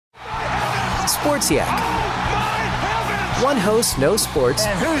Sports Yak. Oh, my heavens! One host knows sports.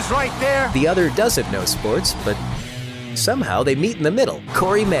 And who's right there? The other doesn't know sports, but somehow they meet in the middle.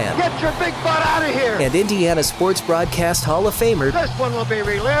 Corey Mann. Get your big butt out of here! And Indiana Sports Broadcast Hall of Famer This one will be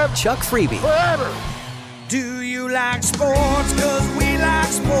relived Chuck Freebie. forever. Do you like sports? 'Cause we like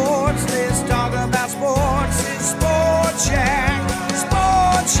sports. Let's talk about sports. It's Sports Yak.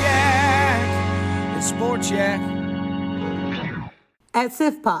 Sports Yak. It's Sports Yak. At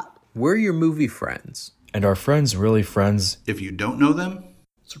Sif Pop. We're your movie friends. And our friends really friends. If you don't know them,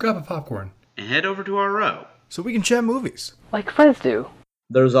 so grab a popcorn and head over to our row so we can chat movies. Like friends do.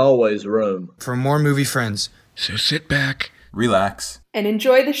 There's always room for more movie friends. So sit back, relax, and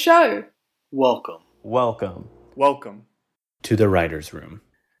enjoy the show. Welcome to the Writer's Room.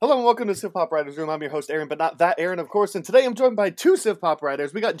 Hello and welcome to Civ Pop Writers Room. I'm your host Aaron, but not that Aaron, of course. And today I'm joined by two Civ Pop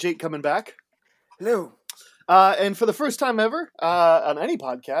writers. We got Jake coming back. Hello. And for the first time ever on any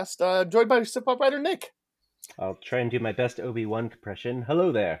podcast, joined by Civ Pop writer Nick. I'll try and do my best Obi-Wan compression.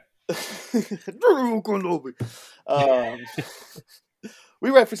 Hello there. We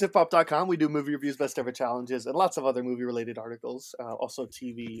write for CivPop.com. We do movie reviews, best ever challenges, and lots of other movie-related articles. Also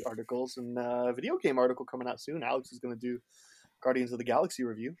TV articles and video game article coming out soon. Alex is going to do Guardians of the Galaxy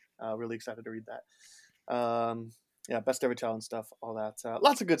review. Really excited to read that. Best ever challenge stuff, all that.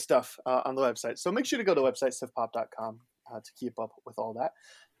 Lots of good stuff on the website. So make sure to go to the website, civpop.com, to keep up with all that.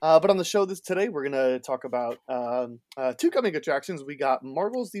 But on the show today, we're going to talk about two coming attractions. We got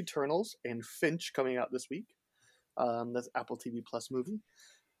Marvel's The Eternals and Finch coming out this week. That's Apple TV Plus movie.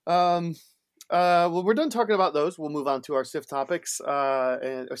 Well, we're done talking about those. We'll move on to our SIF topics.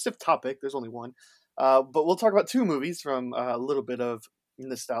 And our SIF topic, there's only one. But we'll talk about two movies from a little bit of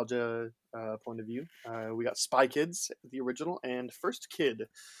nostalgia point of view. We got Spy Kids, the original, and First Kid,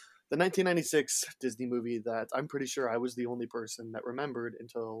 the 1996 Disney movie that I'm pretty sure I was the only person that remembered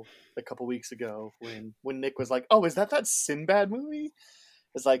until a couple weeks ago when Nick was like, "Oh, is that Sinbad movie?"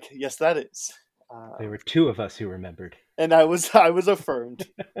 It's like, yes, that is. There were two of us who remembered, and I was affirmed.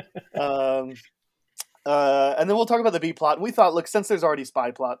 And then we'll talk about the B plot. We thought, look, since there's already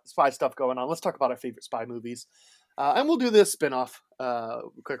spy stuff going on, let's talk about our favorite spy movies. And we'll do this spin-off,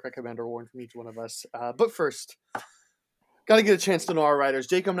 quick recommend or warn from each one of us. But first, got to get a chance to know our writers.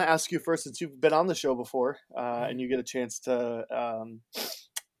 Jake, I'm going to ask you first, since you've been on the show before, and you get a chance to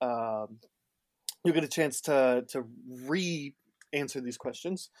re-answer these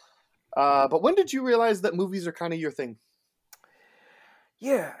questions. But when did you realize that movies are kind of your thing?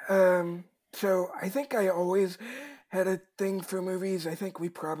 Yeah, so I think I always had a thing for movies. I think we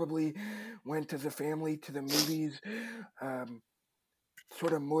probably went as a family to the movies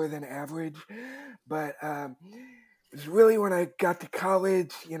sort of more than average. But it was really when I got to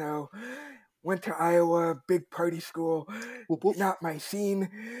college, went to Iowa, big party school, not my scene.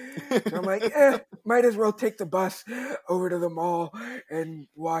 So I'm like, might as well take the bus over to the mall and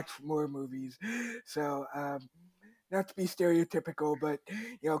watch more movies. So, not to be stereotypical, but,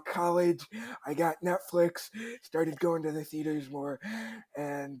 college, I got Netflix, started going to the theaters more,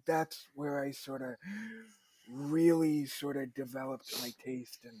 and that's where I really developed my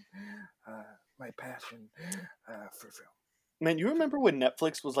taste and my passion for film. Man, you remember when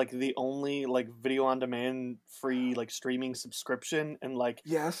Netflix was the only video on demand free streaming subscription and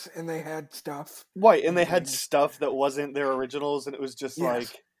yes, and they had stuff. Right, and they had stuff that wasn't their originals, and it was just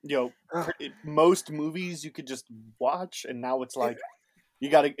most movies you could just watch, and now it's you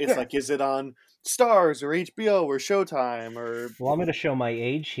gotta. It's is it on Stars or HBO or Showtime or? Well, I'm gonna show my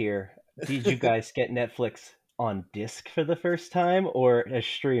age here. Did you guys get Netflix on disc for the first time or as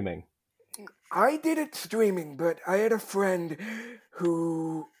streaming? I did it streaming, but I had a friend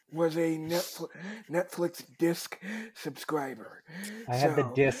who was a Netflix disc subscriber. I had the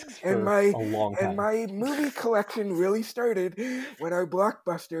discs for a long time. And my movie collection really started when our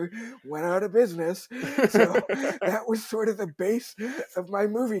Blockbuster went out of business. So that was sort of the base of my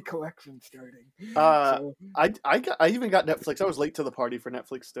movie collection starting. I even got Netflix. I was late to the party for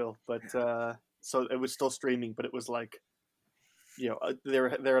Netflix still, but so it was still streaming, but it was there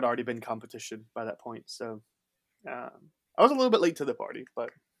had already been competition by that point. So I was a little bit late to the party,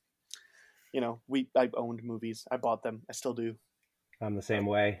 but I owned movies. I bought them. I still do. I'm the same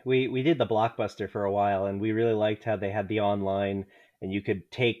way. We did the Blockbuster for a while, and we really liked how they had the online, and you could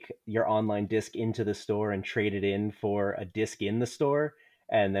take your online disc into the store and trade it in for a disc in the store,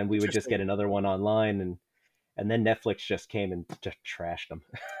 and then we would just get another one online, and then Netflix just came and just trashed them.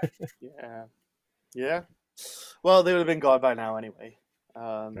 Yeah. Well, they would have been gone by now anyway.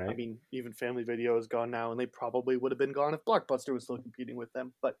 Right. I mean, even Family Video is gone now, and they probably would have been gone if Blockbuster was still competing with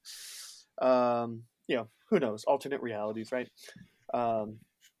them. But, who knows? Alternate realities, right?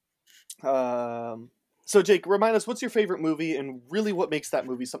 So Jake, remind us, what's your favorite movie, and really what makes that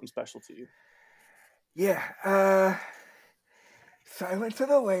movie something special to you? Yeah, Silence of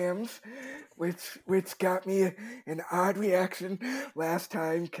the Lambs, which got me an odd reaction last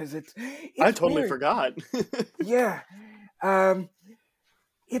time because it's I totally weird. Forgot. Yeah,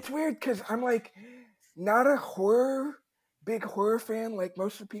 it's weird because I'm like not a big horror fan like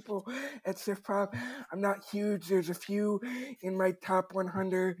most of the people at Sif Pop. I'm not huge. There's a few in my top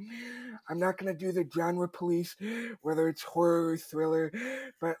 100. I'm not gonna do the genre police, whether it's horror or thriller,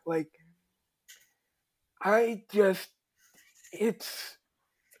 but like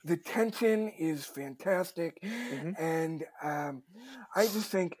the tension is fantastic, and I just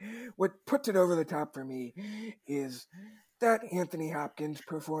think what puts it over the top for me is that Anthony Hopkins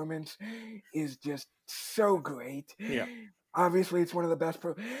performance is just so great. Yeah. Obviously, it's one of the best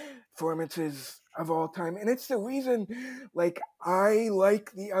performances of all time, and it's the reason, like, I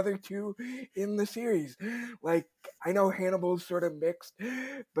like the other two in the series. Like, I know Hannibal's sort of mixed,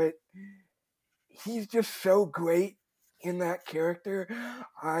 but he's just so great in that character.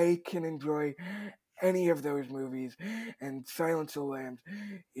 I can enjoy any of those movies, and Silence of the Lambs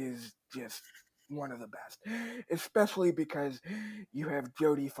is just one of the best, especially because you have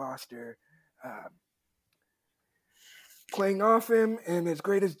Jodie Foster playing off him, and as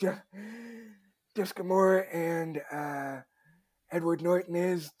great as Jessica Moore and Edward Norton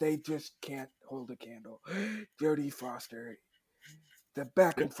is, they just can't hold a candle. Jodie Foster, the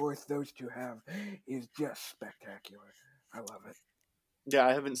back and forth those two have is just spectacular. I love it. Yeah,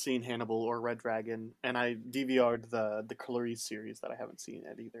 I haven't seen Hannibal or Red Dragon, and I DVR'd the Clarice series that I haven't seen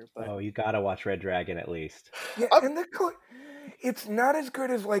yet either. But Oh, you gotta watch Red Dragon at least. Yeah, and it's not as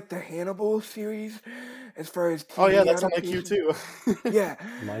good as like the Hannibal series as far as TV oh yeah, that's on my queue too. Yeah,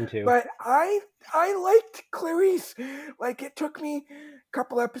 Mine too. but I liked Clarice. Like, it took me a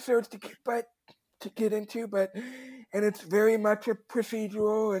couple episodes to get into, and it's very much a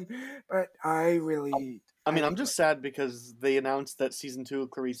procedural, but I really. I mean, I'm just sad because they announced that season 2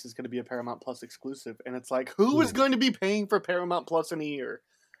 of Clarice is going to be a Paramount Plus exclusive, and it's like, who is going to be paying for Paramount Plus in a year?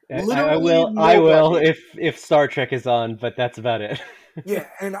 I will if Star Trek is on, but that's about it. Yeah,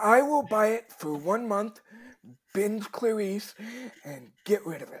 and I will buy it for 1 month, binge Clarice, and get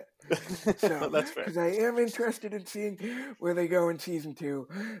rid of it. So that's fair. Because I am interested in seeing where they go in season 2,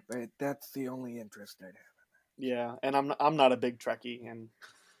 but that's the only interest I'd have. Yeah, and I'm not a big Trekkie, and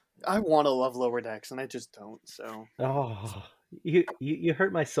I want to love Lower Decks, and I just don't. So. Oh, you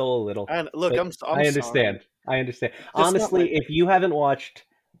hurt my soul a little. And look, I'm I understand. Sorry. I understand. Honestly, if you haven't watched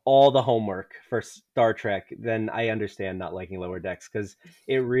all the homework for Star Trek, then I understand not liking Lower Decks, because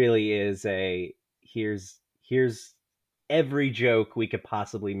it really is here's every joke we could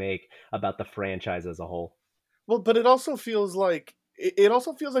possibly make about the franchise as a whole. Well, but it also feels like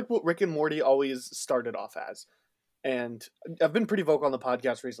what Rick and Morty always started off as. And I've been pretty vocal on the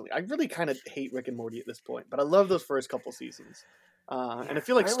podcast recently. I really kind of hate Rick and Morty at this point, but I love those first couple seasons. And I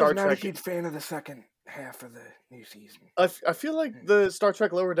feel like Star Trek. I'm not a huge fan of the second half of the new season. I feel like the Star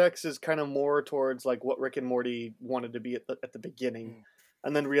Trek Lower Decks is kind of more towards like what Rick and Morty wanted to be at the beginning,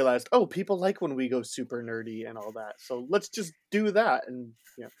 and then realized, oh, people like when we go super nerdy and all that, so let's just do that. And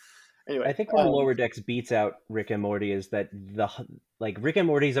anyway, I think where Lower Decks beats out Rick and Morty is that Rick and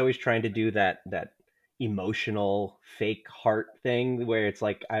Morty's always trying to do that emotional fake heart thing where it's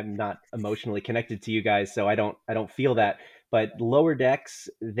like, I'm not emotionally connected to you guys, so I don't feel that. But Lower Decks,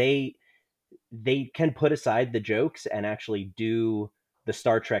 they can put aside the jokes and actually do the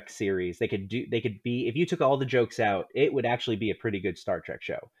Star Trek series. They could be, if you took all the jokes out, it would actually be a pretty good Star Trek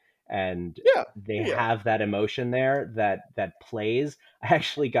show. And they have that emotion there that plays. I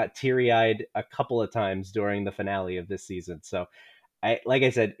actually got teary-eyed a couple of times during the finale of this season. So like I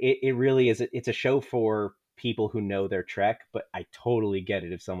said, it really is. It's a show for people who know their Trek, but I totally get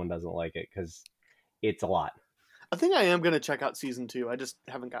it if someone doesn't like it, because it's a lot. I think I am going to check out season 2. I just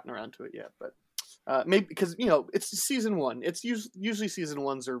haven't gotten around to it yet, but maybe because it's season 1. It's usually season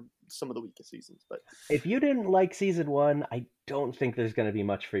 1s are some of the weakest seasons. But if you didn't like season 1, I don't think there's going to be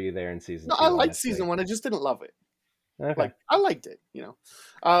much for you there in season 2. I liked season 1. I just didn't love it. Okay. Like, I liked it.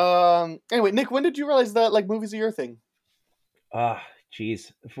 Anyway, Nick, when did you realize that like movies are your thing?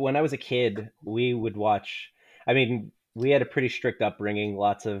 Geez. When I was a kid, we would watch. I mean, we had a pretty strict upbringing.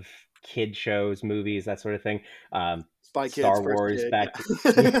 Lots of kid shows, movies, that sort of thing. Spy Kids, Star Wars,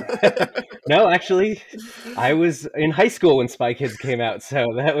 No, actually, I was in high school when Spy Kids came out, so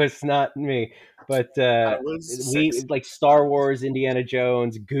that was not me. But we like Star Wars, Indiana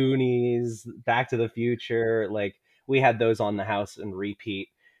Jones, Goonies, Back to the Future. Like, we had those on the house and repeat.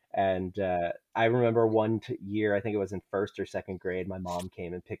 And I remember one year, I think it was in first or second grade, my mom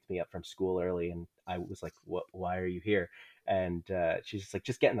came and picked me up from school early, and I was like, "What? Why are you here?" And she's just like,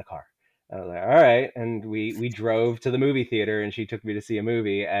 "Just get in the car." I was like, "All right," and we drove to the movie theater, and she took me to see a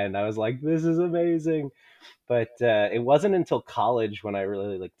movie, and I was like, "This is amazing." But it wasn't until college when I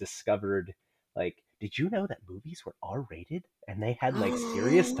really like discovered, like, did you know that movies were R-rated and they had like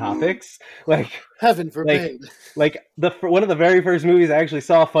serious topics? Like, heaven forbid. Like one of the very first movies I actually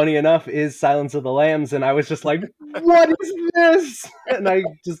saw, funny enough, is Silence of the Lambs, and I was just like, "What is this?" And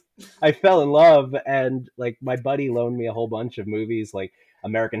I fell in love, and like my buddy loaned me a whole bunch of movies like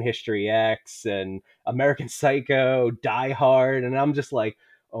American History X and American Psycho, Die Hard, and I'm just like,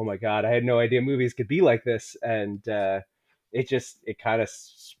 oh my god, I had no idea movies could be like this, and it kind of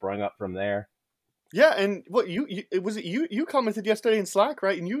sprung up from there. Yeah, and what you commented yesterday in Slack,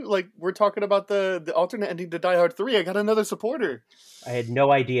 right? And you like were talking about the alternate ending to Die Hard 3. I got another supporter. I had no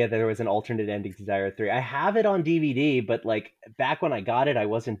idea there was an alternate ending to Die Hard 3. I have it on DVD, but like back when I got it, I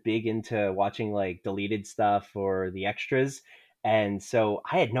wasn't big into watching like deleted stuff or the extras. And so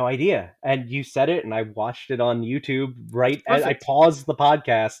I had no idea. And you said it, and I watched it on YouTube right as I paused the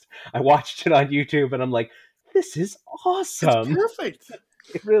podcast. I watched it on YouTube, and I'm like, this is awesome. It's perfect.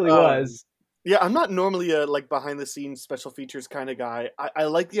 It really was. Yeah, I'm not normally a like behind the scenes special features kind of guy. I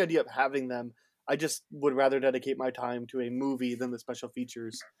like the idea of having them. I just would rather dedicate my time to a movie than the special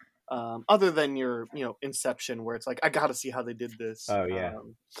features. Other than your, Inception, where it's like, I got to see how they did this. Oh yeah,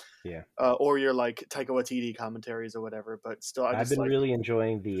 yeah. Or your like Taika Waititi commentaries or whatever. But still, I've been really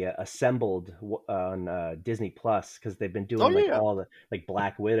enjoying the Assembled on Disney Plus, because they've been doing all the like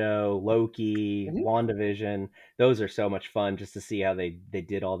Black Widow, Loki, WandaVision. Those are so much fun just to see how they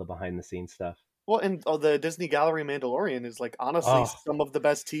did all the behind the scenes stuff. Well, and the Disney Gallery Mandalorian is like honestly some of the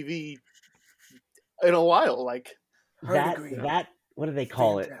best TV in a while. Like that. What do they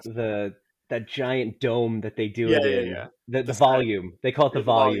call it? That giant dome that they do it in. Yeah. The volume. They call it the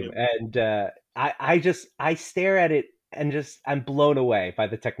volume. And I stare at it and I'm blown away by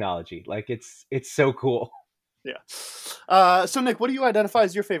the technology. Like it's so cool. Yeah. So Nick, what do you identify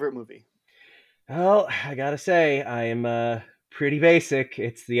as your favorite movie? Well, I gotta say, I am pretty basic.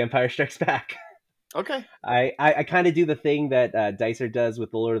 It's The Empire Strikes Back. Okay. I kind of do the thing that Dicer does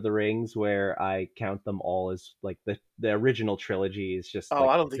with The Lord of the Rings, where I count them all as like the original trilogy is just.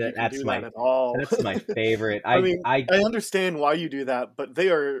 I don't think you can do that at all. That's my favorite. I understand why you do that, but they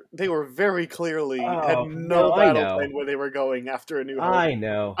were very clearly had no battle plan where they were going after A New Hope. I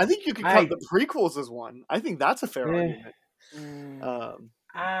know. I think you could count the prequels as one. I think that's a fair argument.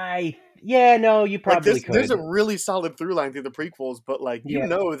 You probably could. There's a really solid through line through the prequels, but like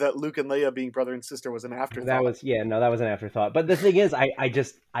know that Luke and Leia being brother and sister was an afterthought. That was an afterthought. But the thing is, I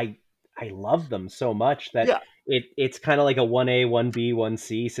love them so much that it's kind of like a 1A, 1B,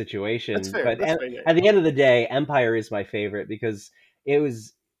 1C situation. That's fair. But at the end of the day, Empire is my favorite because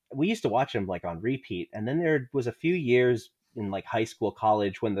we used to watch them like on repeat, and then there was a few years in like high school,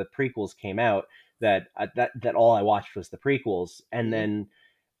 college when the prequels came out that all I watched was the prequels, and then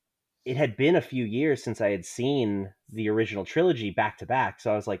it had been a few years since I had seen the original trilogy back to back.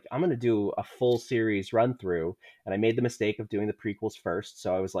 So I was like, I'm going to do a full series run through. And I made the mistake of doing the prequels first.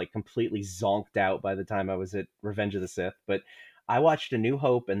 So I was like completely zonked out by the time I was at Revenge of the Sith. But I watched A New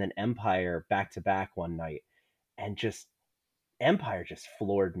Hope and then Empire back to back one night. And Empire just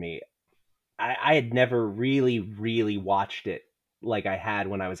floored me. I had never really, really watched it like I had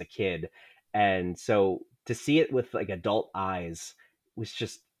when I was a kid. And so to see it with like adult eyes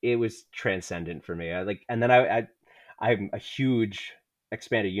it was transcendent for me. And then I'm a huge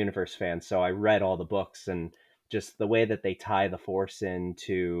Expanded Universe fan, so I read all the books, and just the way that they tie the Force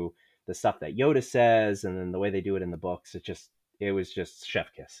into the stuff that Yoda says, and then the way they do it in the books, it was just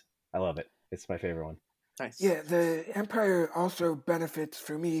chef kiss. I love it. It's my favorite one. Nice. Yeah, the Empire also benefits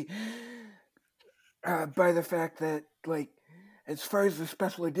for me by the fact that, like, as far as the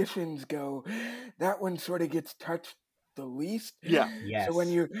special editions go, that one sort of gets touched the least. Yeah. Yes.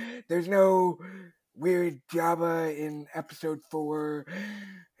 So there's no weird Jabba in episode 4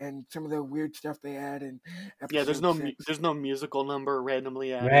 and some of the weird stuff they add in episode 6. There's no musical number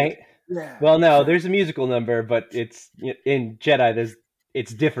randomly added. Right? Yeah. Well, no, there's a musical number, but it's in Jedi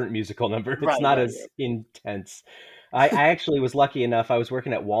it's different musical number. It's not as intense. I actually was lucky enough. I was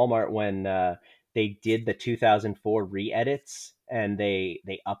working at Walmart when they did the 2004 re-edits, and they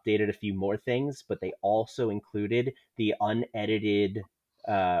updated a few more things, but they also included the unedited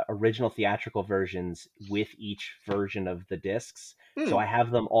original theatrical versions with each version of the discs. So I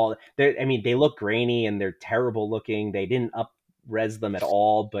have them all. They look grainy and they're terrible looking. They didn't up-res them at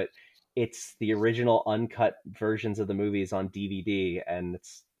all, but it's the original uncut versions of the movies on DVD, and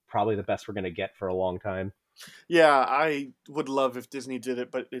it's probably the best we're going to get for a long time. Yeah, I would love if Disney did it,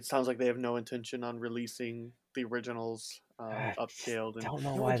 but it sounds like they have no intention on releasing the originals upscaled. I don't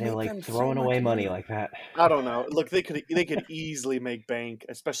know why they're like throwing away money like that. I don't know. Look, they could easily make bank,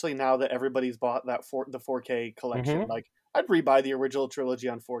 especially now that everybody's bought the 4K collection. Like, I'd rebuy the original trilogy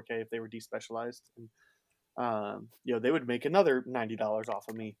on 4K if they were despecialized. And, they would make another $90 off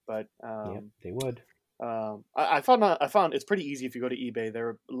of me. But they would. I found it's pretty easy if you go to eBay. There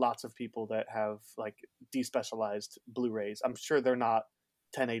are lots of people that have like despecialized Blu-rays. I'm sure they're not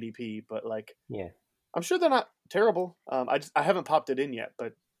 1080p, but like, I'm sure they're not terrible. I haven't popped it in yet,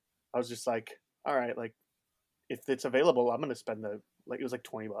 but I was just like, all right, like if it's available, I'm gonna spend it was like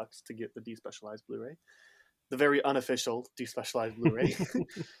 $20 to get the despecialized Blu-ray, the very unofficial despecialized Blu-ray.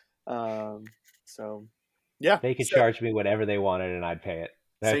 So yeah, they could charge me whatever they wanted and I'd pay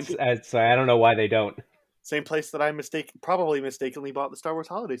it. So I don't know why they don't. Same place that I probably mistakenly bought the Star Wars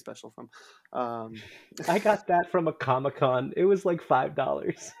Holiday Special from. I got that from a Comic-Con. It was like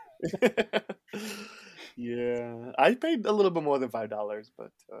 $5. Yeah, I paid a little bit more than $5,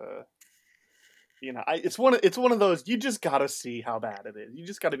 but it's one of those, you just gotta see how bad it is. You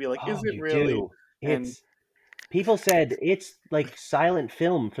just gotta be like, is it really? People said it's like silent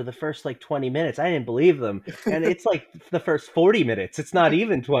film for the first like 20 minutes. I didn't believe them. And it's like the first 40 minutes. It's not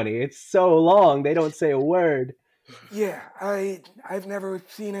even 20. It's so long. They don't say a word. Yeah, I've never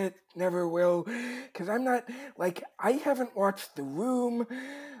seen it, never will. Because I'm not, like, I haven't watched The Room.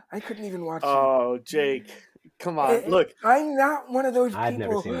 I couldn't even watch Oh, Jake. Come on, look. I'm not one of those I've people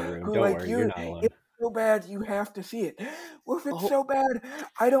never seen The Room. who, Don't like worry, you, you're not alone. it's so bad you have to see it. Well, if it's so bad,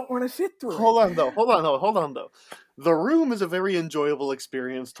 I don't want to sit through it. Hold on, though. The Room is a very enjoyable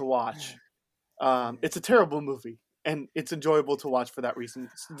experience to watch. It's a terrible movie, and it's enjoyable to watch for that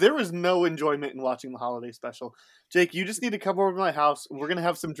reason. There is no enjoyment in watching the holiday special. Jake, you just need to come over to my house. We're gonna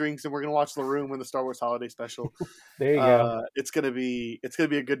have some drinks, and we're gonna watch The Room and the Star Wars Holiday Special. There you go. It's gonna be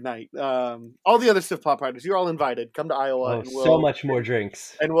a good night. All the other Civ Pop writers, you're all invited. Come to Iowa. And so much more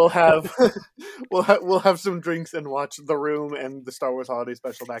drinks, and we'll have we'll have some drinks and watch The Room and the Star Wars Holiday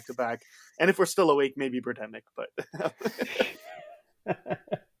Special back to back. And if we're still awake, maybe Birdemic. But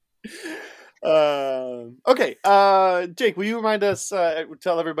okay, Jake, will you remind us,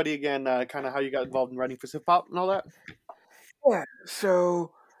 tell everybody again, kind of how you got involved in writing for Civ Pop and all that? Yeah,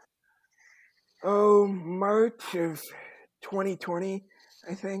 so, March of 2020,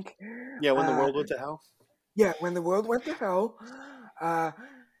 I think. Yeah, when the world went to hell? Yeah, when the world went to hell.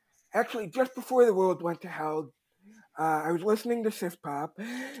 Actually, just before the world went to hell, I was listening to Civ Pop,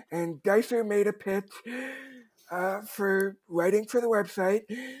 and Dicer made a pitch for writing for the website.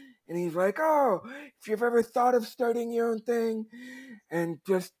 And he's like, oh, if you've ever thought of starting your own thing and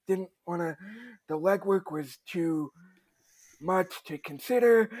just didn't want to, the legwork was too much to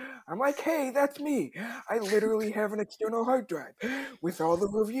consider. I'm like, hey, that's me. I literally have an external hard drive with all the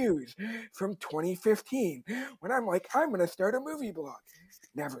reviews from 2015 when I'm like, I'm going to start a movie blog.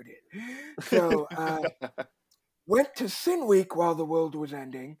 Never did. So, went to Sin Week while the world was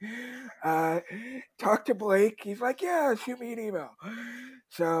ending. Talked to Blake. He's like, yeah, shoot me an email.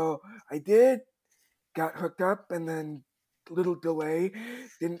 So I did, got hooked up, and then little delay,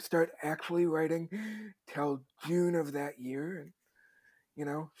 didn't start actually writing till June of that year,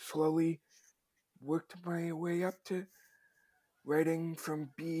 and slowly worked my way up to writing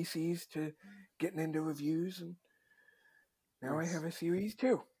from BECs to getting into reviews, and now I have a series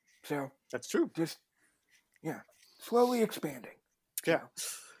too. So that's true. Just slowly expanding. Yeah.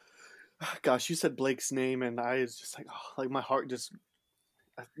 Gosh, you said Blake's name, and I was just like my heart just.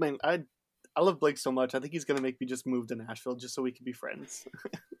 Man, I love Blake so much. I think he's gonna make me just move to Nashville just so we can be friends.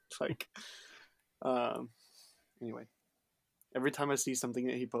 Anyway, every time I see something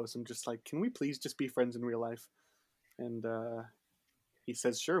that he posts, I'm just like, can we please just be friends in real life? And he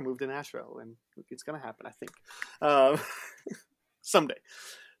says, sure, move to Nashville, and it's gonna happen, I think. Someday.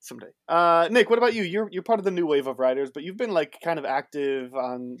 Nick, what about you? You're part of the new wave of writers, but you've been like kind of active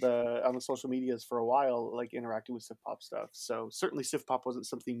on the social medias for a while, like interacting with Civ Pop stuff. So certainly Civ Pop wasn't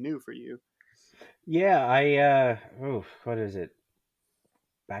something new for you. Yeah, I what is it?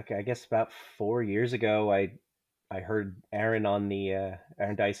 Back, I guess about 4 years ago, I heard Aaron on the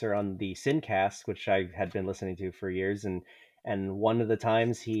Aaron Dicer on the Sincast, which I had been listening to for years, and one of the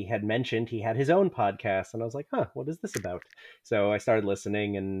times he had mentioned he had his own podcast, and I was like, huh, what is this about? So I started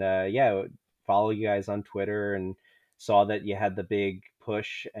listening, and follow you guys on Twitter, and saw that you had the big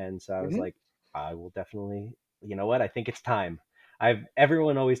push, and so I was like, I will definitely, you know what, I think it's time.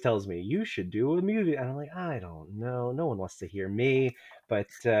 Everyone always tells me you should do a movie, and I'm like, I don't know, no one wants to hear me, but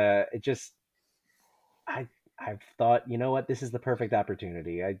I've thought, you know what, this is the perfect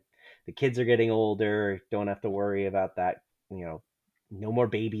opportunity. the kids are getting older. Don't have to worry about that. No more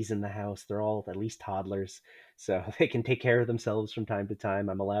babies in the house. They're all at least toddlers, so they can take care of themselves from time to time.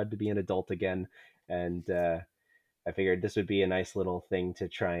 I'm allowed to be an adult again, and I figured this would be a nice little thing to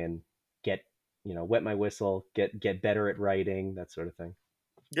try and get, wet my whistle, get better at writing, that sort of thing.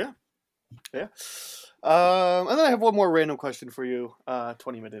 Yeah. And then I have one more random question for you.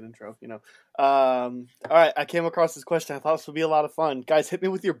 20-minute intro, all right, I came across this question. I thought this would be a lot of fun. Guys, hit me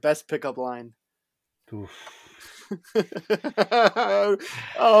with your best pickup line. Oof. Oh,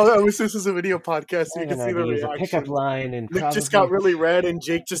 I wish this was a video podcast so you can see the reaction. A pickup line and Nick just got really red, and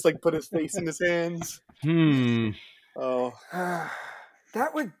Jake just put his face in his hands. Oh,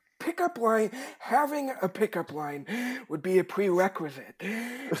 having a pickup line would be a prerequisite,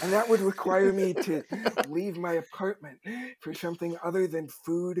 and that would require me to leave my apartment for something other than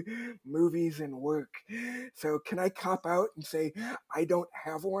food, movies, and work. So can I cop out and say I don't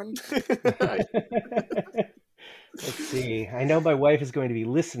have one? Let's see. I know my wife is going to be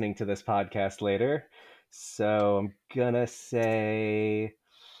listening to this podcast later, so I'm gonna say,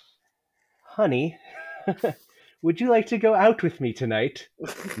 honey, would you like to go out with me tonight?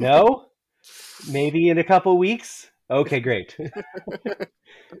 No? Maybe in a couple weeks? Okay, great.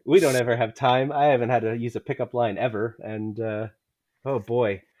 We don't ever have time. I haven't had to use a pickup line ever, and oh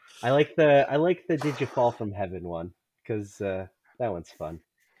boy. I like the Did You Fall from Heaven one, because that one's fun.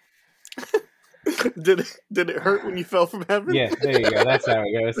 Did it hurt when you fell from heaven? Yeah, there you go. That's how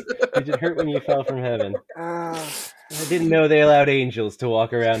it goes. Did it hurt when you fell from heaven? I didn't know they allowed angels to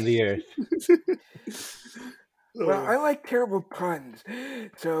walk around the earth. Well, I like terrible puns.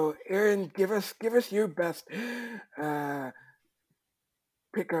 So, Aaron, give us your best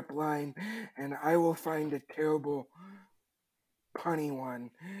pickup line, and I will find a terrible punny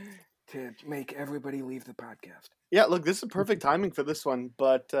one to make everybody leave the podcast. Yeah, look, this is perfect timing for this one,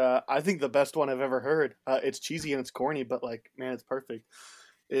 but I think the best one I've ever heard. It's cheesy and it's corny, but man, it's perfect.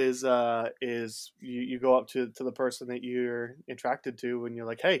 Is you go up to the person that you're attracted to, and you're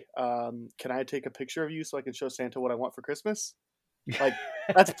like, hey, can I take a picture of you so I can show Santa what I want for Christmas?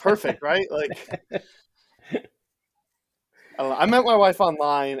 That's perfect, right? I don't know. I met my wife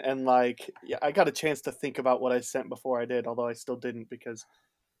online, and I got a chance to think about what I sent before I did, although I still didn't because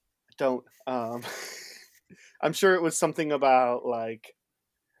I don't. I'm sure it was something about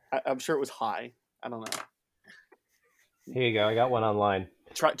I'm sure it was high. I don't know. Here you go. I got one online.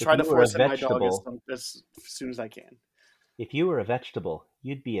 Try to force in my dog as soon as I can. If you were a vegetable,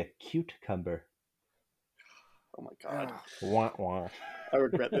 you'd be a cucumber. Oh my god. Wah, wah. I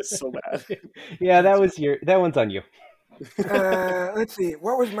regret this so bad. Yeah, that one's on you. Let's see.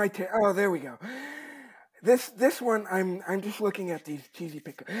 What was my oh, there we go. This one, I'm just looking at these cheesy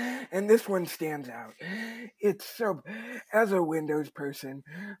pickups, and this one stands out. It's so, as a Windows person,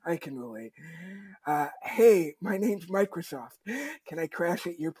 I can relate. Hey, my name's Microsoft. Can I crash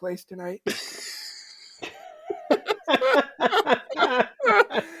at your place tonight?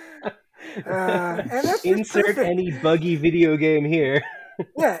 And that's insert any buggy video game here.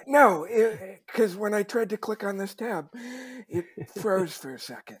 Yeah, no, because when I tried to click on this tab, it froze for a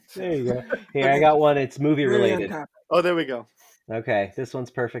second. So. There you go. Here, I got one. It's movie related. Oh, there we go. Okay, this one's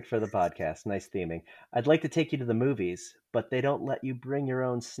perfect for the podcast. Nice theming. I'd like to take you to the movies, but they don't let you bring your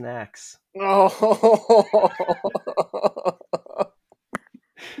own snacks. Oh.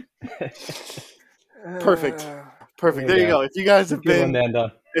 Perfect. There you go. If you guys have been,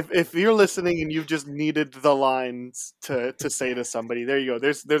 if you're listening and you've just needed the lines to say to somebody, there you go.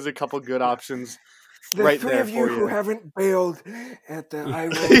 There's a couple good options right there for you. Three of you who haven't bailed at the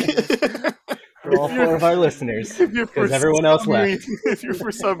iRoll. For all four of our listeners, because everyone else left. If you're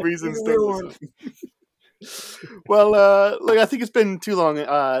for some reason still listening. Well, look, I think it's been too long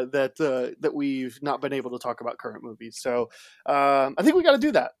that we've not been able to talk about current movies. So I think we got to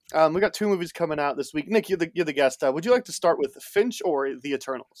do that. We got 2 movies coming out this week. Nick, you're the guest. Would you like to start with Finch or The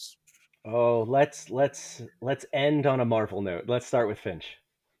Eternals? Oh, let's end on a Marvel note. Let's start with Finch.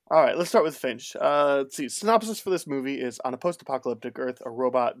 All right, let's start with Finch. Let's see. Synopsis for this movie is: on a post-apocalyptic Earth, a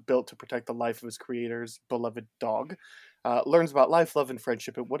robot built to protect the life of his creator's beloved dog learns about life, love, and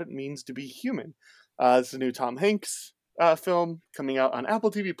friendship and what it means to be human. This is a new Tom Hanks film coming out on Apple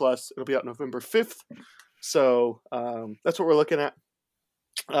TV+. It'll be out November 5th. So that's what we're looking at.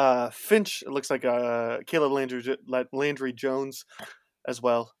 Finch, it looks like Caleb Landry Jones as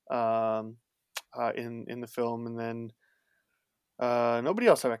well in the film. And then nobody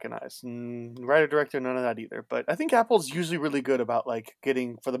else I recognize. Writer, director, none of that either. But I think Apple's usually really good about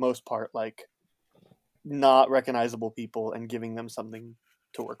getting, for the most part, not recognizable people and giving them something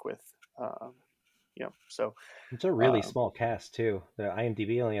to work with. So it's a really small cast too. The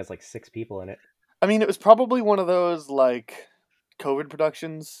IMDb only has like 6 people in it. I mean, it was probably one of those like COVID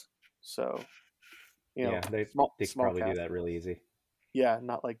productions. So, they small probably cast. do that really easy. Yeah,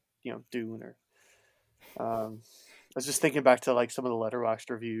 not like Dune or. I was just thinking back to like some of the Letterboxd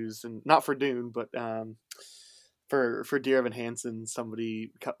reviews, and not for Dune, but for Dear Evan Hansen,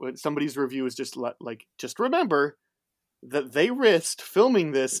 somebody's review was just just remember that they risked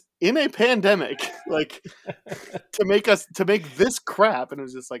filming this in a pandemic, like to make this crap, and it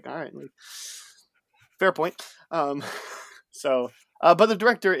was just like, all right, like, fair point. So, but the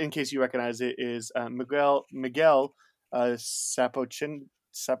director, in case you recognize it, is Miguel Sapochnik.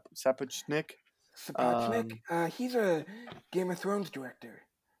 Sapochnik. He's a Game of Thrones director.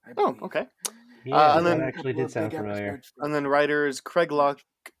 Oh, okay. Yeah, and then actually did sound familiar. And then writers Craig Luck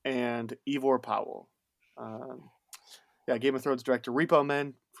and Ivor Powell. Game of Thrones director Repo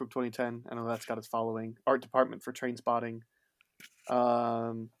Man from 2010. I know that's got his following. Art department for Trainspotting.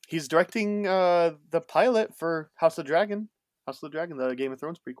 He's directing the pilot for House of the Dragon, the Game of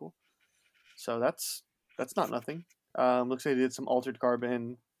Thrones prequel. So that's not nothing. Looks like he did some Altered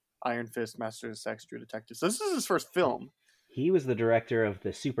Carbon, Iron Fist, Masters of Sex, True Detective. So this is his first film. He was the director of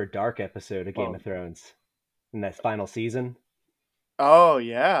the super dark episode of Game of Thrones in that final season. Oh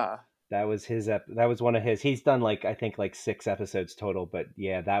yeah, that was his. That was one of his. He's done I think 6 episodes total, but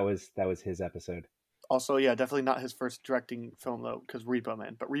yeah, that was his episode. Also, yeah, definitely not his first directing film though, because Repo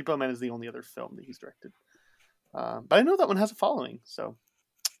Man. But Repo Man is the only other film that he's directed. But I know that one has a following, so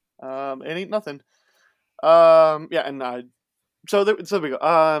it ain't nothing. So there we go.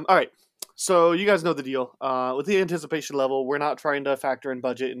 All right. So you guys know the deal. With the anticipation level, we're not trying to factor in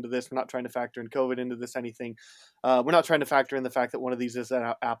budget into this. We're not trying to factor in COVID into this, anything. We're not trying to factor in the fact that one of these is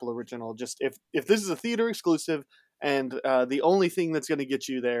an Apple original. Just if this is a theater exclusive and the only thing that's going to get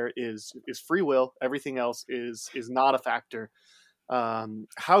you there is free will, everything else is not a factor.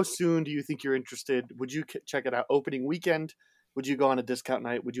 How soon do you think you're interested? Would you check it out opening weekend? Would you go on a discount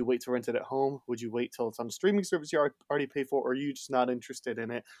night? Would you wait to rent it at home? Would you wait till it's on a streaming service you already pay for? Or are you just not interested in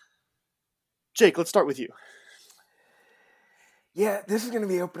it? Jake, let's start with you. Yeah, this is going to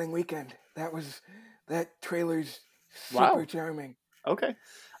be opening weekend. That trailer's super charming. Okay.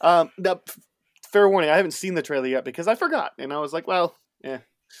 Now, fair warning, I haven't seen the trailer yet because I forgot. And I was like, well, yeah.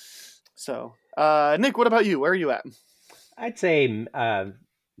 So, Nick, what about you? Where are you at? I'd say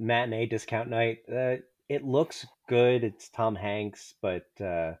matinee discount night. It looks good. It's Tom Hanks, but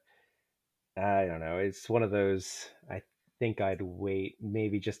I don't know. It's one of those. I think I'd wait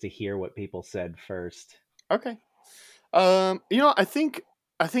maybe just to hear what people said first. Okay. I think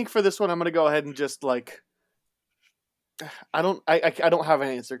for this one I'm gonna go ahead and just I don't have an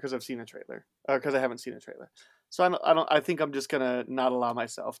answer because I've seen a trailer because I haven't seen a trailer. So I think I'm just gonna not allow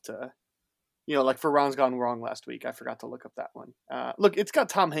myself to. For Ron's Gone Wrong last week, I forgot to look up that one. Look, it's got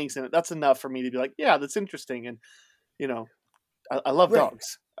Tom Hanks in it. That's enough for me to be like, yeah, that's interesting. And, I love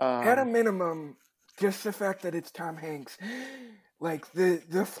dogs. At a minimum, just the fact that it's Tom Hanks,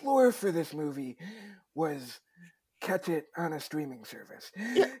 the floor for this movie was catch it on a streaming service.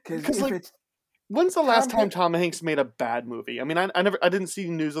 Yeah, because when's the last time Tom Hanks made a bad movie? I mean, I didn't see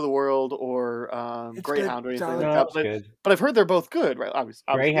News of the World or Greyhound or anything like that. But I've heard they're both good, right?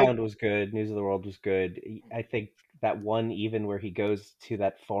 Greyhound was good. News of the World was good. I think that one even where he goes to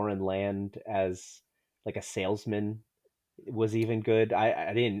that foreign land as a salesman was even good.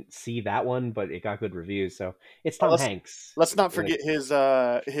 I didn't see that one, but it got good reviews. So it's Tom Hanks. Let's not forget his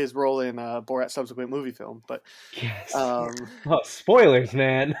role in Borat's subsequent movie film. But yes, spoilers,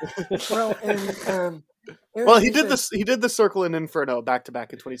 man. Well, and he did this. He did The Circle and Inferno back to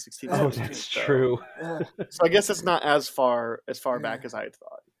back in 2016. Oh, that's true. So I guess it's not as far back as I had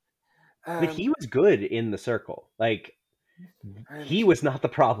thought. But he was good in The Circle. He was not the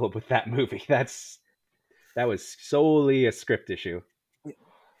problem with that movie. That was solely a script issue.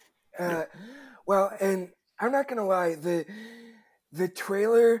 Well, and I'm not gonna lie, the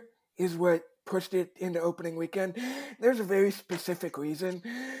trailer is what pushed it into opening weekend. There's a very specific reason,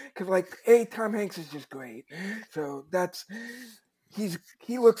 because Tom Hanks is just great, so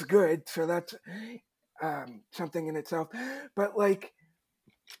he looks good, so that's something in itself. But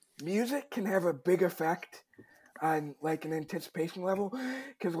music can have a big effect on an anticipation level,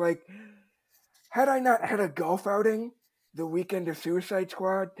 because had I not had a golf outing the weekend of Suicide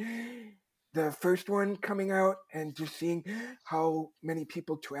Squad, the first one coming out, and just seeing how many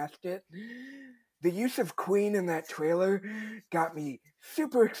people trashed it, the use of Queen in that trailer got me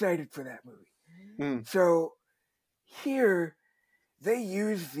super excited for that movie. So here, they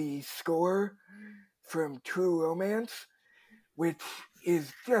use the score from True Romance, which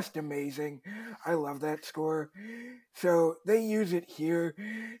is just amazing. I love that score. So they use it here.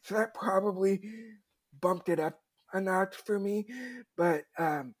 So that probably bumped it up a notch for me. But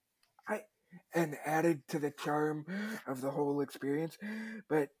and added to the charm of the whole experience.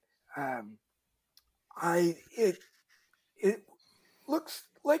 But it looks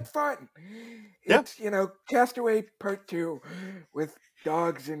like fun. It's Castaway Part 2 with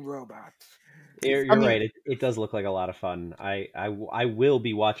dogs and robots. You're right. It does look like a lot of fun. I will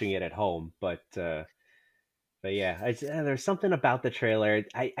be watching it at home, but yeah, there's something about the trailer.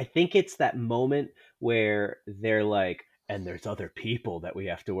 I think it's that moment where they're like, and there's other people that we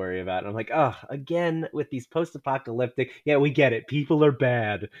have to worry about. And I'm like, oh, again, with these post-apocalyptic, yeah, we get it. People are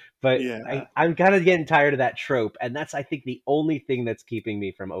bad. But yeah. I'm kind of getting tired of that trope. And that's, I think, the only thing that's keeping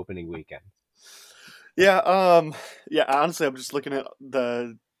me from opening weekend. Yeah, honestly, I'm just looking at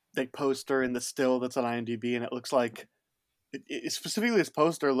the poster and the still that's on IMDb, and it looks like, specifically this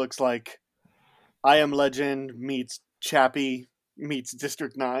poster looks like I Am Legend meets Chappie meets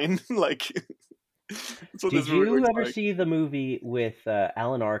District 9. Like... Did you ever see the movie with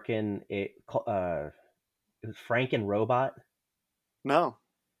Alan Arkin? Frank and Robot? No.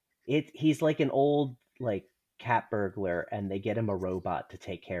 He's like an old cat burglar, and they get him a robot to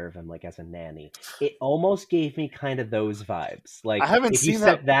take care of him, like as a nanny. It almost gave me kind of those vibes. Like, I haven't seen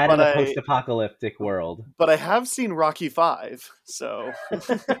that in a post-apocalyptic world. But I have seen Rocky V, so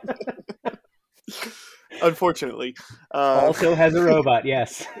unfortunately, also has a robot.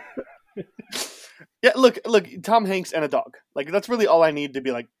 Yes. Yeah, look, Tom Hanks and a dog. Like, that's really all I need to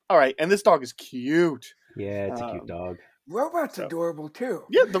be like, all right, and this dog is cute. Yeah, it's a cute dog. Robot's adorable, too.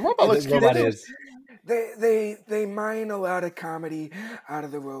 Yeah, the robot looks cute. Robot is. They mine a lot of comedy out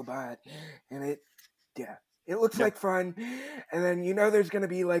of the robot, and it looks like fun. And then, there's going to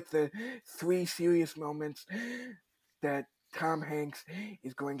be, like, the 3 serious moments that Tom Hanks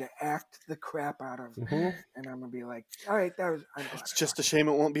is going to act the crap out of, and I'm gonna be like, all right, it's just a shame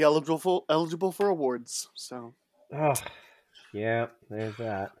it won't be eligible for awards. So, yeah, there's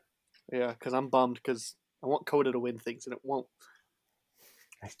that. Yeah, because I'm bummed because I want Coda to win things and it won't.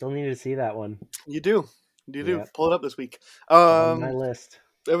 I still need to see that one. You do. Pull it up this week. On my list.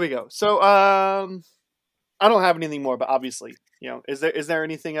 There we go. So, I don't have anything more, but obviously, is there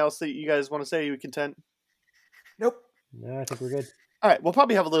anything else that you guys want to say? Are you content? Nope. No, I think we're good. All right, we'll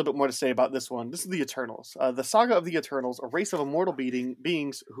probably have a little bit more to say about this one. This is the Eternals. The saga of the Eternals, a race of immortal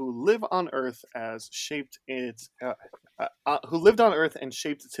beings who live on Earth and shaped its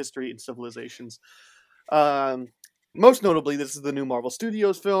history and civilizations. Most notably, this is the new Marvel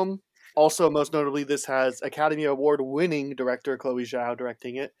Studios film. Also, most notably, this has Academy Award-winning director Chloe Zhao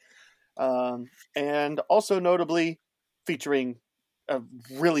directing it. And also notably featuring a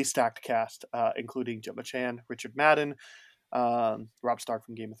really stacked cast, including Gemma Chan, Richard Madden, Robb Stark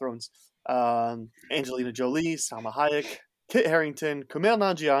from Game of Thrones, Angelina Jolie, Salma Hayek, Kit Harington, Kumail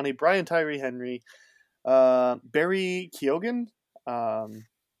Nanjiani, Brian Tyree Henry, Barry Keoghan.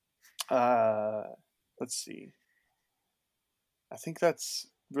 Let's see. I think that's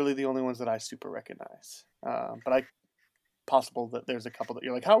really the only ones that I super recognize. But possible that there's a couple that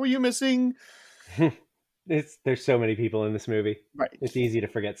you're like, how are you missing? There's so many people in this movie. Right. It's easy to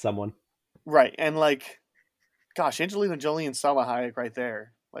forget someone. Right. And gosh, Angelina Jolie and Salma Hayek right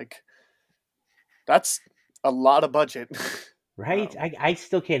there. That's a lot of budget. Right? I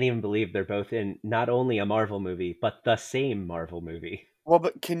still can't even believe they're both in not only a Marvel movie, but the same Marvel movie. Well,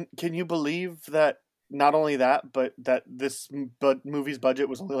 but can you believe that not only that, but that this movie's budget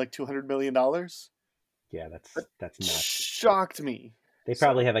was only like $200 million? Yeah, that's nuts. Shocked me. They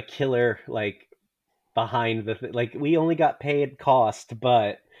probably have a killer, behind we only got paid cost,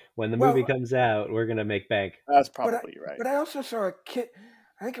 but when the movie comes out, we're going to make bank. That's probably right. But I also saw I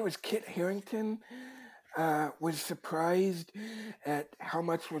think it was Kit Harington, was surprised at how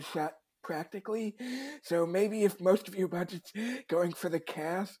much was shot practically. So maybe if most of your budget's going for the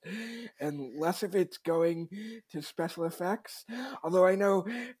cast and less of it's going to special effects, although I know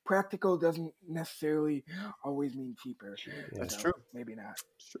practical doesn't necessarily always mean cheaper. That's true. Maybe not.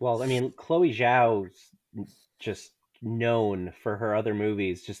 Well, I mean, Chloe Zhao's just known for her other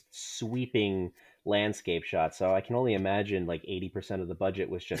movies, just sweeping landscape shots. So I can only imagine 80% of the budget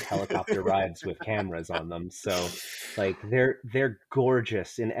was just helicopter rides with cameras on them. So they're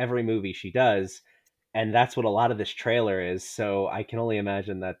gorgeous in every movie she does. And that's what a lot of this trailer is. So I can only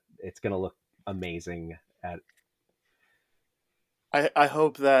imagine that it's going to look amazing I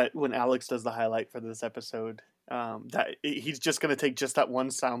hope that when Alex does the highlight for this episode, that he's just going to take just that one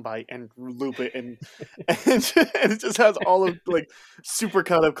soundbite and loop it and it just has all of super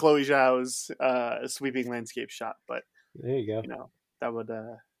cut of Chloe Zhao's sweeping landscape shot. But there you go. that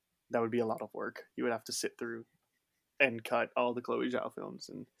would be a lot of work. You would have to sit through and cut all the Chloe Zhao films,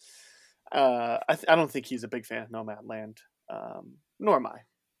 and I don't think he's a big fan of Nomadland, nor am I.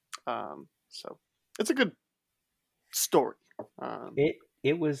 So it's a good story.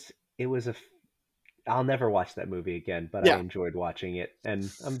 It was I'll never watch that movie again, but I enjoyed watching it, and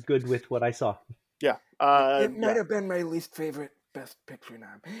I'm good with what I saw. Yeah, it might have been my least favorite Best Picture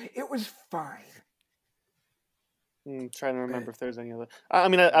nom. It was fine. I'm trying to remember if there's any other. I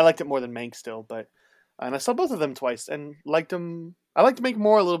mean, I liked it more than Mank still, and I saw both of them twice and liked them. I liked Mank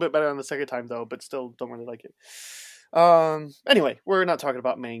more a little bit better on the second time though, but still don't really like it. Anyway, we're not talking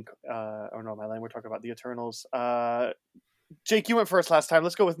about Mank or Nomadland. We're talking about the Eternals. Jake, you went first last time.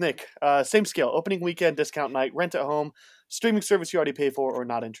 Let's go with Nick. Same scale: opening weekend, discount night, rent at home, streaming service you already pay for, or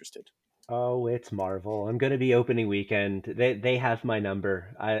not interested. Oh, it's Marvel. I'm going to be opening weekend. They have my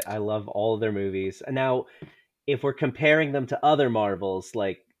number. I love all of their movies. And now, if we're comparing them to other Marvels,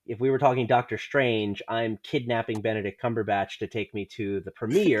 like if we were talking Doctor Strange, I'm kidnapping Benedict Cumberbatch to take me to the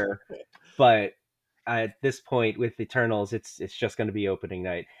premiere. But at this point with Eternals, it's just going to be opening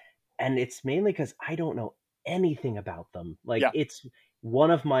night. And it's mainly because I don't know anything about them. Like it's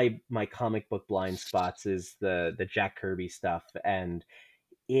one of my comic book blind spots is the Jack Kirby stuff, and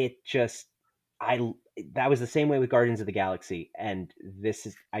it just that was the same way with Guardians of the Galaxy, and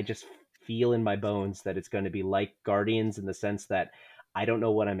I just feel in my bones that it's going to be like Guardians in the sense that I don't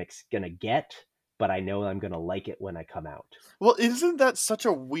know what I'm going to get, but I know I'm going to like it when I come out. Well, isn't that such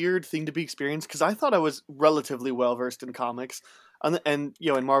a weird thing to be experienced? Because I thought I was relatively well versed in comics, and and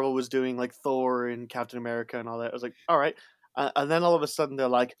Marvel was doing like Thor and Captain America and all that. I was like, all right, and then all of a sudden they're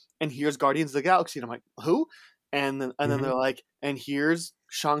like, and here's Guardians of the Galaxy, and I'm like, who? And then they're like, and here's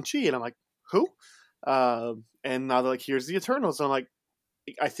Shang-Chi, and I'm like, who? And now they're like, here's the Eternals, and I'm like,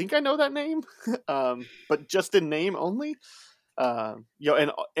 I think I know that name, but just in name only. And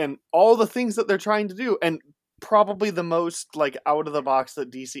all the things that they're trying to do, and probably the most like out of the box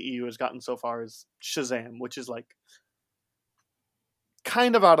that DCEU has gotten so far is Shazam, which is like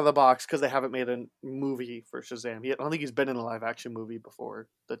kind of out of the box because they haven't made a movie for Shazam yet. I don't think he's been in a live action movie before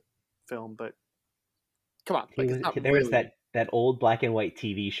the film, but come on, there was that old black and white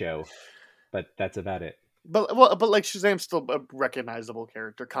TV show, but that's about it. But like Shazam's still a recognizable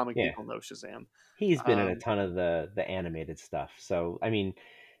character. Comic people know Shazam. He's been in a ton of the animated stuff. So I mean,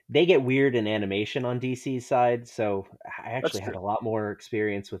 they get weird in animation on DC's side. So I actually had a lot more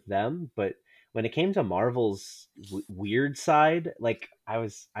experience with them. But when it came to Marvel's weird side, like I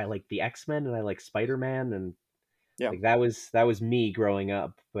like the X-Men and I like Spider-Man, and like that was me growing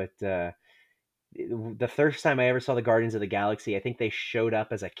up. But the first time I ever saw the Guardians of the Galaxy, I think they showed up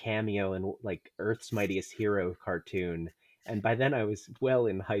as a cameo in like Earth's Mightiest Hero cartoon. And by then I was well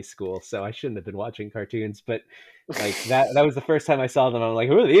in high school, so I shouldn't have been watching cartoons. But like that was the first time I saw them. I'm like,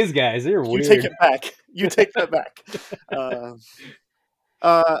 who are these guys? They're weird. You take it back. You take that back.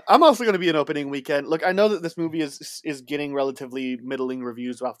 I'm also going to be an opening weekend. Look, I know that this movie is getting relatively middling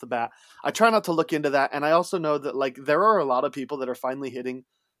reviews off the bat. I try not to look into that, and I also know that like there are a lot of people that are finally hitting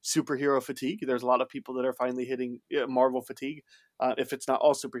superhero fatigue. There's a lot of people that are finally hitting Marvel fatigue. If it's not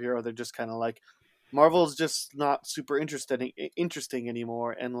all superhero, they're just kind of like, Marvel's just not super interesting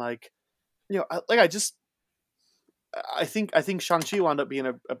anymore. And like, I think Shang-Chi wound up being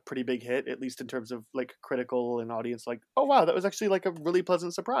a pretty big hit, at least in terms of like critical and audience. Like, oh wow, that was actually like a really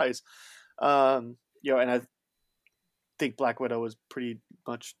pleasant surprise. And I think Black Widow was pretty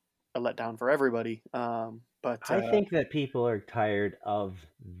much a letdown for everybody. But I think that people are tired of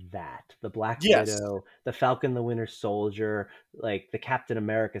that. The Black Widow, the Falcon the Winter Soldier, like the Captain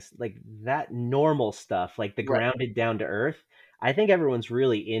America, like that normal stuff, like the grounded down to earth. I think everyone's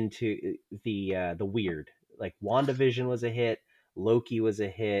really into the weird. Like WandaVision was a hit, Loki was a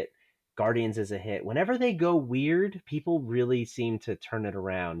hit, Guardians is a hit. Whenever they go weird, people really seem to turn it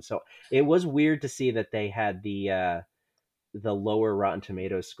around. So it was weird to see that they had the lower Rotten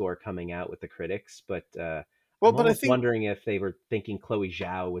Tomatoes score coming out with the critics, but I think wondering if they were thinking Chloe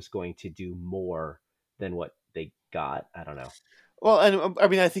Zhao was going to do more than what they got. I don't know. Well, and I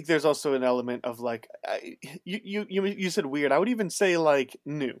mean, I think there's also an element of like you said weird. I would even say like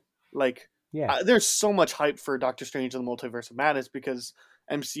new. Like there's so much hype for Doctor Strange and the Multiverse of Madness because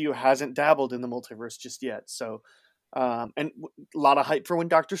MCU hasn't dabbled in the multiverse just yet. So, and a lot of hype for when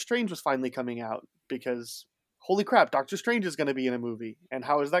Doctor Strange was finally coming out because holy crap, Doctor Strange is going to be in a movie, and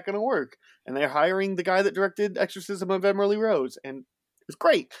how is that going to work? And they're hiring the guy that directed Exorcism of Emily Rose, and it's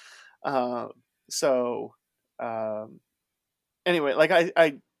great. Anyway, like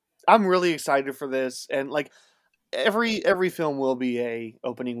I'm really excited for this, and like every film will be a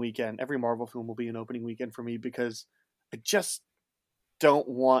opening weekend. Every Marvel film will be an opening weekend for me because don't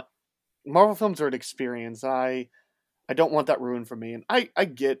want Marvel films are an experience. I don't want that ruined for me, and I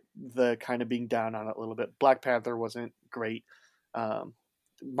get the kind of being down on it a little bit. Black Panther wasn't great.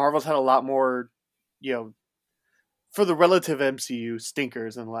 Marvel's had a lot more, for the relative MCU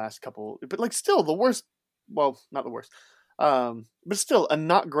stinkers in the last couple, but like still the worst. Well, not the worst, but still a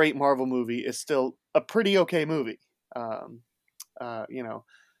not great Marvel movie is still a pretty okay movie.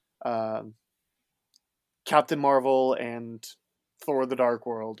 Captain Marvel and Thor: The Dark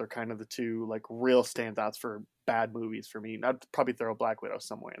World are kind of the two like real standouts for bad movies for me. I'd probably throw Black Widow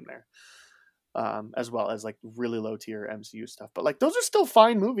somewhere in there, as well as like really low tier MCU stuff. But like those are still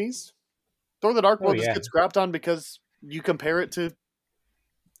fine movies. Thor: The Dark World just gets scrapped on because you compare it to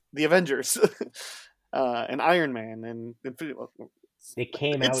the Avengers and Iron Man and Infinity War. It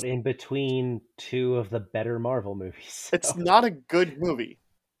came out in between two of the better Marvel movies. So. It's not a good movie,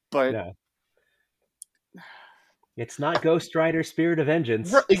 but no. It's not Ghost Rider: Spirit of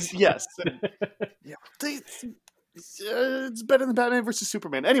Vengeance. Yes. It's better than Batman versus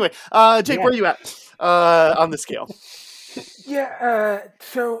Superman. Anyway, Jake, where are you at on the scale? Yeah,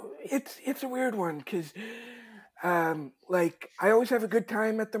 so it's a weird one because, like, I always have a good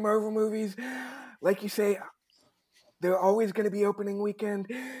time at the Marvel movies. Like you say, they're always going to be opening weekend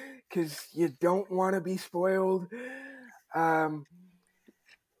because you don't want to be spoiled.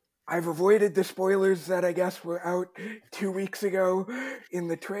 I've avoided the spoilers that I guess were out 2 weeks ago in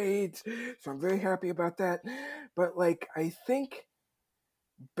the trades, so I'm very happy about that. But, like, I think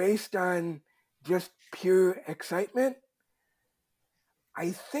based on just pure excitement,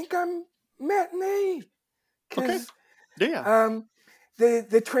 I think I'm matinee. Okay. Yeah.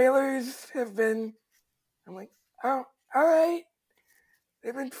 The trailers have been, I'm like, oh, all right.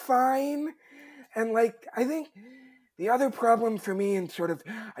 They've been fine. And, like, I think the other problem for me in sort of,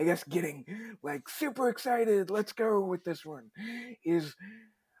 I guess, getting, like, super excited, let's go with this one, is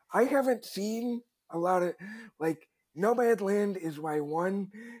I haven't seen a lot of, like, Nomadland is my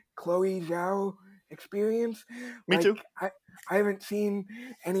one Chloe Zhao experience. Me too. I haven't seen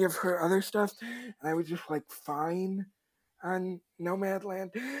any of her other stuff, and I was just, like, fine on Nomadland.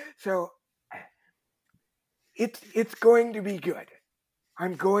 So it's going to be good.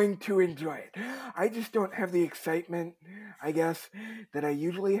 I'm going to enjoy it. I just don't have the excitement, I guess, that I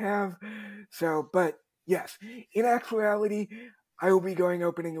usually have. So, but yes, in actuality, I will be going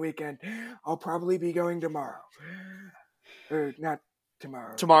opening weekend. I'll probably be going tomorrow. Or not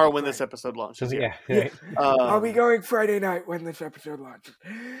tomorrow. Tomorrow when this episode launches. Yeah. I'll be going Friday night when this episode launches.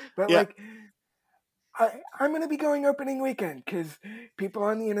 But like, I'm going to be going opening weekend because people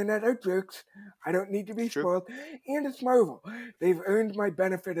on the internet are jerks. I don't need to be spoiled. And it's Marvel. They've earned my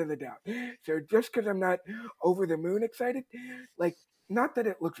benefit of the doubt. So just because I'm not over the moon excited, like, not that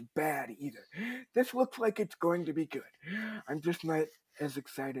it looks bad either. This looks like it's going to be good. I'm just not as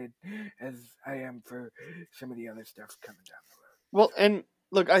excited as I am for some of the other stuff coming down the road. Well, and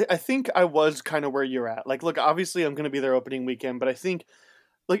look, I think I was kind of where you're at. Like, look, obviously I'm going to be there opening weekend, but I think,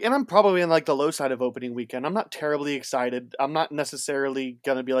 like, and I'm probably on, like, the low side of opening weekend. I'm not terribly excited. I'm not necessarily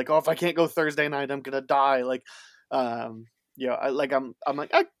going to be like, oh, if I can't go Thursday night, I'm going to die. Like, I'm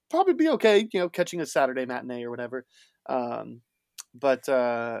like, I'd probably be okay, catching a Saturday matinee or whatever. But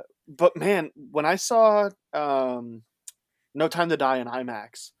man, when I saw No Time to Die in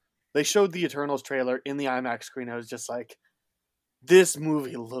IMAX, they showed the Eternals trailer in the IMAX screen. I was just like, this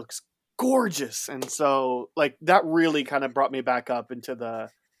movie looks gorgeous. And so, like, that really kind of brought me back up into the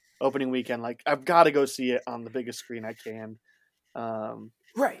opening weekend. Like, I've got to go see it on the biggest screen I can.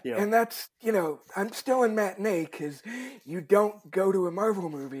 Right. And that's, I'm still in matinee because you don't go to a Marvel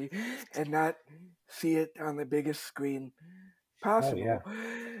movie and not see it on the biggest screen possible. Oh,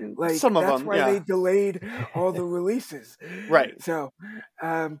 yeah. Like, some of that's them, why they delayed all the releases. Right. So,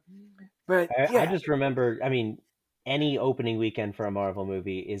 but I just remember, I mean, any opening weekend for a Marvel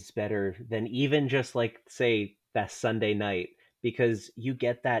movie is better than even just, like, say, that Sunday night, because you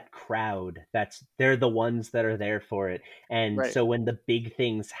get that crowd they're the ones that are there for it. And so when the big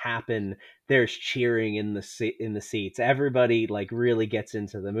things happen, there's cheering in the seats. Everybody, like, really gets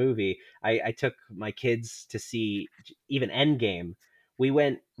into the movie. I took my kids to see even Endgame. We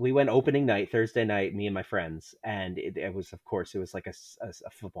went opening night, Thursday night, me and my friends, and it was, of course, it was like a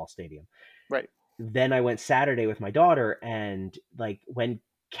football stadium. Right. Then I went Saturday with my daughter, and, like, when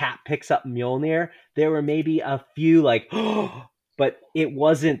Cap picks up Mjolnir, there were maybe a few, like, but it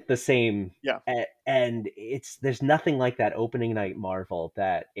wasn't the same. Yeah. And there's nothing like that opening night Marvel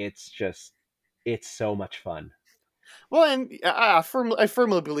that it's so much fun. Well, and I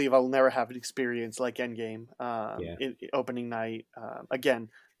firmly believe I'll never have an experience like Endgame in opening night again.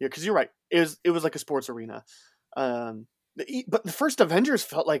 Yeah, because you're right. It was like a sports arena. But the first Avengers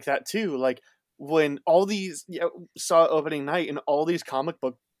felt like that too. Like when all these saw opening night and all these comic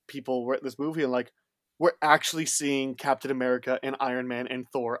book people were at this movie and like we're actually seeing Captain America and Iron Man and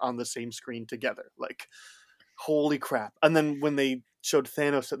Thor on the same screen together. Like, holy crap! And then when they showed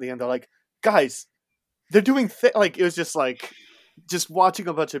Thanos at the end, they're like, guys, they're doing like it was just like just watching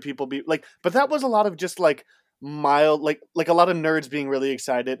a bunch of people be like. But that was a lot of just like mild, like a lot of nerds being really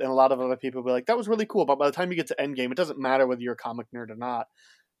excited, and a lot of other people be like, that was really cool. But by the time you get to Endgame, it doesn't matter whether you're a comic nerd or not.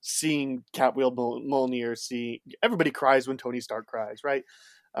 Seeing Cap wield Mjolnir, everybody cries when Tony Stark cries, right?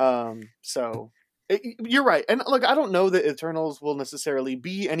 So. You're right. And look, I don't know that Eternals will necessarily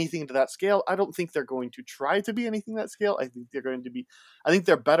be anything to that scale. I don't think they're going to try to be anything that scale. I think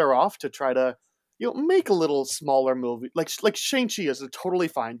they're better off to try to, make a little smaller movie. Like Shang-Chi is totally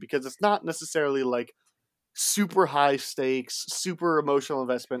fine because it's not necessarily like super high stakes, super emotional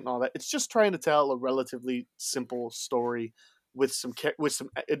investment and all that. It's just trying to tell a relatively simple story with some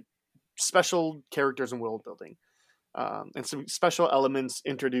special characters and world building. And some special elements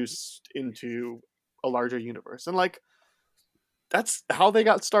introduced into a larger universe, and like that's how they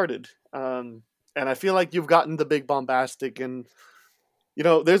got started. And I feel like you've gotten the big bombastic, and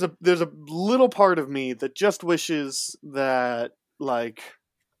there's a little part of me that just wishes that like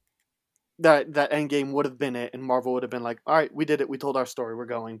that Endgame would have been it, and Marvel would have been like, all right, we did it, we told our story, we're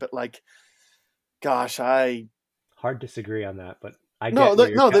going. But like, gosh, hard disagree on that, but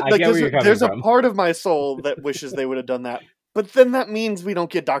there's a part of my soul that wishes they would have done that. But then that means we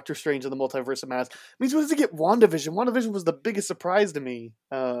don't get Doctor Strange in the Multiverse of Madness. It means we have to get WandaVision. WandaVision was the biggest surprise to me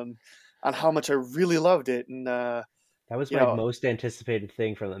on how much I really loved it. And that was my most anticipated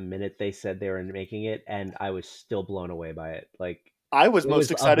thing from the minute they said they were making it, and I was still blown away by it. Like I was most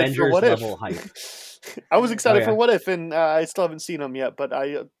excited Avengers for What level If. Hype. I was excited for What If, and I still haven't seen them yet. But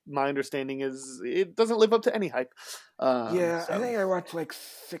my understanding is it doesn't live up to any hype. I think I watched like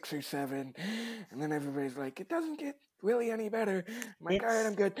 6 or 7, and then everybody's like, it doesn't get really any better. I'm like, all right,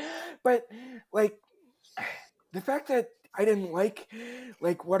 I'm good. But like the fact that I didn't like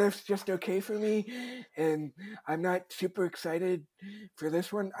What If's just okay for me, and I'm not super excited for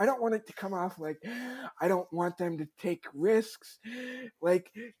this one. I don't want it to come off like I don't want them to take risks.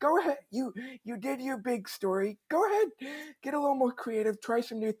 Like, go ahead, you did your big story. Go ahead, get a little more creative, try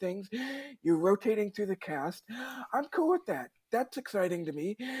some new things. You're rotating through the cast. I'm cool with that. That's exciting to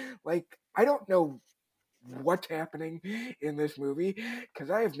me. Like, I don't know what's happening in this movie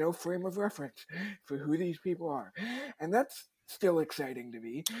because I have no frame of reference for who these people are, and that's still exciting to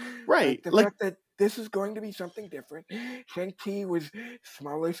me. Right, the fact that this is going to be something different. Shang-Chi was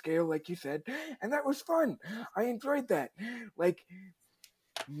smaller scale, like you said, and that was fun. I enjoyed that. Like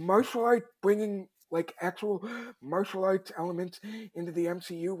martial art, bringing like actual martial arts elements into the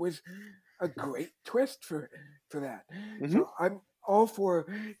MCU was a great twist for that. Mm-hmm. So I'm all for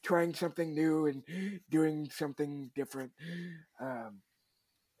trying something new and doing something different.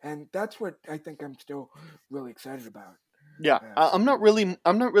 And that's what I think I'm still really excited about. Yeah, I'm not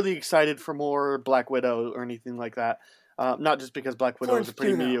really excited for more Black Widow or anything like that. Not just because Black Widow is a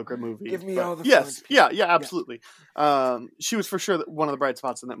pretty mediocre movie. Give me all the yes, yeah, absolutely. Yeah. She was for sure one of the bright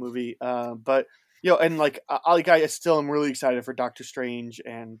spots in that movie. But and like I still am really excited for Doctor Strange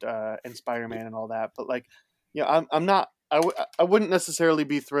and Spider-Man and all that. But like, I'm not. I wouldn't necessarily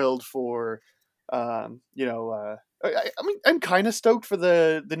be thrilled for, I mean, I'm kind of stoked for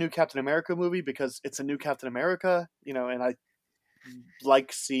the new Captain America movie because it's a new Captain America, and I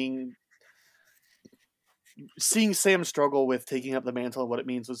like seeing Sam struggle with taking up the mantle and what it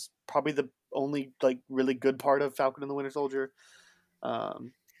means was probably the only like really good part of Falcon and the Winter Soldier.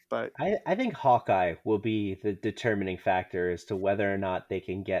 But I think Hawkeye will be the determining factor as to whether or not they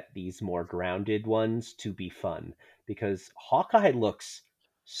can get these more grounded ones to be fun, because Hawkeye looks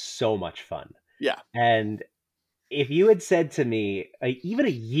so much fun. Yeah. And if you had said to me, even a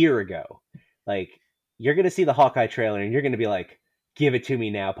year ago, like, you're going to see the Hawkeye trailer and you're going to be like, give it to me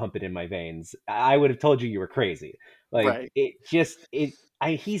now, pump it in my veins, I would have told you were crazy. Like,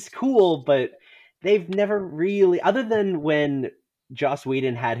 right. He's cool, but they've never really, other than when Joss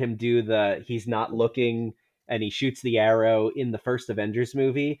Whedon had him do he's not looking and he shoots the arrow in the first Avengers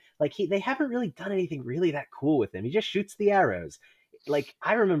movie, like they haven't really done anything really that cool with him. He just shoots the arrows. Like,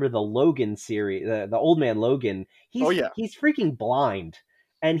 I remember the Logan series, the Old Man Logan. He's freaking blind,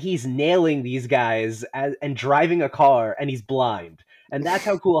 and he's nailing these guys and driving a car, and he's blind. And that's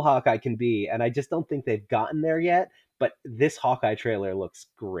how cool Hawkeye can be. And I just don't think they've gotten there yet. But this Hawkeye trailer looks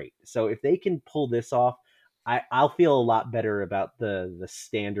great. So if they can pull this off, I'll feel a lot better about the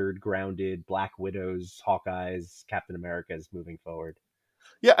standard grounded Black Widows, Hawkeyes, Captain Americas moving forward.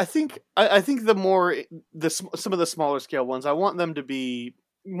 Yeah, I think some of the smaller scale ones, I want them to be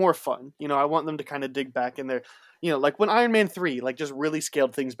more fun. I want them to kind of dig back in there. Like when Iron Man 3, like just really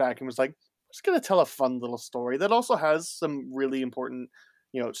scaled things back and was like, just gonna tell a fun little story that also has some really important,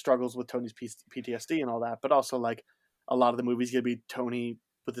 struggles with Tony's PTSD and all that, but also like a lot of the movie's gonna be Tony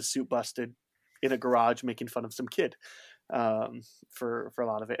with his suit busted in a garage making fun of some kid, for a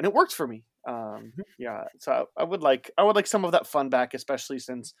lot of it, and it works for me. Yeah, so I would like some of that fun back, especially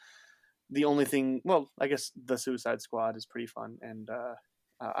since the only thing, well, I guess the Suicide Squad is pretty fun, and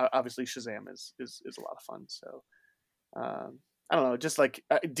obviously Shazam is a lot of fun. So I don't know, just like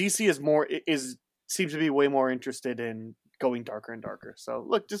DC seems to be way more interested in going darker and darker. So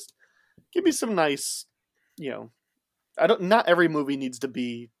look, just give me some nice, not every movie needs to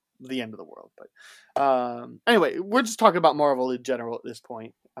be the end of the world, but anyway, we're just talking about Marvel in general at this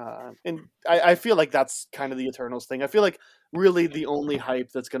point, and I feel like that's kind of the Eternals thing. I feel like really the only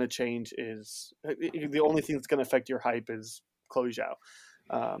hype that's going to change is the only thing that's going to affect your hype is Chloe Zhao.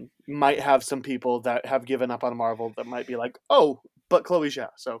 Might have some people that have given up on Marvel that might be like, oh, but Chloe Zhao.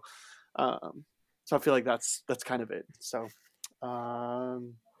 So I feel like that's kind of it. So we'll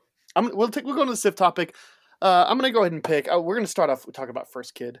go to the SIF topic. I'm going to go ahead and pick. We're going to start off talking about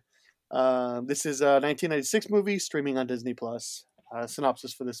First Kid. This is a 1996 movie streaming on Disney Plus.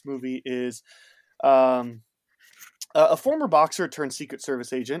 Synopsis for this movie is a former boxer turned Secret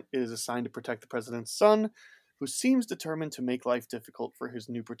Service agent is assigned to protect the president's son, who seems determined to make life difficult for his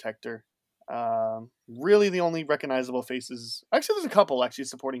new protector. Really, the only recognizable faces. Actually, there's a couple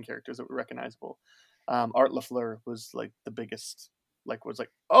supporting characters that were recognizable. Art LaFleur was like the biggest.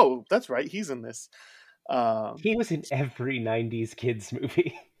 Oh, that's right, he's in this. He was in every 90s kids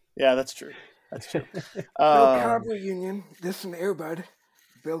movie. Yeah, that's true. Bill Cobb reunion. This and Air Bud.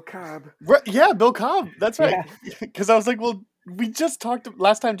 Bill Cobb. Right, yeah, Bill Cobb. That's right. Because I was like, well, we just talked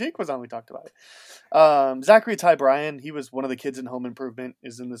last time Jake was on. We talked about it. Zachary Ty Bryan. He was one of the kids in Home Improvement.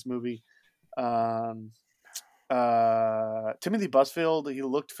 Is in this movie. Timothy Busfield. He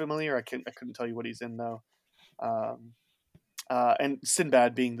looked familiar. I couldn't tell you what he's in though. And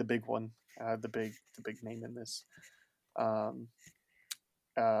Sinbad being the big one. The big name in this.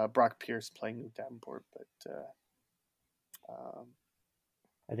 Brock Pierce playing Luke Davenport, but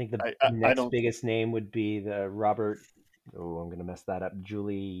I think the next biggest name would be the Robert. Oh, I'm gonna mess that up.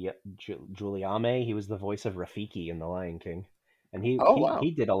 Giuliame. He was the voice of Rafiki in The Lion King, and he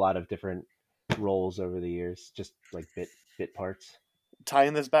did a lot of different roles over the years, just like bit parts.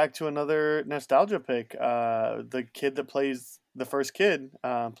 Tying this back to another nostalgia pick, the kid that plays the first kid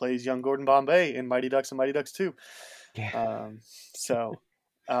plays young Gordon Bombay in Mighty Ducks and Mighty Ducks 2. Yeah.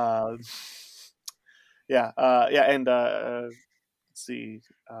 And let's see,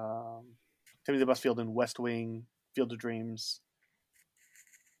 Timothy Busfield in West Wing, Field of Dreams.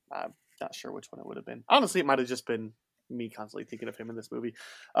 I'm not sure which one it would have been. Honestly, it might have just been me constantly thinking of him in this movie.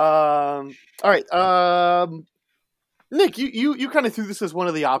 All right. Nick, you kind of threw this as one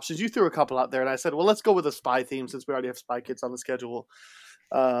of the options. You threw a couple out there, and I said, well, let's go with a spy theme since we already have Spy Kids on the schedule.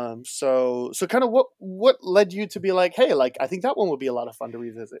 So kind of what led you to be like, hey, like I think that one would be a lot of fun to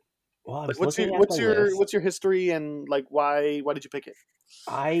revisit. Well, what's your history and like why did you pick it?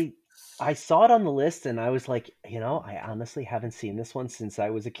 I saw it on the list and I was like, I honestly haven't seen this one since I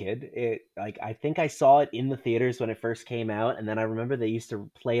was a kid. I think I saw it in the theaters when it first came out, and then I remember they used to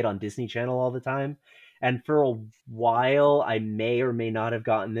play it on Disney Channel all the time. And for a while, I may or may not have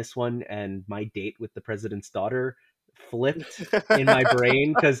gotten this one, and my date with the president's daughter flipped in my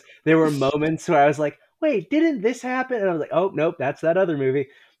brain because there were moments where I was like, wait, didn't this happen? And I was like, oh, nope, that's that other movie.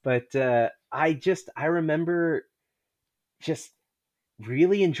 But I remember just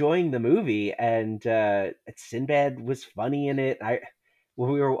really enjoying the movie, and Sinbad was funny in it.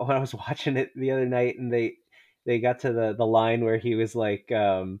 When I was watching it the other night, and they got to the line where he was like,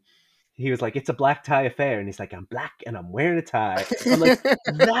 it's a black tie affair, and he's like, I'm black and I'm wearing a tie. I'm like,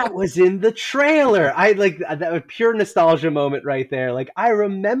 that was in the trailer. I like that was pure nostalgia moment right there. Like I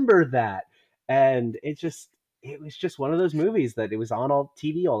remember that, and it was just one of those movies that it was on all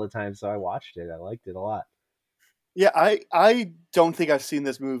TV all the time, so I watched it. I liked it a lot. Yeah, I don't think I've seen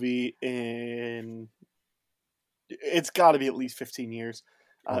this movie in. It's got to be at least 15 years,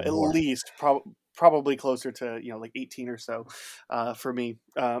 at least probably closer to like 18 or so for me.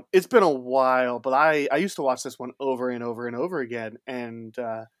 It's been a while, but I used to watch this one over and over and over again, and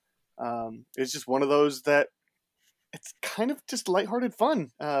it's just one of those that it's kind of just lighthearted fun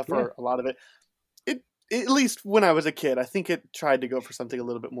for a lot of it. At least when I was a kid, I think it tried to go for something a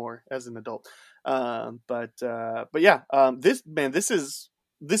little bit more as an adult. But yeah, this is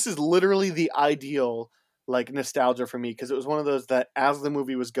literally the ideal like nostalgia for me, because it was one of those that as the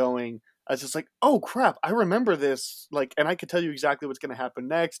movie was going, I was just like, oh crap, I remember this, like, and I could tell you exactly what's going to happen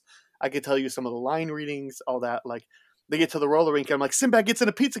next. I could tell you some of the line readings, all that. Like, they get to the roller rink, and I'm like, Sinbad gets in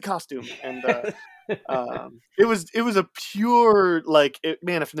a pizza costume, and it was a pure, like,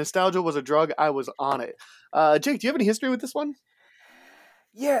 man, if nostalgia was a drug, I was on it. Jake, do you have any history with this one?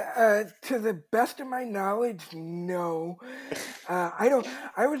 Yeah, to the best of my knowledge, no. I don't.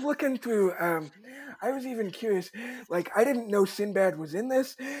 I was looking through. I was even curious. Like, I didn't know Sinbad was in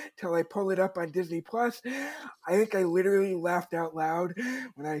this till I pulled it up on Disney Plus. I think I literally laughed out loud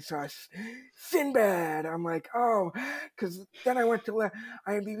when I saw Sinbad. I'm like, oh, because then I went to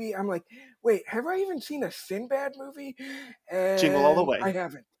IMDb. I'm like, wait, have I even seen a Sinbad movie? And Jingle All the Way. I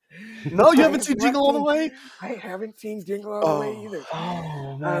haven't. No, you haven't seen Jingle All the Way? I haven't seen Jingle All the Way either.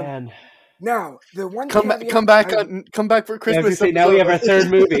 Oh man! Now the one come back for Christmas. Say, now we have our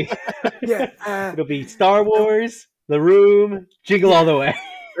third movie. Yeah, it'll be Star Wars, The Room, Jingle All the Way.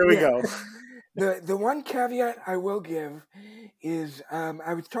 There we go. The one caveat I will give is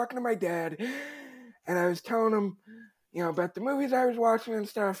I was talking to my dad, and I was telling him, about the movies I was watching and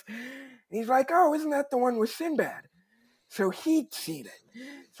stuff. And he's like, "Oh, isn't that the one with Sinbad?" So he'd seen it.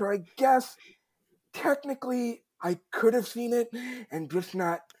 So I guess technically I could have seen it and just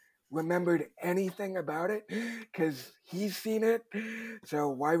not remembered anything about it because he's seen it. So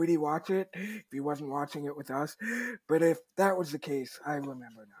why would he watch it if he wasn't watching it with us? But if that was the case, I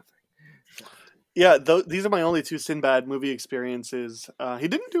remember nothing. Yeah, these are my only two Sinbad movie experiences. He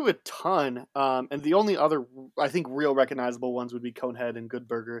didn't do a ton, and the only other, I think, real recognizable ones would be Conehead and Good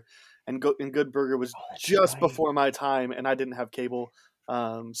Burger. And Good Burger was just before my time, and I didn't have cable.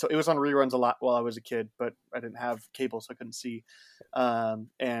 So it was on reruns a lot while I was a kid, but I didn't have cable, so I couldn't see.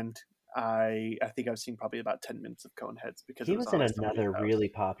 And I think I've seen probably about 10 minutes of Coneheads because he was in another really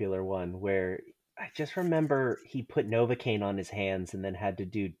popular one where I just remember he put Novocaine on his hands and then had to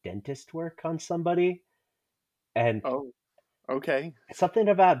do dentist work on somebody. And okay, something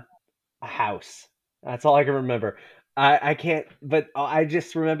about a house. That's all I can remember. I can't, but I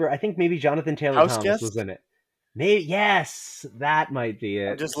just remember. I think maybe Jonathan Taylor Thomas was in it. Maybe, yes, that might be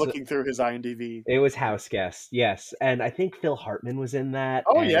it. I'm just looking through his IMDb. It was House Guest, yes, and I think Phil Hartman was in that.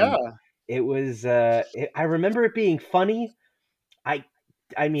 Oh yeah, it was. I remember it being funny.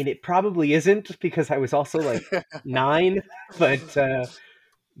 I mean, it probably isn't because I was also like 9, but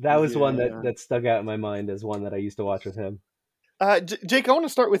that was one that stuck out in my mind as one that I used to watch with him. Jake, I want to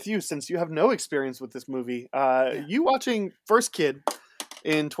start with you since you have no experience with this movie. You watching First Kid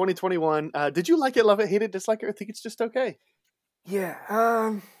in 2021. Did you like it, love it, hate it, dislike it, or think it's just okay?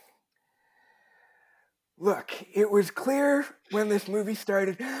 Yeah. Look, it was clear when this movie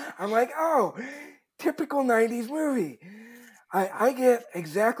started. I'm like, oh, typical 90s movie. I get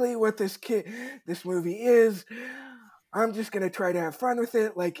exactly what this movie is. I'm just going to try to have fun with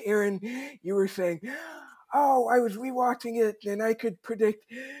it. Like Aaron, you were saying, oh, I was rewatching it and I could predict,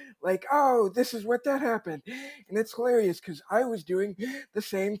 like, oh, this is what that happened. And it's hilarious because I was doing the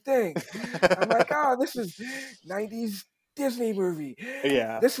same thing. I'm like, oh, this is 90s Disney movie.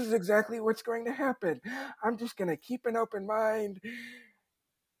 Yeah. This is exactly what's going to happen. I'm just going to keep an open mind.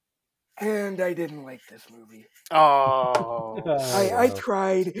 And I didn't like this movie. Oh. I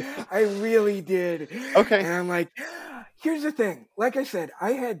tried. I really did. Okay. And I'm like, here's the thing. Like I said,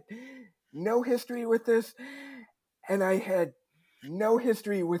 I had no history with this, and I had no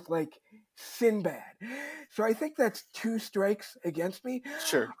history with, like, Sinbad. So I think that's 2 strikes against me.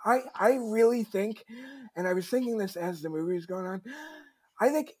 Sure. I really think, and I was thinking this as the movie was going on, I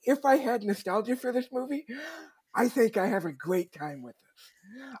think if I had nostalgia for this movie, I think I have a great time with this.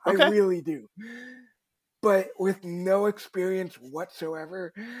 Okay. I really do. But with no experience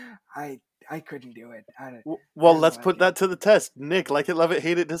whatsoever, I couldn't do it. Well, let's put that to the test. Nick, like it, love it,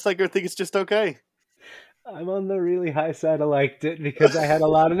 hate it, dislike it, or think it's just okay? I'm on the really high side. I liked it because I had a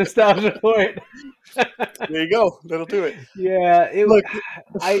lot of nostalgia for it. There you go. That'll do it. Yeah.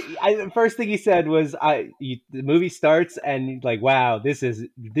 The first thing he said was, the movie starts and like, wow, this is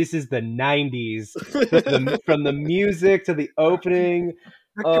the 90s. From the music to the opening.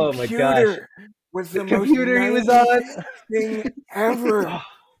 Oh my gosh. Was the computer most he was on thing ever.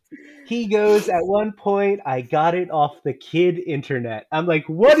 He goes, at one point, I got it off the kid internet. I'm like,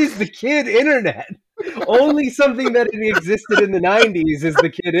 what is the kid internet? Only something that existed in the 90s is the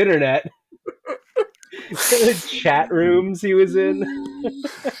kid internet. The chat rooms he was in.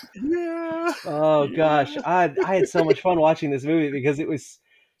 Yeah. Oh, gosh. I had so much fun watching this movie because it was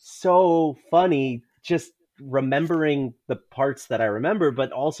so funny just remembering the parts that I remember,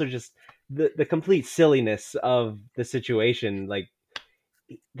 but also just the complete silliness of the situation. Like,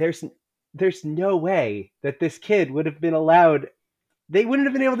 there's there's no way that this kid would have been allowed. They wouldn't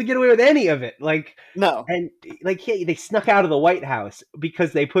have been able to get away with any of it. Like, no. And like, they snuck out of the White House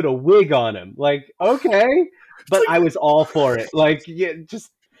because they put a wig on him. Like, okay, but I was all for it. Like, yeah,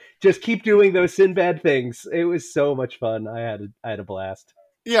 just keep doing those Sinbad things. It was so much fun. I had a blast.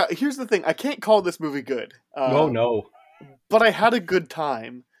 Yeah, here's the thing. I can't call this movie good. Oh no. But I had a good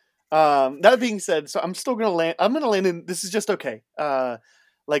time. That being said, so I'm still gonna land. I'm gonna land in. This is just okay.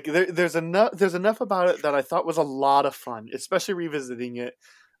 Like there's enough about it that I thought was a lot of fun, especially revisiting it.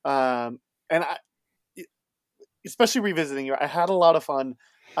 Especially revisiting it, I had a lot of fun.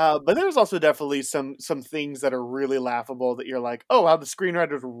 But there's also definitely some things that are really laughable that you're like, oh, how the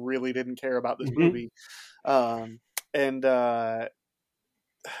screenwriters really didn't care about this movie. But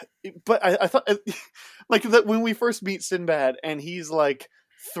I thought, like, that when we first meet Sinbad and he's like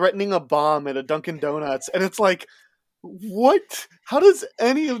threatening a bomb at a Dunkin' Donuts, and it's like, what? How does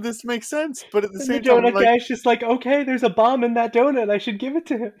any of this make sense? But at the same time, the donut guy's just like, okay, there's a bomb in that donut. I should give it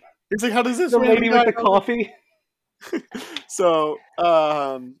to him. It's like, how does this? The lady with the coffee. So,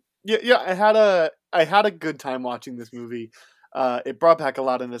 yeah, I had a good time watching this movie. It brought back a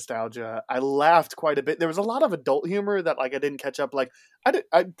lot of nostalgia. I laughed quite a bit. There was a lot of adult humor that like I didn't catch up. Like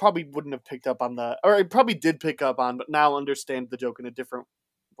I probably wouldn't have picked up on or I probably did pick up on, but now understand the joke in a different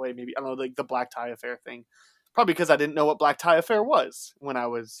way. Maybe, I don't know, like the black tie affair thing. Probably because I didn't know what black tie affair was when I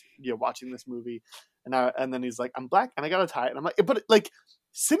was watching this movie. And then he's like, I'm black and I got a tie, and I'm like, but like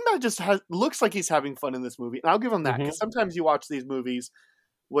Sinbad just looks like he's having fun in this movie, and I'll give him that, because sometimes you watch these movies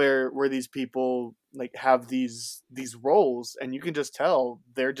where these people like have these roles and you can just tell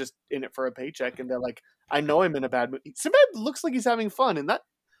they're just in it for a paycheck, and they're like, I know I'm in a bad movie. Sinbad looks like he's having fun, and that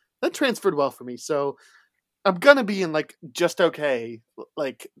transferred well for me. So I'm gonna be in like just okay.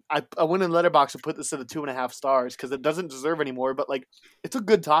 Like I went in Letterboxd and put this at a 2.5 stars because it doesn't deserve anymore, but like it's a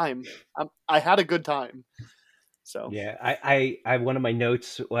good time. I had a good time. So yeah, I one of my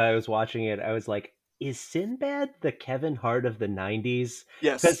notes when I was watching it, I was like, is Sinbad the Kevin Hart of the 90s?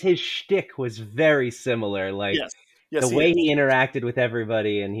 Yes. Because his shtick was very similar. Like, yes, the way he interacted with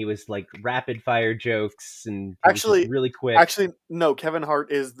everybody, and he was like rapid fire jokes, and actually really quick. Actually, no, Kevin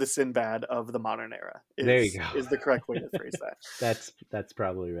Hart is the Sinbad of the modern era. There you go. Is the correct way to phrase that. That's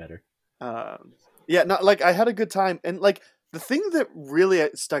probably better. Yeah, no, like I had a good time, and like the thing that really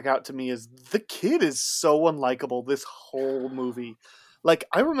stuck out to me is the kid is so unlikable this whole movie. Like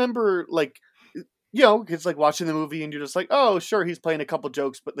I remember, like, it's like watching the movie and you're just like, oh, sure, he's playing a couple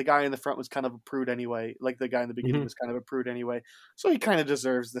jokes, but the guy in the front was kind of a prude anyway. Like the guy in the beginning was kind of a prude anyway. So he kind of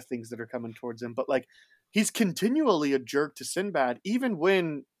deserves the things that are coming towards him. But like, he's continually a jerk to Sinbad, even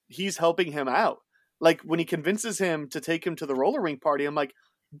when he's helping him out. Like when he convinces him to take him to the roller rink party, I'm like,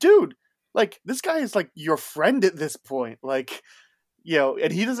 dude, like this guy is like your friend at this point. Like,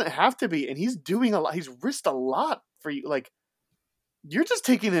 and he doesn't have to be, and he's doing a lot. He's risked a lot for you. Like, you're just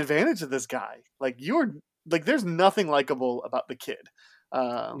taking advantage of this guy. Like there's nothing likable about the kid.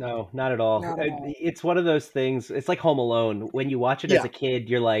 No, not at all. It's one of those things. It's like Home Alone. When you watch it as a kid,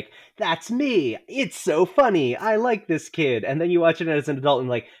 you're like, that's me. It's so funny. I like this kid. And then you watch it as an adult and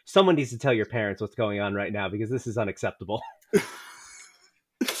like, someone needs to tell your parents what's going on right now because this is unacceptable.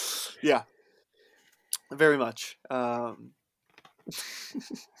 Yeah, very much.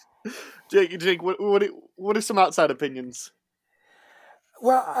 Jake, what are some outside opinions?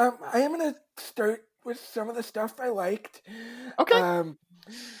 Well, I am going to start with some of the stuff I liked. Okay.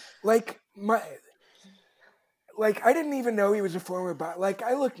 I didn't even know he was a former boxer. Like,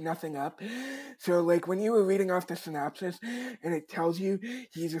 I looked nothing up. So, like, when you were reading off the synopsis and it tells you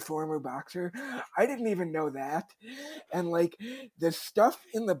he's a former boxer, I didn't even know that. And, like, the stuff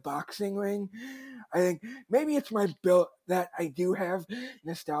in the boxing ring, I think maybe it's that I do have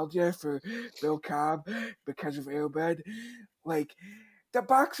nostalgia for Bill Cobb because of Air Bud. Like, the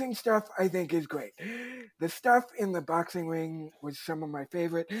boxing stuff, I think, is great. The stuff in the boxing ring was some of my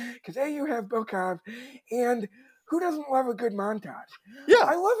favorite. Because, you have Bill Cobb, and who doesn't love a good montage? Yeah.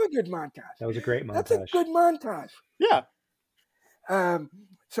 I love a good montage. That was a great montage. That's a good montage. Yeah.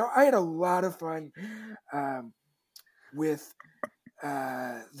 So I had a lot of fun with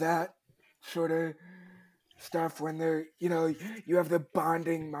that sort of stuff when they're, you have the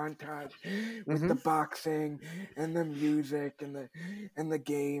bonding montage with the boxing and the music and the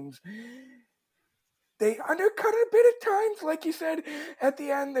games. They undercut it a bit at times, like you said. At the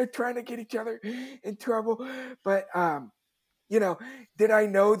end, they're trying to get each other in trouble. But, did I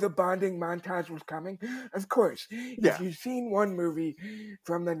know the bonding montage was coming? Of course. Yeah. If you've seen one movie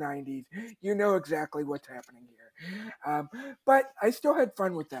from the 90s, you know exactly what's happening here. But I still had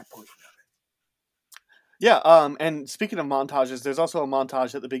fun with that portion of it. Yeah, and speaking of montages, there's also a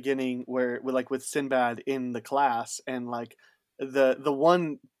montage at the beginning where with Sinbad in the class, and like the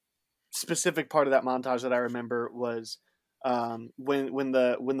one specific part of that montage that I remember was when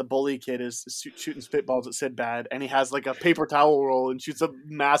the bully kid is shooting spitballs at Sinbad, and he has like a paper towel roll and shoots a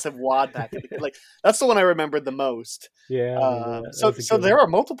massive wad back at the kid. Like that's the one I remembered the most. Yeah. So there are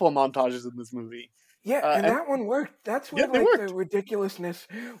multiple montages in this movie. Yeah, and that one worked. That's where the ridiculousness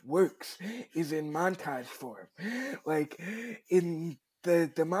works, is in montage form. Like in the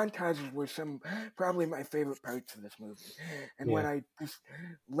montages were probably my favorite parts of this movie, and when I just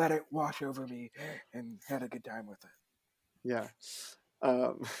let it wash over me and had a good time with it. Yeah.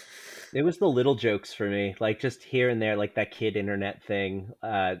 It was the little jokes for me, like just here and there, like that kid internet thing.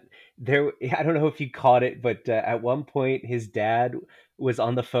 I don't know if you caught it, but at one point his dad was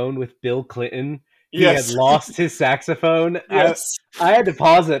on the phone with Bill Clinton. He had lost his saxophone. Yes. I had to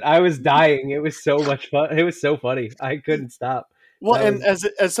pause it. I was dying. It was so much fun. It was so funny. I couldn't stop. Well, and as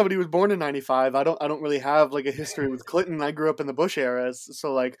somebody who was born in '95, I don't really have like a history with Clinton. I grew up in the Bush era,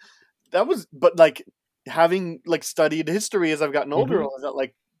 so like that was, but like having like studied history as I've gotten older,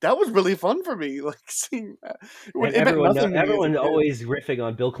 that was really fun for me. Like seeing that. Everyone always riffing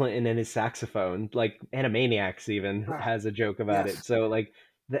on Bill Clinton and his saxophone. Like Animaniacs even has a joke about it. So like.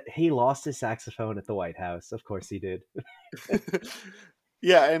 He lost his saxophone at the White House. Of course he did.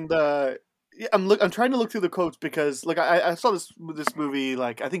 Yeah, and I'm trying to look through the quotes because like I saw this movie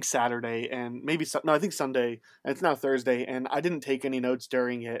like I think Saturday and I think Sunday, and it's now Thursday, and I didn't take any notes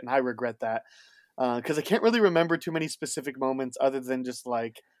during it, and I regret that because I can't really remember too many specific moments other than just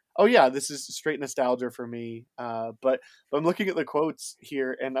like, oh yeah, this is straight nostalgia for me. But I'm looking at the quotes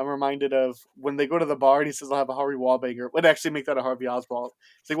here, and I'm reminded of when they go to the bar and he says, "I'll have a Harvey Wallbanger." Would actually make that a Harvey Oswald.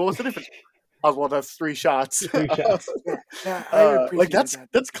 It's like, well, what's the difference? Oswald has 3 shots. Like that's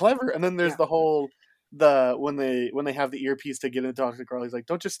clever. And then there's the whole when they have the earpiece to get into talk to the girl, he's like,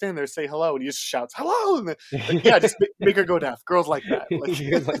 "Don't just stand there, say hello," and he just shouts hello. And like, yeah, just make her go deaf. Girls like that.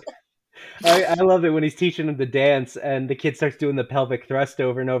 Like, I love it when he's teaching him to dance and the kid starts doing the pelvic thrust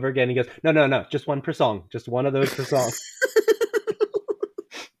over and over again. He goes, no, just one per song. Just one of those per song.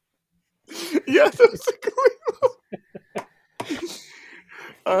 Yeah, that's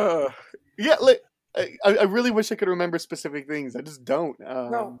a yeah, like I really wish I could remember specific things. I just don't.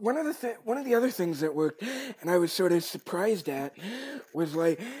 Well, one of the other things that worked, and I was sort of surprised at, was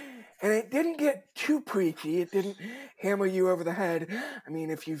like, and it didn't get too preachy. It didn't hammer you over the head. I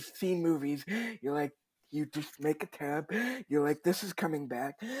mean, if you've seen movies, you're like, you just make a tab. You're like, this is coming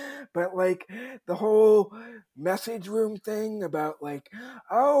back. But like the whole message room thing about like,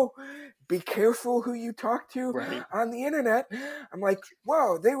 oh, be careful who you talk to on the internet. I'm like,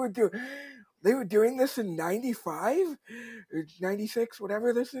 whoa, they were doing this in 95 or 96,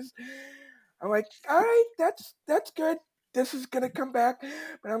 whatever this is. I'm like, all right, that's good. This is going to come back.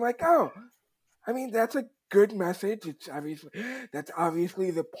 But I'm like, oh, I mean, that's a good message. That's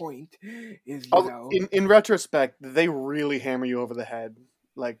obviously the point is, in retrospect, they really hammer you over the head.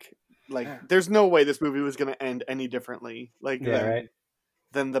 Like there's no way this movie was going to end any differently.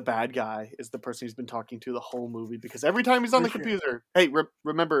 Than the bad guy is the person he's been talking to the whole movie, because every time he's on the computer, hey,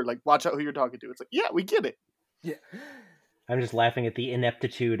 remember, like, watch out who you're talking to. It's like, yeah, we get it. Yeah. I'm just laughing at the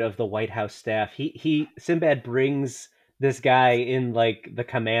ineptitude of the White House staff. Sinbad brings this guy in like the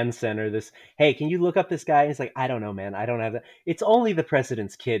command center, hey, can you look up this guy? And he's like, I don't know, man. I don't have that. It's only the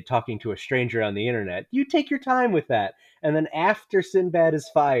president's kid talking to a stranger on the internet. You take your time with that. And then after Sinbad is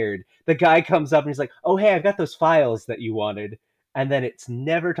fired, the guy comes up and he's like, oh, hey, I've got those files that you wanted. And then it's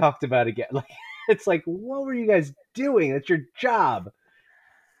never talked about again. Like, it's like, what were you guys doing? That's your job.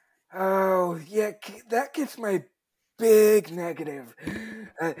 Oh, yeah, that gets my big negative.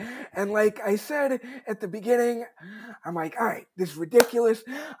 And like I said at the beginning, I'm like, all right, this is ridiculous.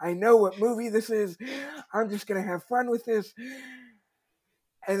 I know what movie this is. I'm just going to have fun with this.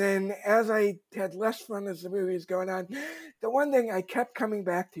 And then as I had less fun as the movie was going on, the one thing I kept coming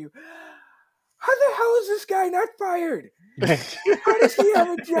back to, how the hell is this guy not fired? How does he have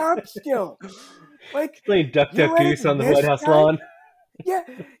a job still? Like, playing Duck Duck Goose on the White House lawn. Yeah,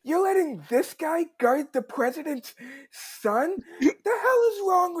 you're letting this guy guard the president's son? The hell is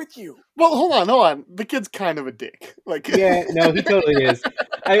wrong with you? Well, hold on. The kid's kind of a dick. Like, yeah, no, he totally is.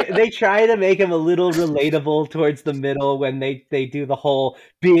 They try to make him a little relatable towards the middle when they do the whole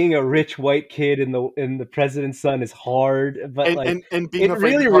being a rich white kid in the president's son is hard, but and being it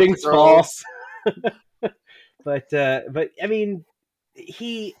really rings false. But I mean,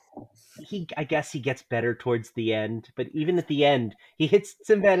 he I guess he gets better towards the end, but even at the end, he hits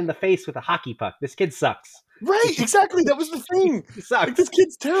Sinbad in the face with a hockey puck. This kid sucks. Right, exactly. That was the thing. He sucks. Like, this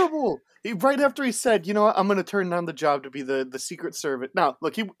kid's terrible. Right after he said, you know what, I'm going to turn down the job to be the Secret Service. Now,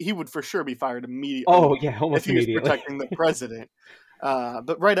 look, he would for sure be fired immediately. Oh, yeah, almost if he was immediately. protecting the president.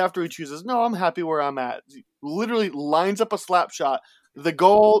 But right after he chooses, no, I'm happy where I'm at. He literally lines up a slap shot. The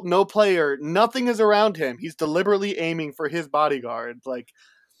goal, no player, nothing is around him. He's deliberately aiming for his bodyguard. Like,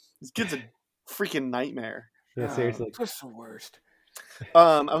 this kid's a freaking nightmare. Yeah, seriously. Just the worst.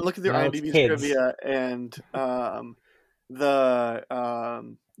 I'm looking through Now it's IMDb's kids. trivia, and the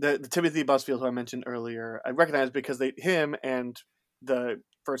Timothy Busfield, who I mentioned earlier, I recognize because him and the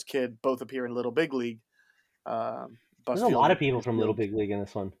first kid both appear in Little Big League. There's a lot of people from Little Big League in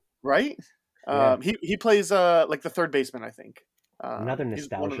this one. Right? Yeah. He plays like the third baseman, I think. Another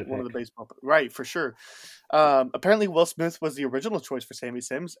nostalgia he's one of the pick. baseball, right, for sure. Apparently, Will Smith was the original choice for Sammy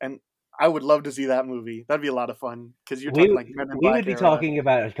Sims, and I would love to see that movie. That'd be a lot of fun because you're talking like Men in we Black would be era. talking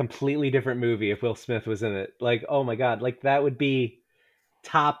about a completely different movie if Will Smith was in it. Like, oh my god, like that would be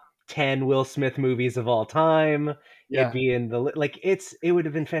top 10 Will Smith movies of all time. Yeah. It'd be in the like it would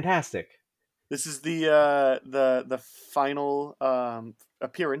have been fantastic. This is the final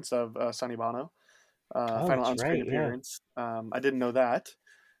appearance of Sonny Bono. Final on-screen appearance. Yeah. I didn't know that.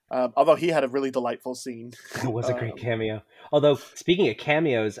 Although he had a really delightful scene. It was a great cameo. Although, speaking of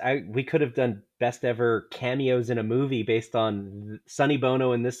cameos, we could have done best ever cameos in a movie based on Sonny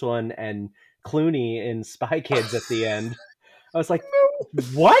Bono in this one and Clooney in Spy Kids at the end. I was like,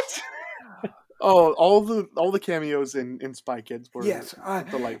 what? Oh, all the cameos in Spy Kids were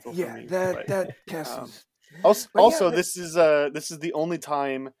delightful for me. That cast. Also, this is the only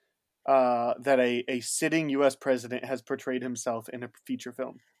time that a sitting U.S. president has portrayed himself in a feature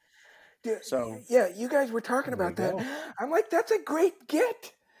film. So yeah, you guys were talking about that. I'm like, that's a great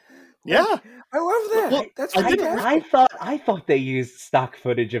get. Yeah, I love that. Well, that's fantastic. I thought they used stock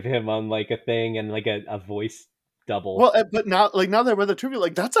footage of him on like a thing and like a voice double. Well, but now that I read the trivia,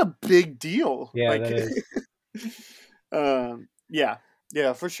 like that's a big deal. Yeah, like, that is.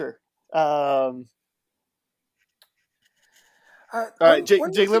 Yeah, for sure. All right, Jake.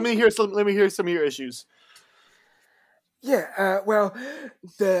 Let me hear some of your issues. Yeah. Well,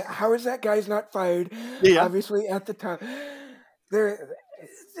 how is that guy's not fired? Yeah. Obviously, at the time, the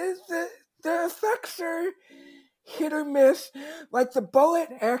effects are hit or miss. Like the bullet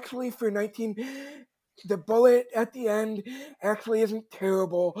actually the bullet at the end actually isn't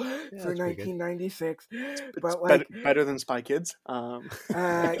terrible for 1996. It's but like better than Spy Kids.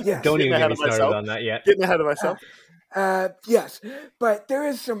 Yes. Don't even get me started on that yet. Getting ahead of myself. Yes, but there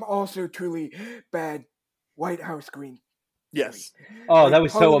is some also truly bad White House green. Yes. Oh, that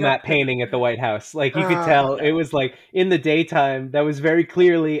was so a matte painting at the White House. Like you could tell it was like in the daytime, that was very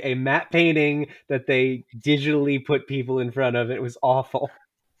clearly a matte painting that they digitally put people in front of. It was awful.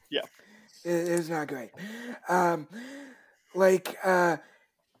 Yeah. It is not great.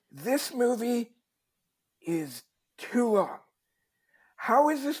 This movie is too long. How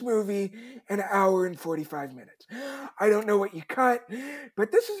is this movie an hour and 45 minutes? I don't know what you cut,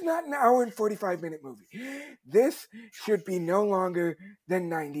 but this is not an hour and 45 minute movie. This should be no longer than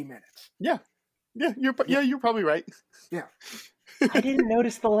 90 minutes. Yeah. You're probably right. Yeah. I didn't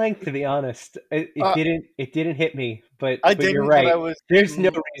notice the length, to be honest. It didn't hit me, but you're but right. There's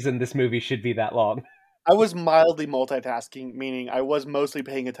no reason this movie should be that long. I was mildly multitasking, meaning I was mostly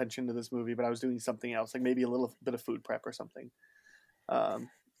paying attention to this movie, but I was doing something else, like maybe a little bit of food prep or something.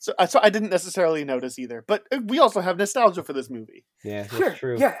 So I didn't necessarily notice either, but we also have nostalgia for this movie. Yeah, that's sure.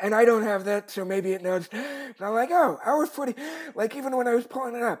 True. Yeah, and I don't have that, so maybe it knows. But I'm like, oh, hour 40. Like even when I was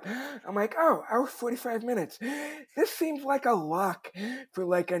pulling it up, I'm like, oh, hour 45 minutes. This seems like a lock for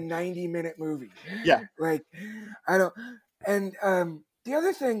like a 90-minute movie. Yeah. Like, I don't. And the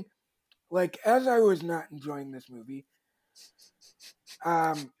other thing, like as I was not enjoying this movie,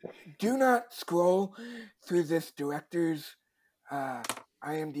 do not scroll through this director's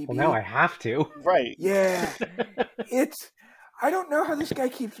IMDb. Well, now I have to. Right. Yeah. I don't know how this guy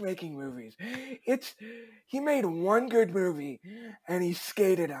keeps making movies. He made one good movie and he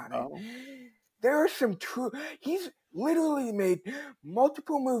skated on it. Oh. There are some he's literally made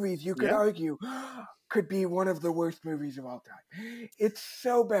multiple movies you could argue could be one of the worst movies of all time. It's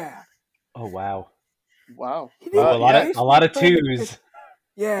so bad. Oh wow. Wow. A lot of twos.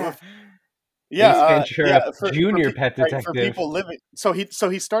 Yeah. Yeah, Junior Pet Detective. For people living, so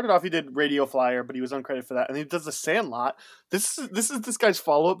he started off. He did Radio Flyer, but he was uncredited for that. And he does The Sandlot. This is this guy's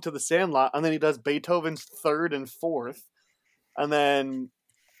follow up to The Sandlot, and then he does Beethoven's Third and Fourth, and then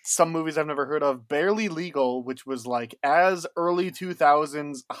some movies I've never heard of. Barely Legal, which was like as early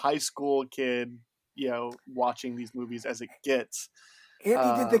 2000s high school kid, watching these movies as it gets.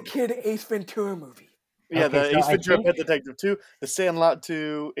 Andy did the kid Ace Ventura movie. Yeah, the Ace Ventura: Pet Detective 2, the Sandlot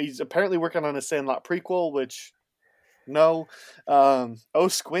 2. He's apparently working on a Sandlot prequel, which no.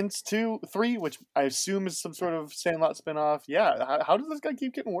 Squints 3, which I assume is some sort of Sandlot spinoff. Yeah, how does this guy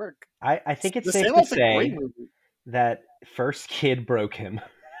keep getting work? I think it's safe to say that First Kid broke him.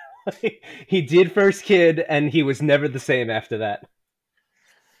 He did First Kid, and he was never the same after that.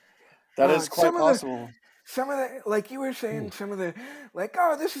 That is quite possible. Some of the, like you were saying, some of the, like,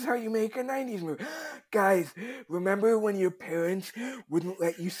 oh, this is how you make a 90s movie. Guys, remember when your parents wouldn't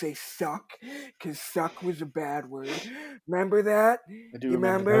let you say suck? Because suck was a bad word. Remember that? I do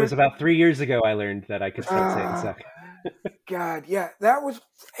remember. It was about 3 years ago I learned that I could start saying suck. God, yeah, that was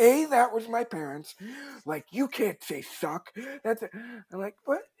my parents. Like, you can't say suck. I'm like,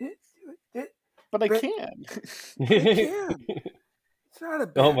 what? But I can. I can. It's not a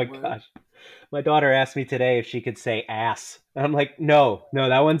bad Oh my word. gosh. My daughter asked me today if she could say ass. And I'm like, no,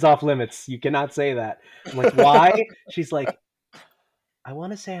 that one's off limits. You cannot say that. I'm like, why? She's like, I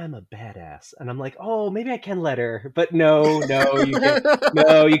want to say I'm a badass. And I'm like, oh, maybe I can let her. But no,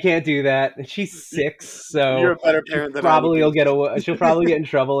 you can't do that. And she's 6, so you're a better parent than she'll probably get in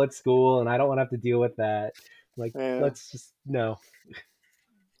trouble at school, and I don't want to have to deal with that. Like, let's just no.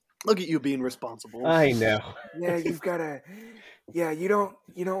 Look at you being responsible. I know. Yeah, you've got to. Yeah, you don't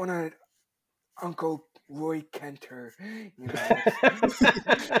want to Uncle Roy Kenter.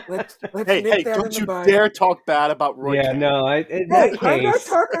 Let's hey, don't you dare talk bad about Roy Kenter. No, I'm not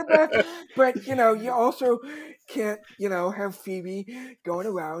talking about, but you also can't, have Phoebe going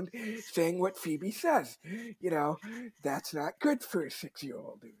around saying what Phoebe says. That's not good for a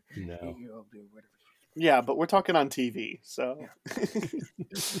 6-year-old dude. No. 8-year-old dude, whatever. Yeah, but we're talking on TV, so.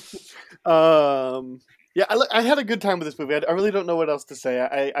 Yeah. I had a good time with this movie. I really don't know what else to say.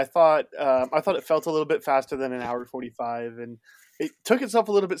 I thought it felt a little bit faster than an hour 45, and it took itself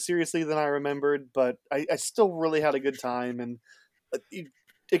a little bit seriously than I remembered. But I still really had a good time. And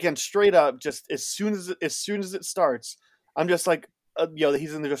again, straight up, just as soon as it starts, I'm just like,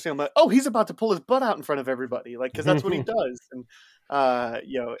 he's in the dressing room. I'm like, oh, he's about to pull his butt out in front of everybody, like, because that's what he does. And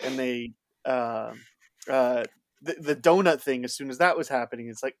and they. The donut thing, as soon as that was happening,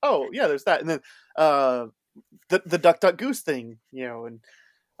 it's like, oh yeah, there's that. And then the Duck Duck Goose thing, and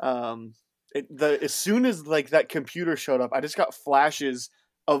as soon as like that computer showed up, I just got flashes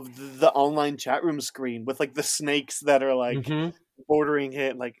of the online chat room screen with like the snakes that are like bordering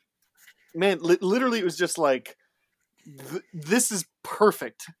it. Like, man, literally it was just like, this is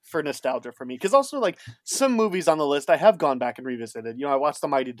perfect for nostalgia for me, because also like some movies on the list I have gone back and revisited. I watched The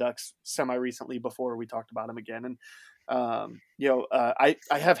Mighty Ducks semi recently before we talked about them again, and I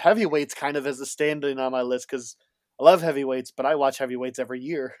have Heavyweights kind of as a stand-in on my list because I love Heavyweights, but I watch Heavyweights every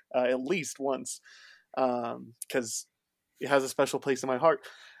year at least once because it has a special place in my heart.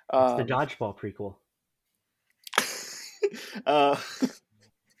 It's the Dodgeball prequel.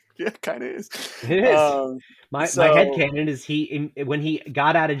 Yeah, it kind of is. It is. My headcanon is when he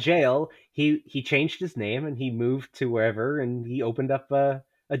got out of jail, he changed his name and he moved to wherever and he opened up a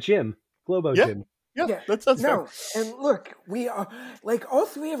gym, Globo Gym. Yeah, that's fair. And look, we are like all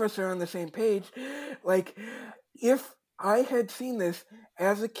three of us are on the same page. Like, if I had seen this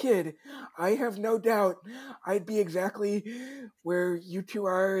as a kid, I have no doubt I'd be exactly where you two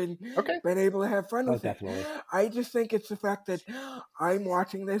are and been able to have fun with it. Definitely. I just think it's the fact that I'm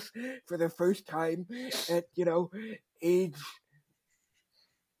watching this for the first time at, age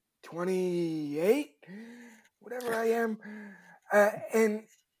 28, whatever I am. And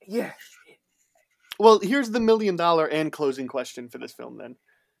yeah. Well, here's the $1 million and closing question for this film then.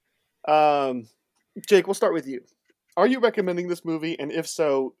 Jake, we'll start with you. Are you recommending this movie? And if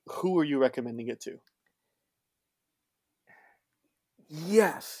so, who are you recommending it to?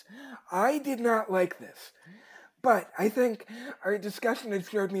 Yes. I did not like this. But I think our discussion has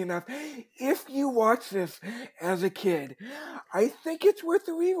showed me enough. If you watch this as a kid, I think it's worth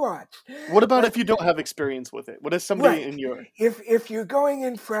a rewatch. What about if you don't have experience with it? What is somebody in your... If you're going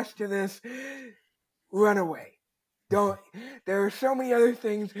in fresh to this, run away. Don't. There are so many other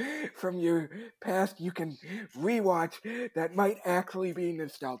things from your past you can rewatch that might actually be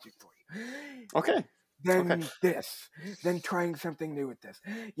nostalgic for you. Okay. Than trying something new with this.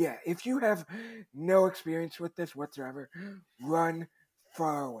 Yeah, if you have no experience with this whatsoever, run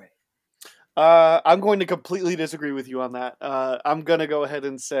far away. I'm going to completely disagree with you on that. I'm going to go ahead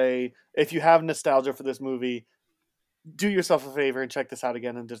and say, if you have nostalgia for this movie, do yourself a favor and check this out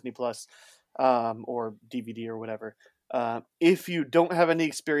again on Disney Plus or DVD or whatever. If you don't have any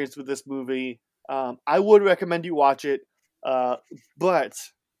experience with this movie, I would recommend you watch it. But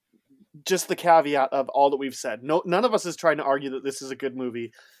just the caveat of all that we've said. None of us is trying to argue that this is a good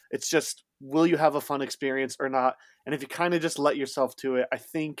movie. It's just, will you have a fun experience or not? And if you kind of just let yourself to it, I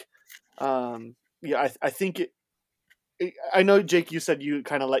think, I think it. I know, Jake, you said you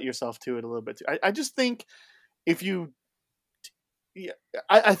kind of let yourself to it a little bit too. I just think if you,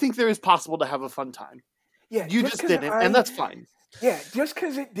 I think there is possible to have a fun time. Yeah, you just didn't, and that's fine. Yeah, just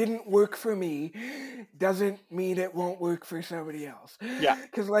because it didn't work for me doesn't mean it won't work for somebody else. Yeah.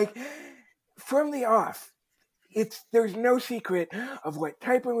 Because, like, from the off, there's no secret of what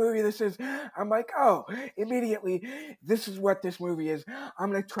type of movie this is. I'm like, oh, immediately, this is what this movie is. I'm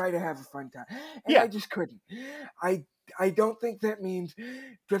going to try to have a fun time. And I just couldn't. I don't think that means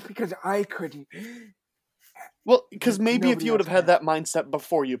just because I couldn't. Well, because maybe if you would have had that mindset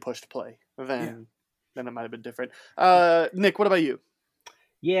before you pushed play, then it might have been different. Nick, what about you?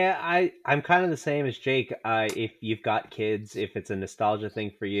 Yeah, I'm kind of the same as Jake. If you've got kids, if it's a nostalgia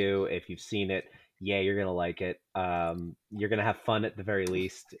thing for you, if you've seen it, you're gonna like it. You're gonna have fun at the very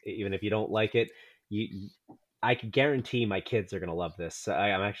least. Even if you don't like it, I can guarantee my kids are gonna love this. So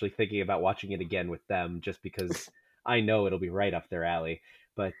I'm actually thinking about watching it again with them, just because I know it'll be right up their alley.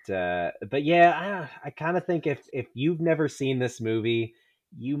 But yeah, I kind of think if you've never seen this movie,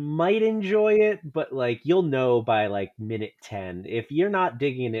 you might enjoy it, but like you'll know by like minute 10. If you're not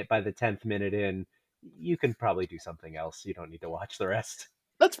digging it by the 10th minute in, you can probably do something else. You don't need to watch the rest.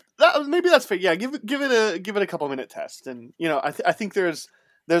 Maybe that's fair. Yeah, give it a couple minute test, and I think there's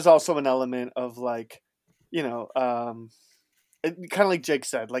also an element of like, kind of like Jake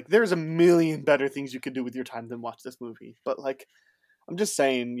said, like there's a million better things you could do with your time than watch this movie. But like, I'm just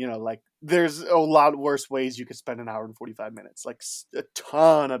saying, like there's a lot worse ways you could spend an hour and 45 minutes, like a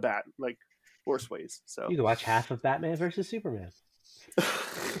ton of worse ways. So you could watch half of Batman versus Superman.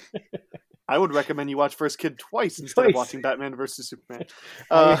 I would recommend you watch First Kid twice instead of watching Batman versus Superman.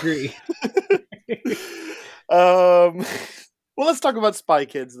 I agree. Well, let's talk about Spy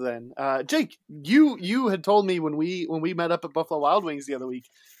Kids then. Jake, you had told me when we met up at Buffalo Wild Wings the other week,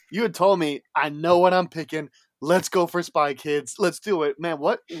 you had told me, I know what I'm picking. Let's go for Spy Kids. Let's do it, man.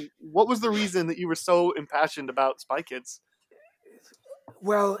 What was the reason that you were so impassioned about Spy Kids?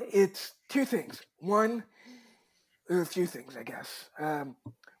 Well, it's two things. One, or a few things, I guess.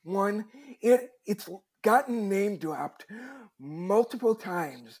 One, it's gotten name dropped multiple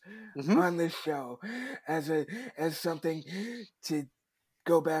times on this show as something to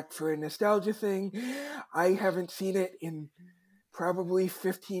go back for a nostalgia thing. I haven't seen it in probably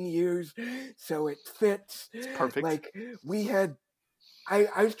 15 years, so it fits. It's perfect. Like we had,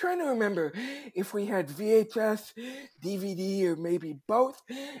 I was trying to remember if we had VHS, DVD, or maybe both,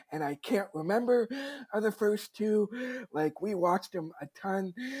 and I can't remember the first two. Like we watched them a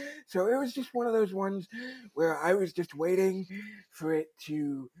ton, so it was just one of those ones where I was just waiting for it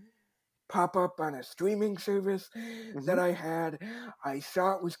to pop up on a streaming service that I had. I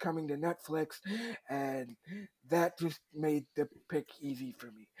saw it was coming to Netflix, and that just made the pick easy for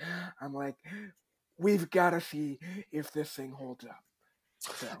me. I'm like, we've got to see if this thing holds up.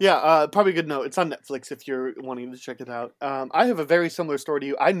 So. Yeah, probably a good note. It's on Netflix if you're wanting to check it out. I have a very similar story to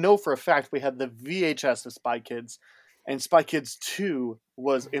you. I know for a fact we had the VHS of Spy Kids, and Spy Kids 2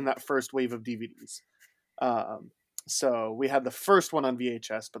 was in that first wave of DVDs. So we had the first one on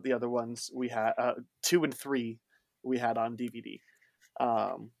VHS, but the other ones we had 2 and 3 we had on DVD.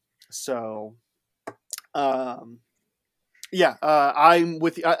 I'm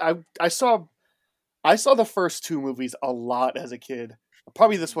with you. I saw the first 2 movies a lot as a kid.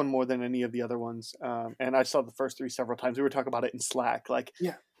 Probably this one more than any of the other ones. And I saw the first 3 several times. We were talking about it in Slack. Like,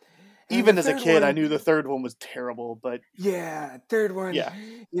 yeah. Even as a kid, I knew the third one was terrible, but... Yeah, third one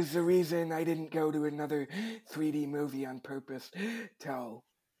is the reason I didn't go to another 3D movie on purpose till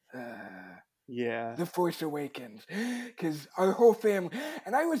The Force Awakens. Because our whole family...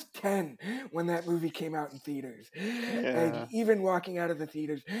 And I was 10 when that movie came out in theaters. Yeah. And even walking out of the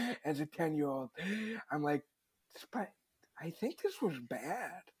theaters as a 10-year-old, I'm like, I think this was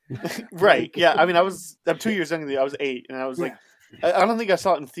bad. Right, yeah. I mean, I'm 2 years younger than you. I was 8, and I was like... I don't think I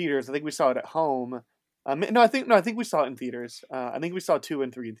saw it in theaters. I think we saw it at home. I think we saw it in theaters. I think we saw 2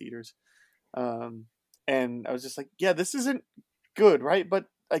 and 3 in theaters. And I was just like, yeah, this isn't good, right? But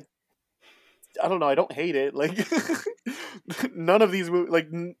like, I don't know. I don't hate it. Like, none of these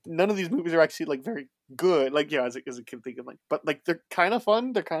movies are actually like very good. Like, yeah, as a kid thinking like, but like they're kind of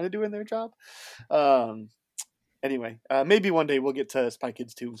fun. They're kind of doing their job. Anyway, maybe one day we'll get to Spy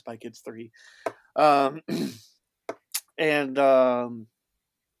Kids 2 and Spy Kids 3. And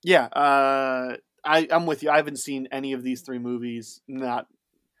I'm with you. I haven't seen any of these 3 movies. Not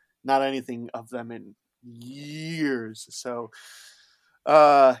anything of them in years. So,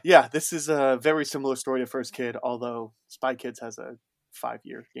 this is a very similar story to First Kid, although Spy Kids has a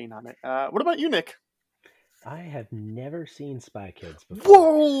 5-year gain on it. What about you, Nick? I have never seen Spy Kids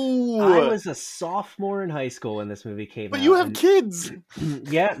before. Whoa! I was a sophomore in high school when this movie came out. But you have kids!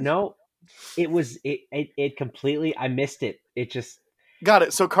 Yeah, no. It completely... I missed it. It just... Got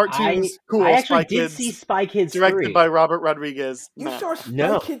it. So cartoons, cool. I actually Spy did Kids, see Spy Kids directed 3. by Robert Rodriguez. You saw Spy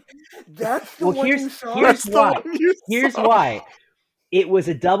No. Kids? That's the one you saw? Here's why. Here's why. It was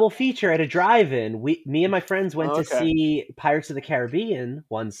a double feature at a drive-in. Me and my friends went to see Pirates of the Caribbean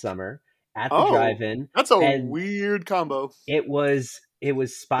one summer at the drive-in. That's a weird combo. It was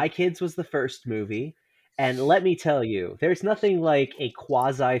Spy Kids was the first movie. And let me tell you, there's nothing like a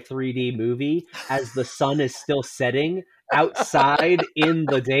quasi 3D movie as the sun is still setting outside in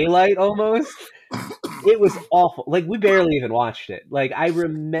the daylight almost. It was awful. Like, we barely even watched it. Like, I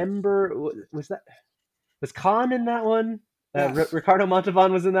remember, was Khan in that one? Yes. Ricardo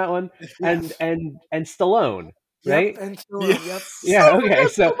Montalban was in that one, Yes. and Stallone, right? Yep, and Stallone, yep. Yeah, okay.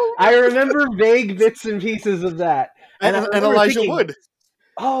 So I remember vague bits and pieces of that, And Elijah Wood.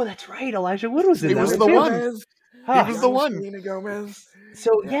 Oh, that's right. Elijah Wood was in that. He was the one. He was the one. Selena Gomez.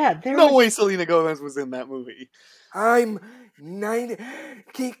 So yeah, no way Selena Gomez was in that movie. I'm 90.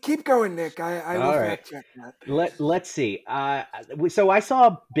 Keep going, Nick. I will fact check that. Let's see. So I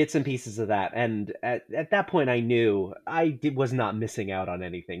saw bits and pieces of that, and at that point, I knew was not missing out on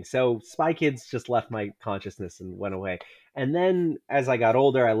anything. So Spy Kids just left my consciousness and went away. And then as I got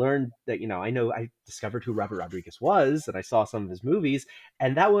older, I learned that I discovered who Robert Rodriguez was, and I saw some of his movies,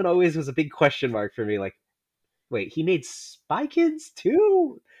 and that one always was a big question mark for me. Like, wait, he made Spy Kids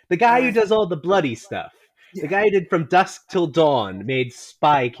too? The guy who does all the bloody stuff. The guy who did From Dusk Till Dawn made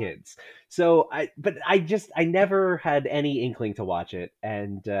Spy Kids. So I never had any inkling to watch it.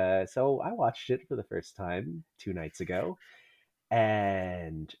 And so I watched it for the first time 2 nights ago.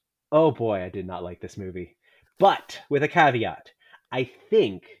 And oh boy, I did not like this movie. But with a caveat, I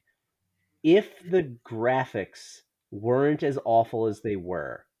think if the graphics weren't as awful as they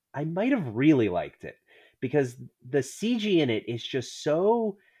were, I might have really liked it. Because the CG in it is just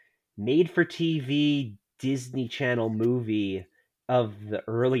so made-for-TV Disney Channel movie of the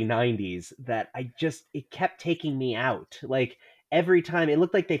early 90s that it kept taking me out. Like, every time, it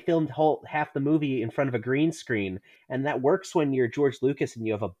looked like they filmed half the movie in front of a green screen, and that works when you're George Lucas and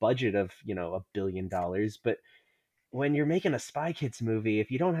you have a budget of, $1 billion, but when you're making a Spy Kids movie, if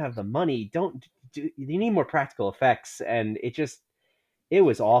you don't have the money, you need more practical effects, and it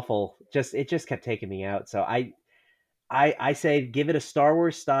was awful. It just kept taking me out. So I say give it a Star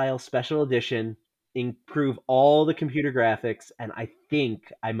Wars style special edition, improve all the computer graphics, and I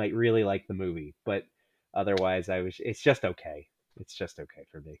think I might really like the movie. But otherwise, it's just okay. It's just okay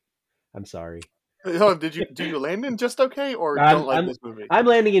for me. I'm sorry. Oh, do you land in just okay, or don't like this movie? I'm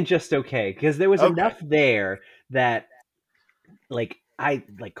landing in just okay because there was enough there that, I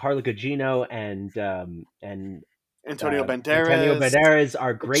like Carla Gugino and Antonio Banderas. Antonio Banderas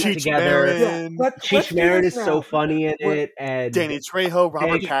are great together. Cheech Marin is so funny in it, and Danny Trejo,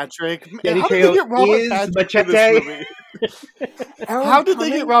 Robert Patrick. Danny Trejo is Machete. How did they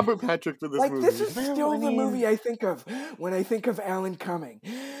get Robert Patrick for this movie? This is still the movie I think of when I think of Alan Cumming.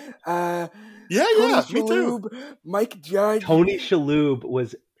 Me Shalhoub, too. Mike Judge. Tony Shalhoub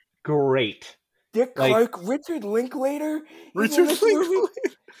was great. Dick Clark, Richard Linklater. Mike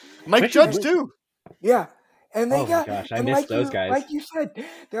Judge too. Yeah. And they my gosh, I missed those guys. Like you said,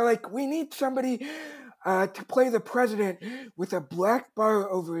 they're like, we need somebody to play the president with a black bar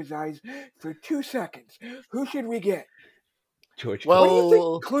over his eyes for 2 seconds. Who should we get? George. What do you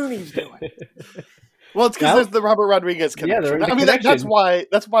think Clooney's doing? Well, it's because there's the Robert Rodriguez connection. Yeah,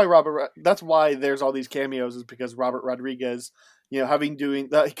 that's why there's all these cameos, is because Robert Rodriguez,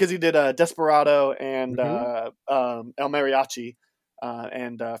 because he did Desperado and El Mariachi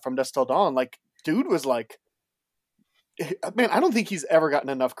and From Dusk Till Dawn. Like, dude was like, man, I don't think he's ever gotten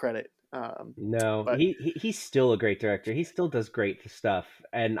enough credit. No, but he's still a great director. He still does great stuff,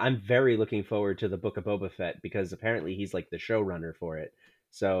 and I'm very looking forward to the Book of Boba Fett because apparently he's like the showrunner for it.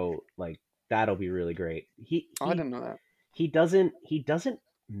 So like that'll be really great. I didn't know that. He doesn't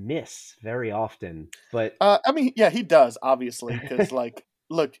miss very often, but he does obviously because like.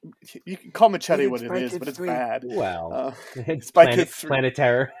 Look, you can call Machete what it is, but it's bad. Well, Planet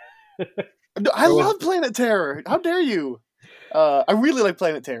Terror. I love Planet Terror. How dare you? I really like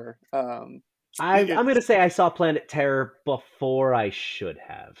Planet Terror. I'm going to say I saw Planet Terror before I should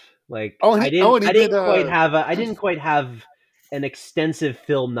have. Like, I didn't quite have an extensive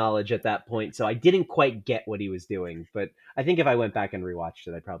film knowledge at that point, so I didn't quite get what he was doing. But I think if I went back and rewatched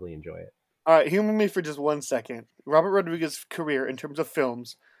it, I'd probably enjoy it. All right, humor me for just 1 second. Robert Rodriguez's career in terms of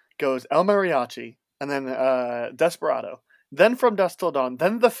films goes El Mariachi, and then Desperado, then From Dusk Till Dawn,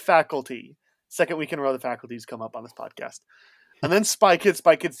 then The Faculty. Second week in a row, The Faculty's come up on this podcast. And then Spy Kids,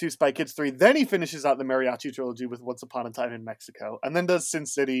 Spy Kids 2, Spy Kids 3. Then he finishes out the Mariachi trilogy with Once Upon a Time in Mexico. And then does Sin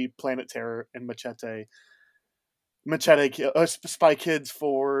City, Planet Terror, and Machete. Spy Kids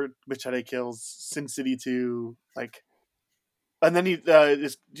 4, Machete Kills, Sin City 2, and then he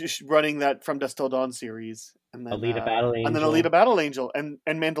is just running that From Dusk Till Dawn series, and then Alita Battle Angel, and then Alita Battle Angel, and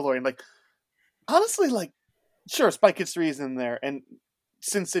Mandalorian. Honestly, sure, Spy Kids 3 is in there, and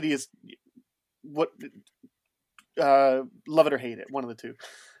Sin City is what love it or hate it, one of the two.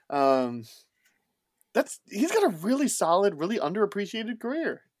 He's got a really solid, really underappreciated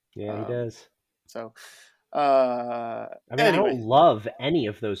career. Yeah, he does. So. I don't love any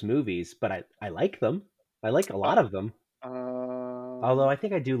of those movies, but I like them. I like a lot of them. Although I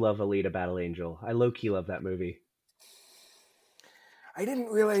think I do love Alita Battle Angel. I low-key love that movie. I didn't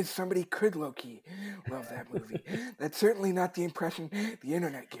realize somebody could low-key love that movie. That's certainly not the impression the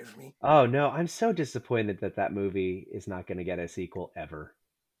internet gives me. Oh, no, I'm so disappointed that movie is not going to get a sequel ever.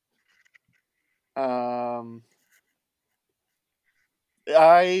 I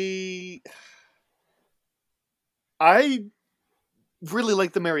really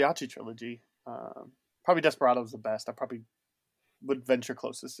like the Mariachi trilogy. Probably Desperado is the best. I probably would venture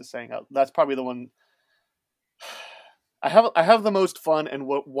closest to saying that's probably the one. I have the most fun and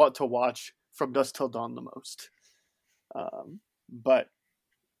what to watch From Dusk Till Dawn the most. But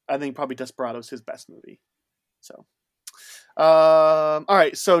I think probably Desperado is his best movie. So, all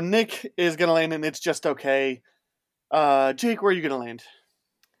right. So Nick is gonna land in It's Just Okay. Jake, where are you gonna land?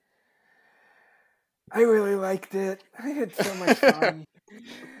 I really liked it. I had so much fun.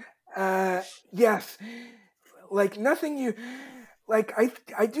 Yes. Nothing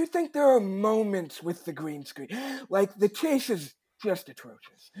I do think there are moments with the green screen. The chase is just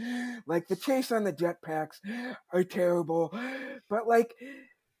atrocious. The chase on the jetpacks are terrible. But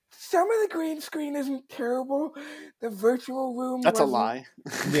some of the green screen isn't terrible. The virtual room That's a lie.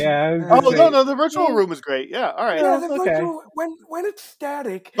 Yeah. No, the virtual room is great. Yeah, all right. Yeah, the virtual, when it's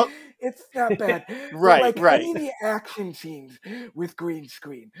static, it's not bad. Right. Any of the action scenes with green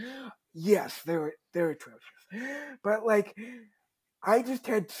screen, yes, they're atrocious. But I just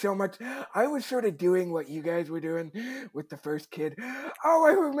had so much. I was sort of doing what you guys were doing with the first kid. Oh,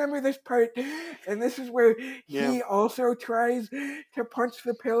 I remember this part. And this is where he also tries to punch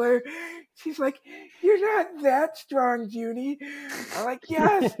the pillar. She's like, "You're not that strong, Junie." I'm like,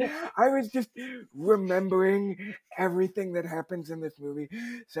 yes. I was just remembering everything that happens in this movie.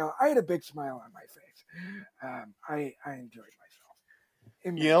 So I had a big smile on my face. I enjoyed myself.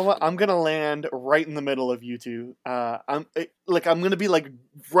 You know what? I'm gonna land right in the middle of you two. I'm gonna be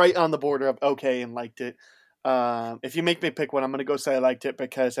right on the border of okay and liked it. If you make me pick one, I'm gonna go say I liked it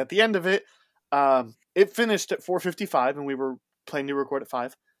because at the end of it, it finished at 4:55 and we were planning to record at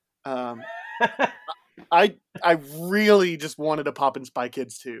 5. I really just wanted to pop in Spy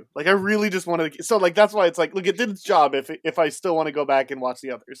Kids 2. I really just wanted to. So that's why it's look, it did its job. If I still want to go back and watch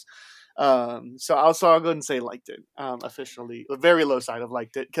the others. So I'll go ahead and say liked it, officially. A very low side of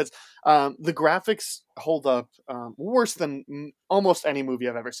liked it because the graphics hold up worse than almost any movie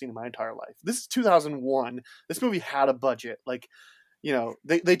I've ever seen in my entire life. This is 2001. This movie had a budget.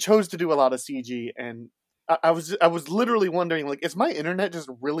 They chose to do a lot of CG, and I was literally wondering, is my internet just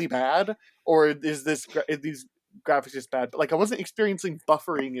really bad, or is these graphics just bad? But I wasn't experiencing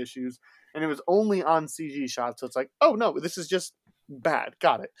buffering issues, and it was only on CG shots. So it's oh no, this is just bad.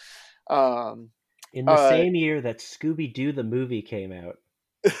 Got it. In the same year that Scooby-Doo the movie came out.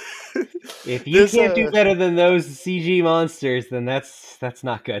 If you can't do better than those CG monsters, then that's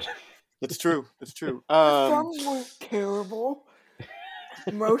not good. It's true. It's true. Some were terrible.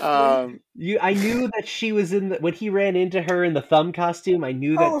 Mostly. I knew that she was when he ran into her in the thumb costume. I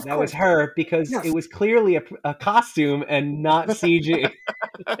knew that was her because it was clearly a costume and not CG.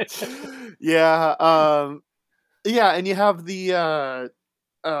 Yeah. Yeah, and you have the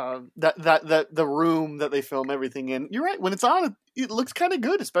the room that they film everything in. You're right. When it's on, it looks kind of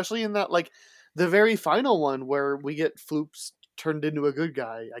good, especially in that the very final one where we get Floops turned into a good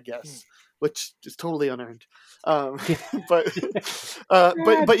guy, I guess, which is totally unearned. But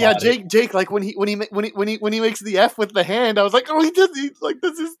yeah, Jake, when he makes the F with the hand, I was like, oh, he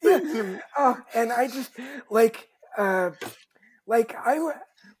this is thing. And I just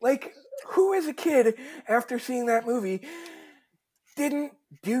who as a kid after seeing that movie didn't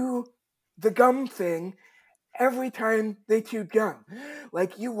do the gum thing every time they chewed gum.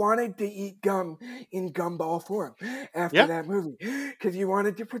 Like, you wanted to eat gum in gumball form after that movie, because you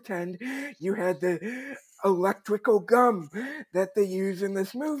wanted to pretend you had the electrical gum that they use in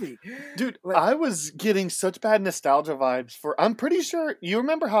this movie. Dude, like, I was getting such bad nostalgia vibes I'm pretty sure, you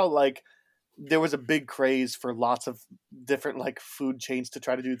remember how, like, there was a big craze for lots of different, like, food chains to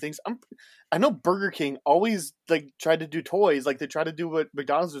try to do things. I know Burger King always, like, tried to do toys. Like, they tried to do what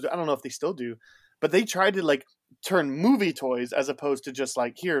McDonald's was. I don't know if they still do. But they tried to, like, turn movie toys as opposed to just,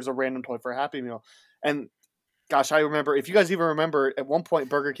 like, here's a random toy for a Happy Meal. And, gosh, I remember, if you guys even remember, at one point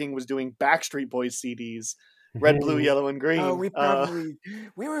Burger King was doing Backstreet Boys CDs. Red, blue, yellow, and green. Oh,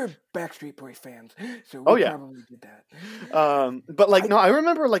 we were Backstreet Boys fans, so we probably did that. But, like, no, I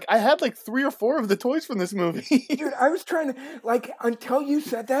remember, like, I had, like, 3 or 4 of the toys from this movie. Dude, I was trying to, like, until you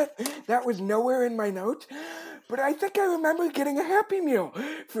said that was nowhere in my notes. But I think I remember getting a Happy Meal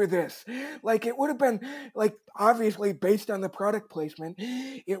for this. Like, it would have been, like, obviously based on the product placement,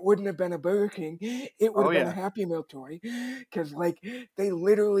 it wouldn't have been a Burger King. It would have been a Happy Meal toy. Because, like, they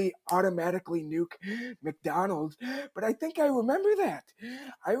literally automatically nuke McDonald's. But I think I remember that.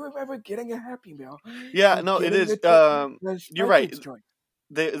 I remember getting a Happy Meal. Yeah, no, it is. You're right.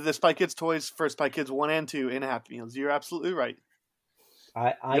 The Spy Kids toys for Spy Kids 1 and 2 in Happy Meals. You're absolutely right.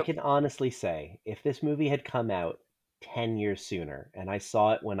 I can honestly say, if this movie had come out 10 years sooner and I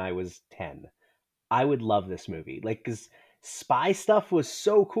saw it when I was 10, I would love this movie. Like, because spy stuff was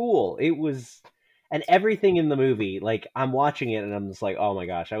so cool. It was, and everything in the movie, like, I'm watching it and I'm just like, oh my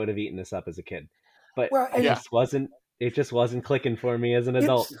gosh, I would have eaten this up as a kid. But it just wasn't clicking for me as an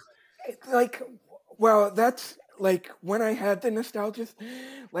adult. That's like when I had the nostalgia,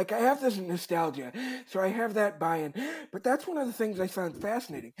 like I have this nostalgia, so I have that buy-in. But that's one of the things I found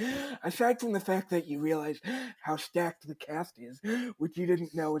fascinating. Aside from the fact that you realize how stacked the cast is, which you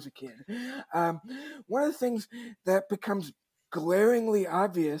didn't know as a kid, one of the things that becomes glaringly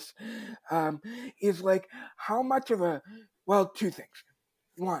obvious is like how much of two things.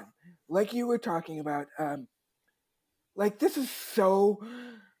 One, like you were talking about, like this is so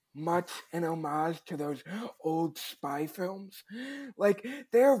much an homage to those old spy films. Like,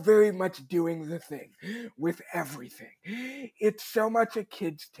 they're very much doing the thing with everything. It's so much a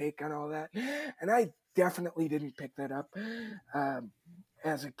kid's take on all that. And I definitely didn't pick that up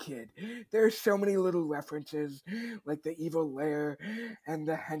as a kid. There's so many little references, like the evil lair and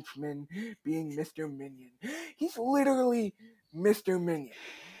the henchman being Mr. Minion. He's literally Mr. Minion.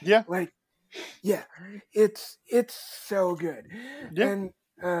 Yeah. Like, yeah, it's so good. Yeah. And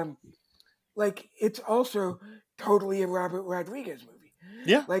like, it's also totally a Robert Rodriguez movie.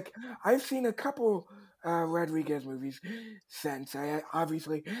 Yeah. Like, I've seen a couple Rodriguez movies since. I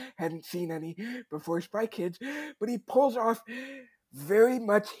obviously hadn't seen any before Spy Kids, but he pulls off very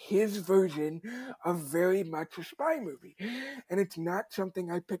much his version of very much a spy movie. And it's not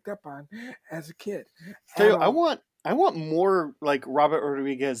something I picked up on as a kid. So I want more, like, Robert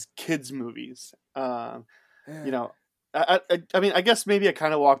Rodriguez kids movies. You know, I mean, I guess maybe I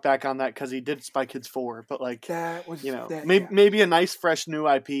kind of walked back on that because he did Spy Kids 4, but like, that was, you know, maybe a nice fresh new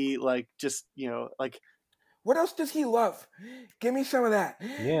IP, like just, you know, like. What else does he love? Give me some of that.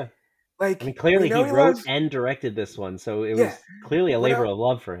 Yeah. Like, I mean, clearly he wrote and directed this one, so it was clearly a labor of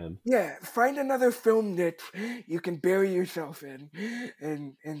love for him. Yeah, find another film niche you can bury yourself in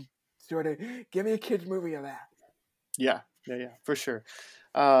and sort of give me a kid's movie of that. Yeah, for sure.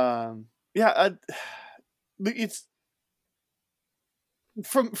 It's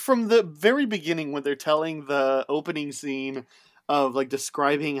from the very beginning when they're telling the opening scene of like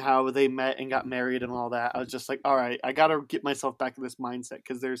describing how they met and got married and all that. I was just like, all right, I got to get myself back in this mindset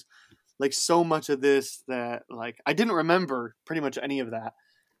because there's like so much of this that like I didn't remember pretty much any of that.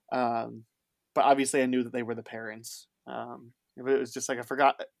 But obviously I knew that they were the parents. But it was just like I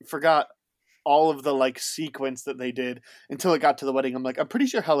forgot all of the like sequence that they did until it got to the wedding. I'm like, I'm pretty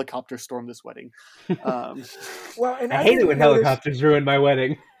sure helicopters stormed this wedding. Well, and I hate it when helicopters ruin my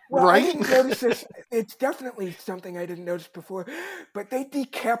wedding. Well, right? I didn't notice this. It's definitely something I didn't notice before, but they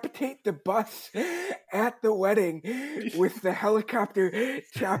decapitate the bus at the wedding with the helicopter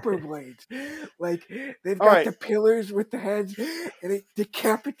chopper blades. Like, they've got the pillars with the heads, and it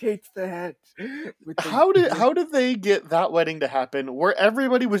decapitates the heads. How did they get that wedding to happen where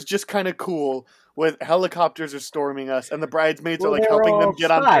everybody was just kind of cool with helicopters are storming us and the bridesmaids are like helping them get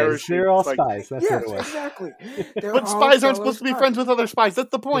on parachutes? They're all like, spies. That's what it was. Exactly. But spies aren't supposed to be friends with other spies.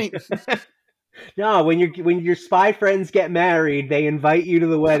 That's the point. No, when your spy friends get married, they invite you to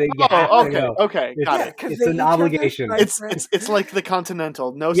the wedding. You okay, got it. It's an obligation. It's like the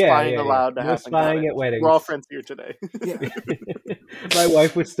Continental. No spying allowed to happen. No spying at weddings. We're all friends here today. My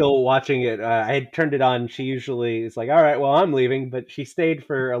wife was still watching it. I had turned it on. She usually is like, "All right, well, I'm leaving," but she stayed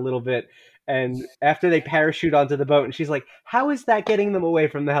for a little bit. And after they parachute onto the boat, and she's like, "How is that getting them away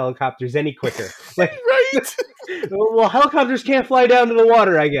from the helicopters any quicker?" Like, right? Well, helicopters can't fly down to the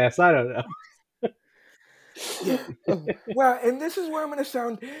water, I guess. I don't know. Yeah. Well, and this is where I'm going to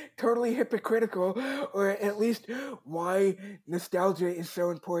sound totally hypocritical, or at least why nostalgia is so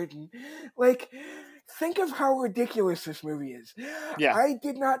important. Like, think of how ridiculous this movie is. Yeah. I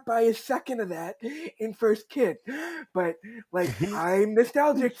did not buy a second of that in First Kid, but like I'm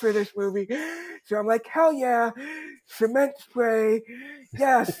nostalgic for this movie, so I'm like, hell yeah, cement spray,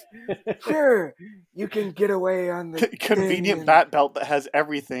 yes, sure, you can get away on the convenient bat belt that has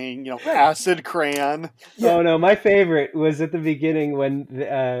everything, acid crayon. Yeah. Oh no, my favorite was at the beginning when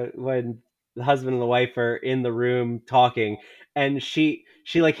the husband and the wife are in the room talking, and she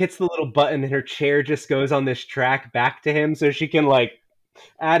like hits the little button and her chair just goes on this track back to him so she can like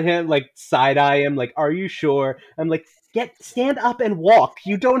at him, like side eye him, like, are you sure? I'm like, stand up and walk.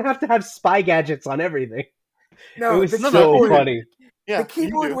 You don't have to have spy gadgets on everything. No, it was so funny. Yeah, the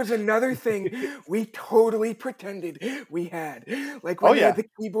keyboard was another thing we totally pretended we had. Like when we had the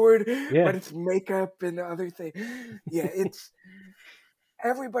keyboard, but it's makeup and other things. Yeah, it's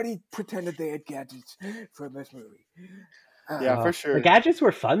everybody pretended they had gadgets for this movie. Yeah, for sure. The gadgets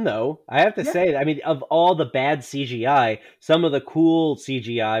were fun, though. I have to say, I mean, of all the bad CGI, some of the cool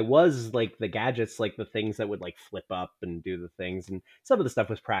CGI was like the gadgets, like the things that would like flip up and do the things, and some of the stuff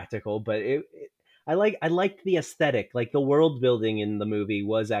was practical. But I liked the aesthetic. Like the world building in the movie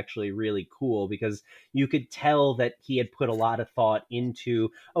was actually really cool because you could tell that he had put a lot of thought into,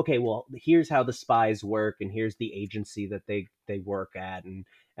 okay, well, here's how the spies work, and here's the agency that they work at, and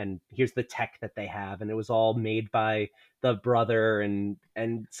here's the tech that they have, and it was all made by the brother, and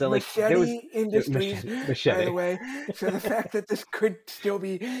so like Machete there was Industries, Machete. By the way. So the fact that this could still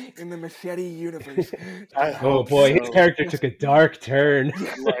be in the Machete universe. Oh boy, his character took a dark turn.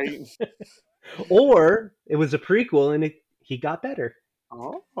 Right. Or it was a prequel and he got better.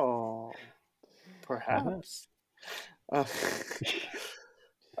 Oh, perhaps.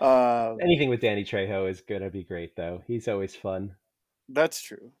 Anything with Danny Trejo is gonna be great, though. He's always fun. That's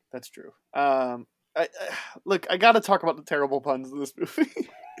true. Look, I got to talk about the terrible puns in this movie,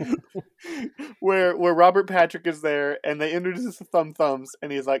 where Robert Patrick is there and they introduce the thumbs, and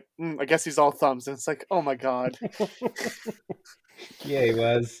he's like, I guess he's all thumbs, and it's like, oh my god. Yeah, he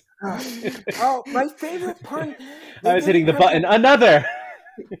was. Oh, my favorite pun. I was hitting the button. Another.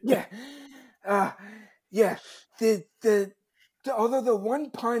 Yeah. Yeah. Although the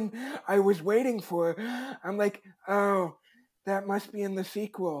one pun I was waiting for, I'm like, oh, that must be in the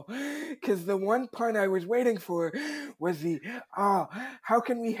sequel. Because the one pun I was waiting for was how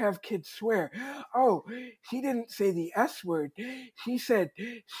can we have kids swear? Oh, she didn't say the S word. She said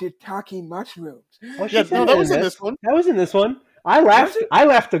shiitake mushrooms. Oh, that was in this one. That was in this one. I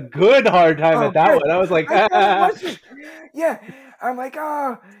laughed a good hard time at that one. I was like, yeah. I'm like,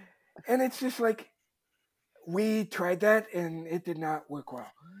 and it's just like, we tried that and it did not work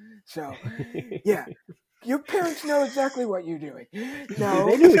well. So, yeah. Your parents know exactly what you're doing. No,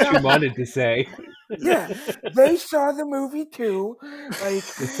 they knew what you wanted to say. Yeah, they saw the movie too. Like,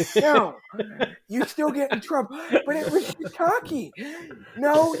 no, you still get in trouble. But it was shiitake.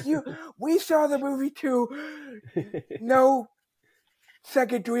 No, we saw the movie too. No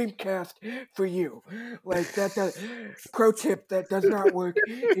Sega Dreamcast for you. Like that. Pro tip: that does not work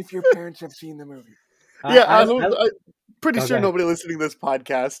if your parents have seen the movie. Yeah, I'm pretty sure nobody listening to this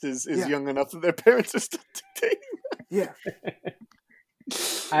podcast is young enough that their parents are still dating. Yeah.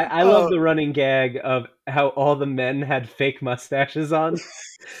 I love the running gag of how all the men had fake mustaches on.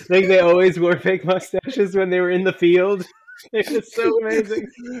 Like they always wore fake mustaches when they were in the field. It was so amazing.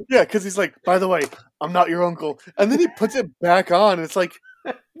 Yeah, because he's like, by the way, I'm not your uncle. And then he puts it back on. And it's like,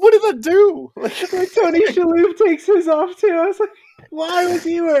 what did that do? Like Tony Shalhoub takes his off too. I was like, why was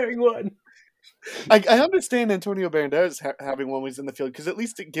he wearing one? I understand Antonio Banderas having one when he's in the field because at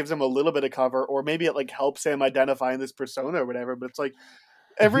least it gives him a little bit of cover, or maybe it like helps him identify in this persona or whatever. But it's like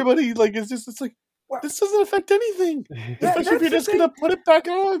everybody like it's like this doesn't affect anything, especially if you're just gonna put it back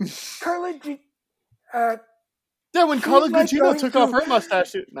on. Carla, when Carla Gugino took off her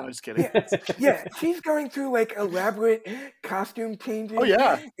mustache. No, I'm just kidding. Yeah, she's going through like elaborate costume changes. Oh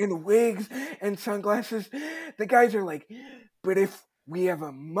yeah, and wigs and sunglasses. The guys are like, but if we have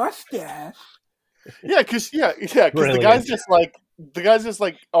a mustache. Yeah, because the guy's just like the guy's just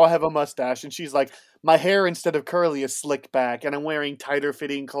like, oh, I have a mustache, and she's like, my hair instead of curly is slicked back, and I'm wearing tighter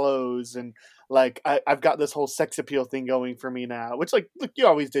fitting clothes, and like I've got this whole sex appeal thing going for me now, which like look, you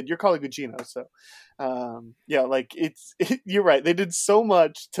always did. You're Carla Gugino, so yeah, like you're right. They did so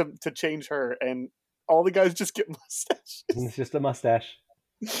much to change her, and all the guys just get mustaches. It's just a mustache.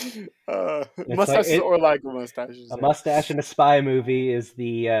 Mustaches or like mustaches. A mustache in a spy movie is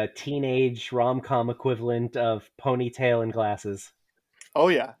the teenage rom-com equivalent of ponytail and glasses. Oh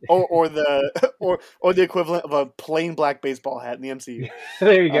yeah, or the or the equivalent of a plain black baseball hat in the MCU.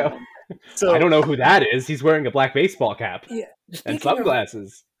 There you go. So I don't know who that is. He's wearing a black baseball cap and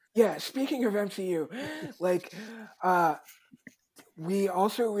sunglasses. Speaking of MCU, like we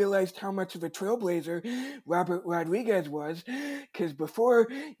also realized how much of a trailblazer Robert Rodriguez was, because before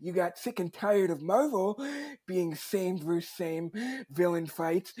you got sick and tired of Marvel being same versus same villain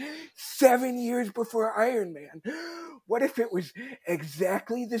fights 7 years before Iron Man. What if it was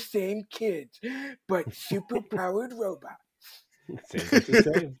exactly the same kids, but super-powered robots? Same versus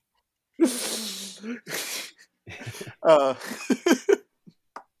same.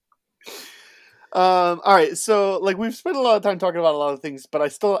 All right, so like we've spent a lot of time talking about a lot of things, but I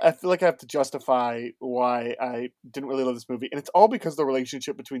feel like I have to justify why I didn't really love this movie, and it's all because of the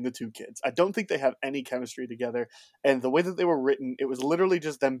relationship between the two kids. I don't think they have any chemistry together, and the way that they were written, it was literally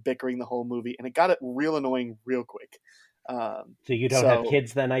just them bickering the whole movie, and it got it real annoying real quick. So you don't have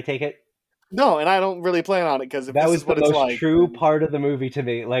kids then, I take it? No, and I don't really plan on it because that was the most true part of the movie to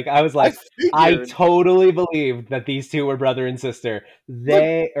me. Like I was like, I totally believed that these two were brother and sister.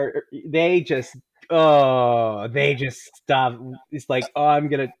 They just stop. It's like, oh, I'm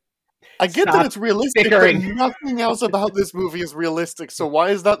gonna. I get that it's realistic, but nothing else about this movie is realistic. So why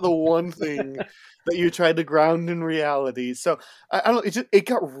is that the one thing that you tried to ground in reality? So I don't. It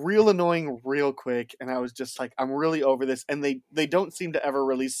got real annoying real quick, and I was just like, I'm really over this. And they don't seem to ever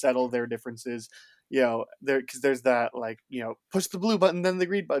really settle their differences. You know, because there's that like, you know, push the blue button, then the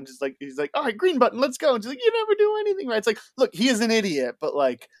green button. Just like he's like, all right, green button, let's go. And she's like, you never do anything right. It's like, look, he is an idiot, but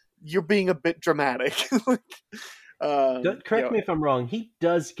like you're being a bit dramatic. Correct me if I'm wrong. He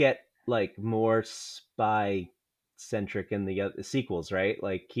does get like more spy centric in the sequels, right?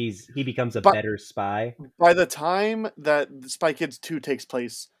 Like he becomes a better spy. By the time that Spy Kids 2 takes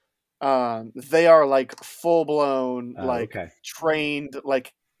place, they are like full blown, trained,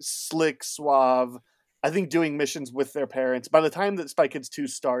 like slick, suave. I think doing missions with their parents. By the time that Spy Kids 2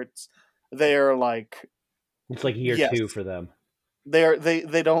 starts, they are like it's like year 2 for them. They are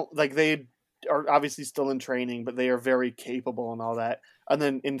obviously still in training, but they are very capable and all that. And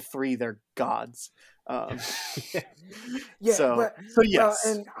then in 3, they're gods. Yes.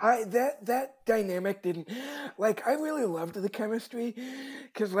 And that dynamic didn't, like, I really loved the chemistry,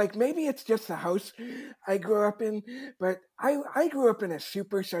 because like maybe it's just the house I grew up in, but I grew up in a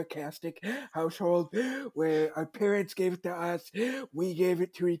super sarcastic household where our parents gave it to us, we gave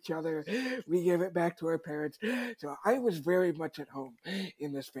it to each other, we gave it back to our parents. So I was very much at home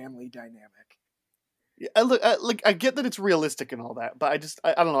in this family dynamic. I get that it's realistic and all that, but I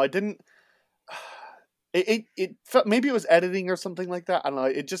don't know. I didn't. It felt, maybe it was editing or something like that. I don't know.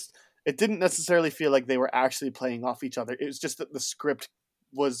 It didn't necessarily feel like they were actually playing off each other. It was just that the script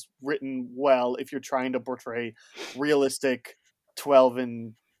was written well if you're trying to portray realistic 12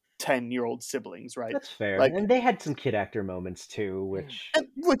 and 10-year-old siblings, right? That's fair. Like, and they had some kid actor moments too, which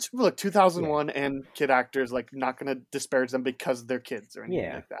look, 2001 and kid actors, like, not going to disparage them because they're kids or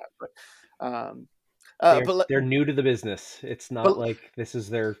anything like that. But they're new to the business. It's not like this is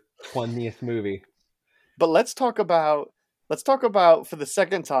their 20th movie. But let's talk about for the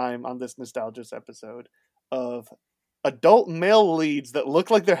second time on this Nostalgia's episode of adult male leads that look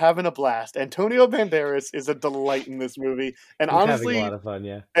like they're having a blast. Antonio Banderas is a delight in this movie, and he's honestly, having a lot of fun.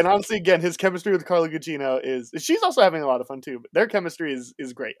 Yeah, and honestly, again, his chemistry with Carla Gugino she's also having a lot of fun too. But their chemistry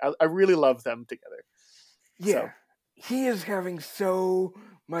is great. I really love them together. Yeah, he is having so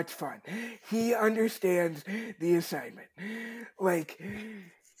much fun. He understands the assignment. Like,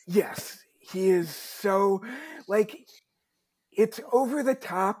 yes, he is so, like, it's over the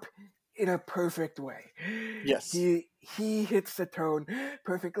top in a perfect way. Yes. He hits the tone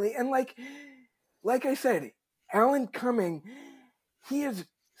perfectly. And like I said, Alan Cumming, he is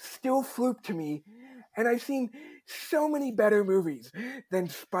still Floop to me. And I've seen so many better movies than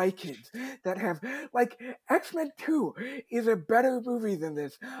Spy Kids that have, like, X-Men 2 is a better movie than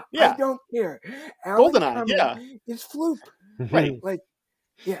this. Yeah. I don't care. Alan GoldenEye, Cumming is Floop. Right. Like,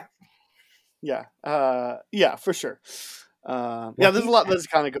 yeah. Yeah, for sure. There's a lot that's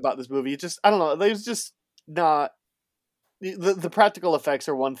kind of about this movie. I don't know. There's just not the practical effects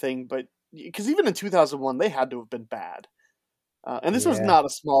are one thing, but because even in 2001 they had to have been bad. And this was not a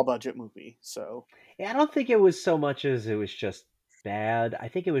small budget movie, so yeah, I don't think it was so much as it was just bad. I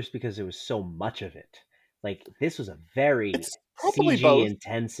think it was because there was so much of it. Like this was a very CG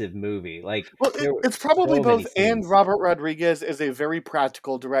intensive movie. Like, well, it's probably both. And Robert Rodriguez is a very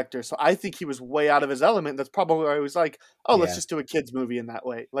practical director, so I think he was way out of his element. That's probably why I was like, "Oh, let's just do a kids movie in that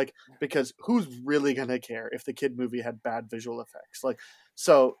way." Like, because who's really gonna care if the kid movie had bad visual effects? Like,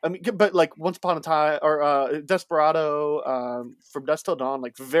 so I mean, but like Once Upon a Time or Desperado, From Dusk Till Dawn,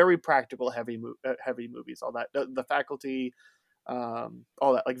 like very practical, heavy movies. All that, the Faculty. All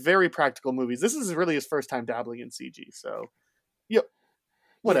that, like very practical movies. This is really his first time dabbling in CG, so yep,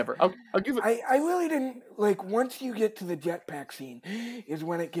 whatever. Yeah. I'll give it. I really didn't like once you get to the jetpack scene is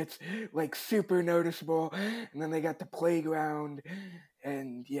when it gets like super noticeable, and then they got the playground,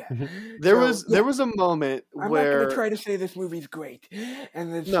 and yeah, there was a moment I'm where not going to try to say this movie's great,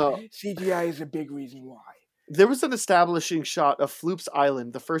 and the CGI is a big reason why. There was an establishing shot of Floop's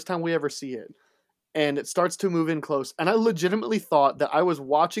Island the first time we ever see it. And it starts to move in close. And I legitimately thought that I was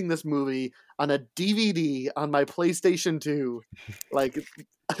watching this movie on a DVD on my PlayStation 2, like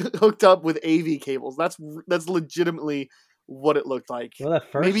hooked up with AV cables. That's legitimately what it looked like. Well, the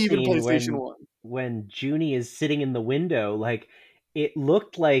first maybe even scene PlayStation 1. When Junie is sitting in the window, like it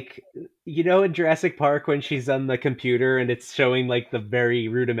looked like, you know, in Jurassic Park when she's on the computer and it's showing like the very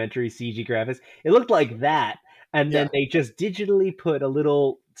rudimentary CG graphics. It looked like that. And then they just digitally put a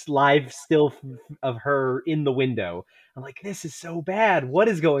little live still of her in the window. I'm like, this is so bad. What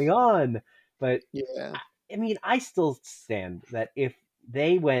is going on? But yeah, I mean, I still stand that if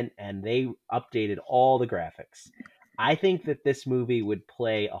they went and they updated all the graphics, I think that this movie would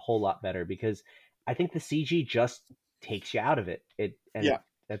play a whole lot better because I think the CG just takes you out of it.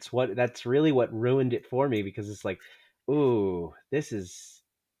 That's really what ruined it for me because it's like, ooh, this is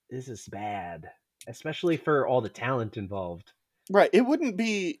bad. Especially for all the talent involved. Right. It wouldn't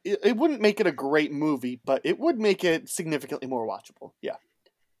make it a great movie, but it would make it significantly more watchable. Yeah.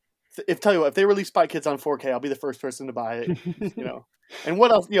 If they release Spy Kids on 4K, I'll be the first person to buy it, you know. And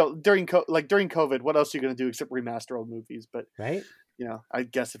what else, you know, during COVID, what else are you going to do except remaster old movies? But, right. You know, I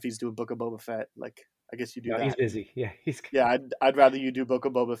guess if he's doing Book of Boba Fett, like, I guess you do that. He's busy. Yeah. I'd rather you do Book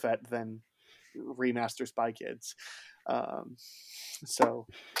of Boba Fett than remaster Spy Kids.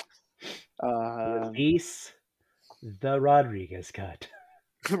 Release the Rodriguez cut.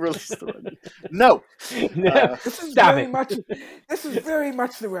 Release the Rodriguez. No. This is very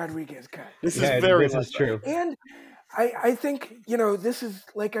much the Rodriguez cut. This is true. And I think, you know, this is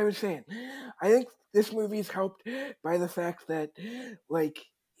like I was saying. I think this movie's helped by the fact that, like,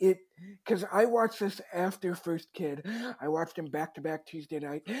 because I watched this after First Kid. I watched him back to back Tuesday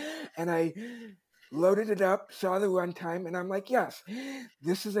night, and I loaded it up, saw the runtime, and I'm like, yes,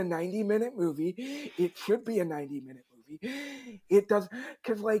 this is a 90-minute movie. It should be a 90-minute movie. It does,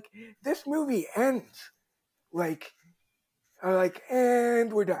 because, like, this movie ends, and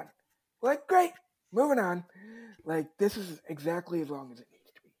we're done. Like, great, moving on. Like, this is exactly as long as it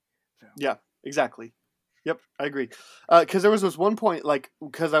needs to be. So. Yeah, exactly. Yep, I agree. Because there was this one point, like,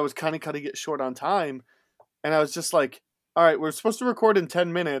 because I was kind of cutting it short on time, and I was just like, all right, we're supposed to record in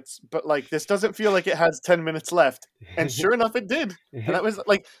 10 minutes, but like this doesn't feel like it has 10 minutes left. And sure enough, it did. And that was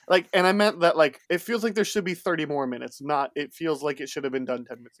like, and I meant that like it feels like there should be 30 more minutes. Not it feels like it should have been done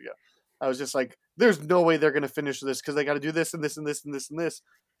 10 minutes ago. I was just like, there's no way they're gonna finish this because they got to do this and this and this and this and this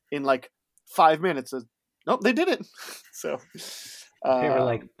in like 5 minutes. Nope, they didn't. So they were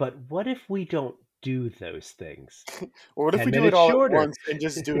like, but what if we don't do those things? Or what if we do it all at once and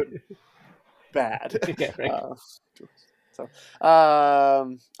just do it bad? Yeah, right.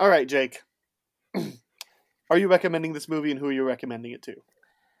 All right, Jake. Are you recommending this movie, and who are you recommending it to?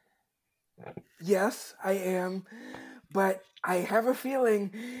 Yes, I am, but I have a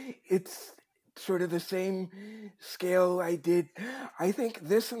feeling it's sort of the same scale I did. I think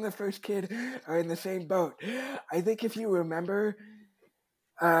this and the First Kid are in the same boat. I think if you remember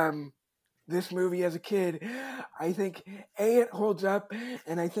this movie as a kid, I think it holds up,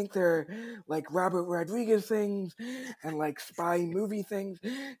 and I think there are like Robert Rodriguez things and like spy movie things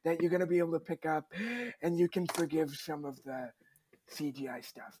that you're going to be able to pick up, and you can forgive some of the CGI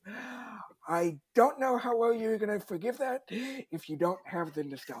stuff. I don't know how well you're going to forgive that if you don't have the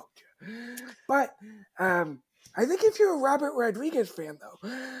nostalgia. But I think if you're a Robert Rodriguez fan, though,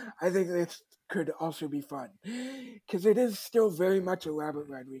 I think this could also be fun because it is still very much a Robert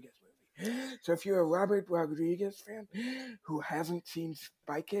Rodriguez movie. So if you're a Robert Rodriguez fan who hasn't seen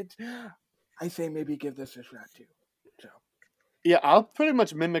Spy Kids, I say maybe give this a shot too. So. Yeah, I'll pretty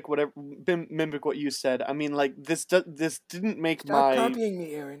much mimic what you said. I mean, like this didn't make Stop copying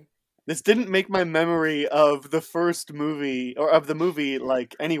me, Aaron. This didn't make my memory of the first movie or of the movie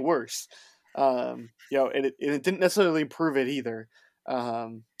like any worse. And it didn't necessarily improve it either.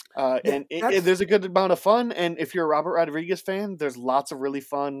 And there's a good amount of fun. And if you're a Robert Rodriguez fan, there's lots of really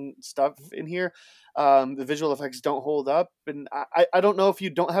fun stuff in here. The visual effects don't hold up, and I don't know if you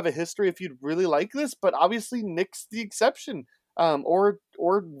don't have a history if you'd really like this, but obviously Nick's the exception. Or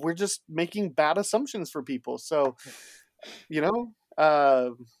we're just making bad assumptions for people. So,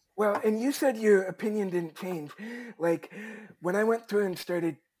 Well, and you said your opinion didn't change. Like, when I went through and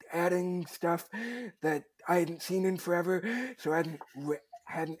started adding stuff that I hadn't seen in forever, so I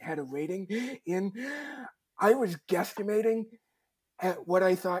hadn't had a rating in, I was guesstimating at what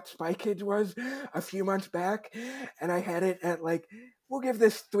I thought Spy Kids was a few months back, and I had it at like, we'll give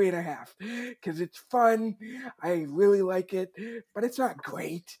this 3.5 because it's fun. I really like it, but it's not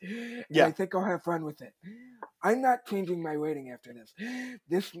great. Yeah, I think I'll have fun with it. I'm not changing my rating after this.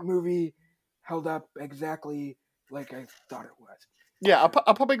 This movie held up exactly like I thought it was. Yeah,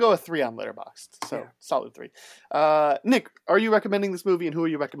 I'll probably go a 3 on Letterboxd. So solid 3. Nick, are you recommending this movie, and who are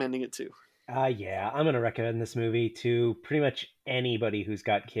you recommending it to? Yeah, I'm going to recommend this movie to pretty much anybody who's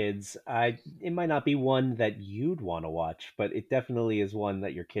got kids. It might not be one that you'd want to watch, but it definitely is one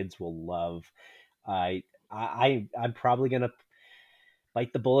that your kids will love. I'm probably going to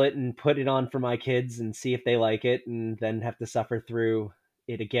bite the bullet and put it on for my kids and see if they like it, and then have to suffer through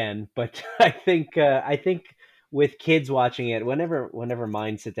it again. But I think with kids watching it, whenever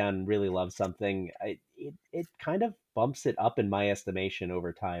mine sit down and really love something, it kind of bumps it up in my estimation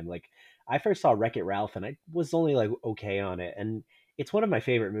over time. Like, I first saw Wreck-It Ralph and I was only like okay on it, and it's one of my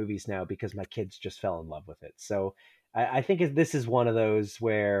favorite movies now because my kids just fell in love with it. So I think this is one of those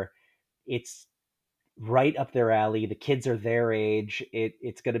where it's right up their alley. The kids are their age.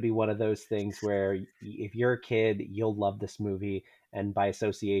 It's going to be one of those things where if you're a kid, you'll love this movie, and by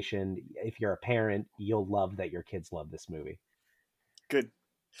association, if you're a parent, you'll love that your kids love this movie. Good.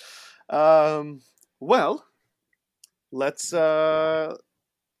 Well, let's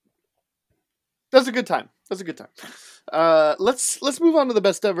that's a good time. Let's move on to the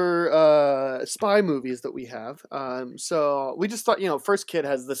best ever spy movies that we have. So we just thought, First Kid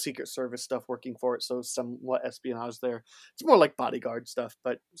has the Secret Service stuff working for it, so somewhat espionage there. It's more like Bodyguard stuff,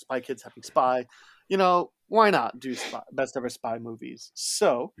 but Spy Kids having spy. Why not do best ever spy movies?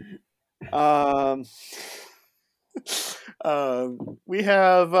 So, we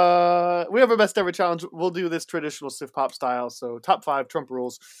have a best ever challenge. We'll do this traditional Sif Pop style. So top 5 Trump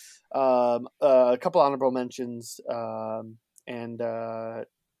rules. A couple honorable mentions, and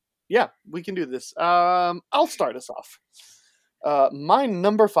we can do this. I'll start us off. My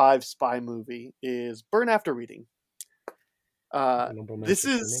number 5 spy movie is Burn After Reading. This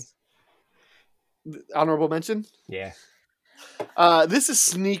is honorable mention. Yeah. This is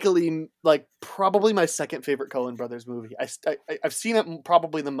sneakily like probably my second favorite Coen Brothers movie. I've seen it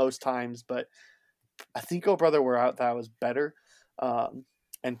probably the most times, but I think Oh Brother We're Out Thou was better.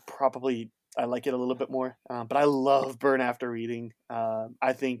 And probably I like it a little bit more. But I love Burn After Reading.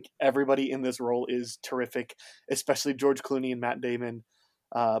 I think everybody in this role is terrific, especially George Clooney and Matt Damon.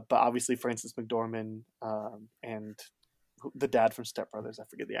 But obviously Frances McDormand and the dad from Step Brothers. I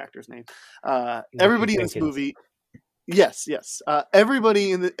forget the actor's name. Everybody in this movie. Yes.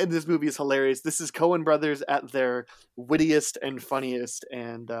 Everybody in this movie is hilarious. This is Coen Brothers at their wittiest and funniest.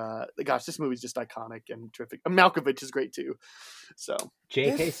 And gosh, this movie's just iconic and terrific. Malkovich is great too. So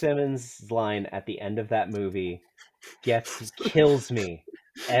J.K. Simmons' line at the end of that movie kills me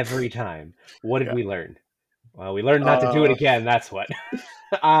every time. What did we learn? Well, we learned not to do it again. That's what.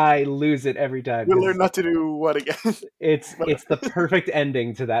 I lose it every time. We learned not to do what again? It's the perfect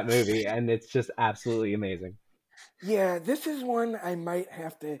ending to that movie, and it's just absolutely amazing. Yeah, this is one I might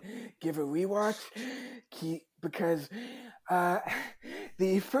have to give a rewatch because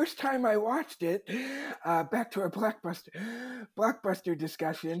the first time I watched it, back to our blockbuster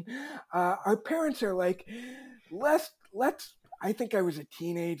discussion, our parents are like, let's. I think I was a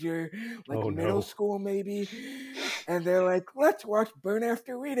teenager, middle school maybe, and they're like, let's watch Burn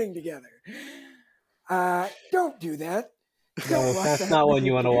After Reading together. Don't do that. No, that's not one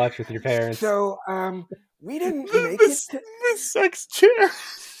you want to watch with your parents. So, we didn't make it to the sex chair.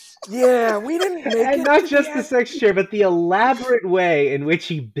 Yeah, we didn't make it. And not just the sex chair, but the elaborate way in which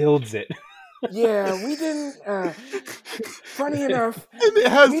he builds it. Yeah, we didn't. Funny enough, and it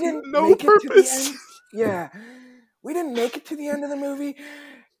has we didn't no make purpose. It to the end. Yeah, we didn't make it to the end of the movie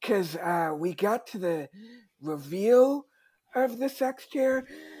because we got to the reveal of the sex chair,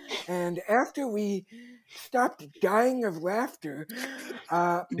 and after we stopped dying of laughter,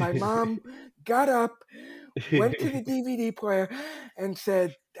 my mom got up, went to the DVD player and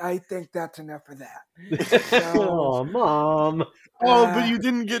said, I think that's enough of that. Oh, Mom. But you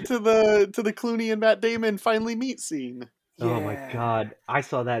didn't get to the Clooney and Matt Damon finally meet scene. Oh my God. I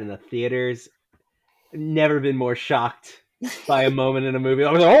saw that in the theaters. Never been more shocked by a moment in a movie.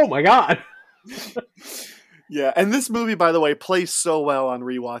 I was like, oh my God. Yeah, and this movie, by the way, plays so well on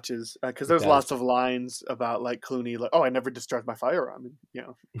rewatches because there's lots of lines about like Clooney, like, "Oh, I never discharged my firearm," and, you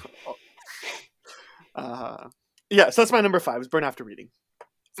know. Yeah, so that's my number 5. Is Burn After Reading.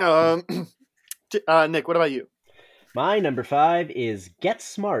 Nick, what about you? My number 5 is Get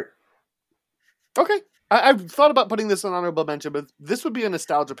Smart. Okay, I've thought about putting this on honorable mention, but this would be a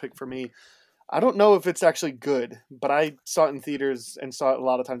nostalgia pick for me. I don't know if it's actually good, but I saw it in theaters and saw it a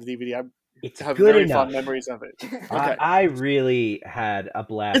lot of times on DVD. It's have good very enough. fond memories of it. Okay. I really had a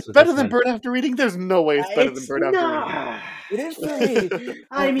blast. It's better than Burn After Reading. There's no way it's better than Burn After Reading. It is for me.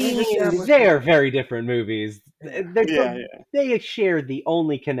 I mean, they're very different movies. They share the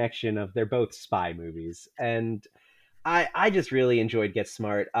only connection of they're both spy movies, and I just really enjoyed Get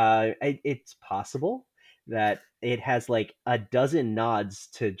Smart. It's possible that it has like a dozen nods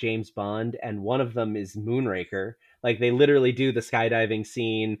to James Bond, and one of them is Moonraker. Like they literally do the skydiving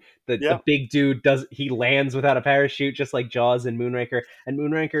scene. The big dude he lands without a parachute, just like Jaws and Moonraker. And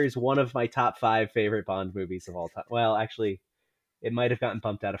Moonraker is one of my top 5 favorite Bond movies of all time. Well, actually, it might have gotten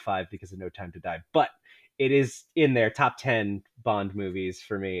bumped out of 5 because of No Time to Die, but it is in their top 10 Bond movies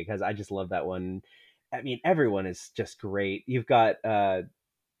for me because I just love that one. I mean, everyone is just great. You've got Zod.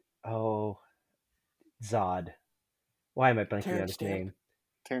 Why am I blanking on his name?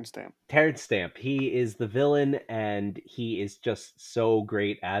 Terrence Stamp. He is the villain, and he is just so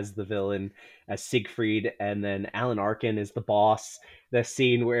great as the villain, as Siegfried. And then Alan Arkin is the boss. The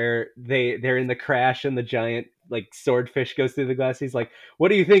scene where they're in the crash and the giant like swordfish goes through the glass. He's like,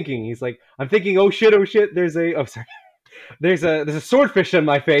 "What are you thinking?" He's like, "I'm thinking, oh shit, there's a swordfish on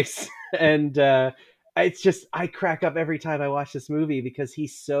my face." And it's just I crack up every time I watch this movie because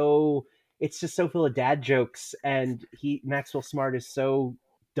it's just so full of dad jokes, and Maxwell Smart is so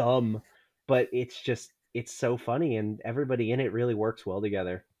dumb, but it's so funny, and everybody in it really works well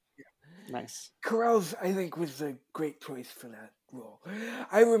together. Nice. Carell's, I think, was a great choice for that role.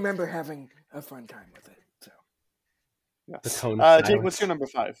 I remember having a fun time with it. So, yes. Jake, what's your number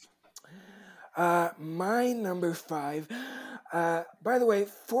 5? My number 5. By the way,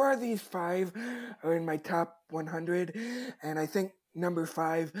 4 of these 5 are in my top 100, and I think number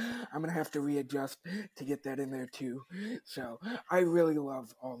 5, I'm going to have to readjust to get that in there too. So I really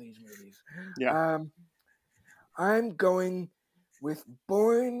love all these movies. Yeah. I'm going with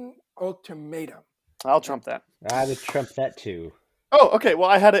Bourne Ultimatum. I'll trump that. I would trump that too. Oh, okay. Well,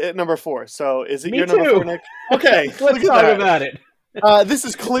 I had it at number 4. So is it Me your too. number 4, Nick? Okay. Let's talk about it. This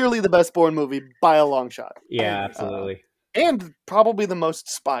is clearly the best Bourne movie by a long shot. Yeah, absolutely. And probably the most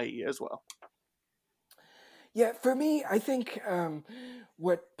spy-y as well. Yeah, for me, I think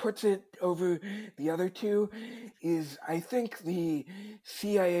what puts it over the other two is I think the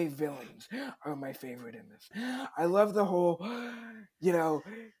CIA villains are my favorite in this. I love the whole,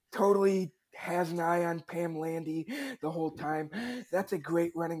 totally has an eye on Pam Landy the whole time. That's a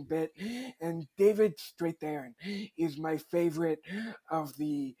great running bit. And David Strathairn is my favorite of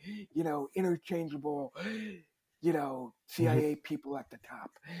the, interchangeable CIA people at the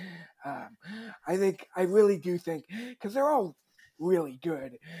top. I really do think, because they're all really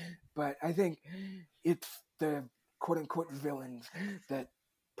good, but I think it's the quote-unquote villains that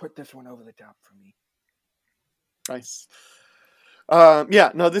put this one over the top for me. Nice.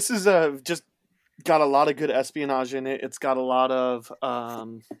 This is just got a lot of good espionage in it. It's got a lot of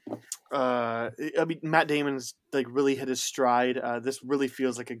Matt Damon's like really hit his stride. This really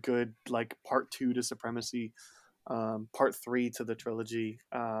feels like a good like part 2 to Supremacy. Part 3 to the trilogy.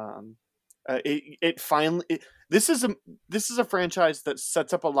 This is a franchise that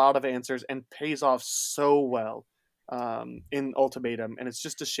sets up a lot of answers and pays off so well in Ultimatum, and it's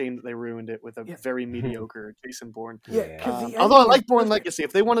just a shame that they ruined it with a very mediocre Jason Bourne. Although I like Bourne Legacy,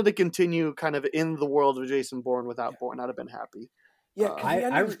 if they wanted to continue kind of in the world of Jason Bourne without Bourne, I'd have been happy. Yeah, because the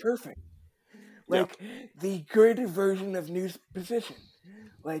ending was perfect. Like the good version of New Position.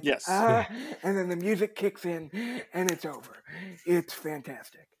 Like, and then the music kicks in, and it's over. It's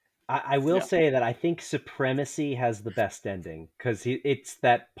fantastic. I will say that I think Supremacy has the best ending, because it's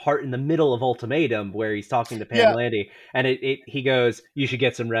that part in the middle of Ultimatum where he's talking to Pam Landy, and he goes, "You should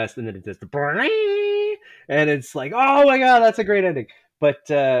get some rest," and then it does the and it's like, oh my god, that's a great ending. But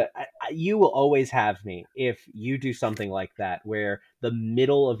you will always have me if you do something like that, where the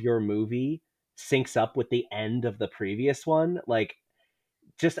middle of your movie syncs up with the end of the previous one, like,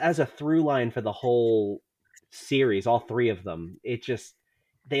 just as a through line for the whole series, all three of them, it just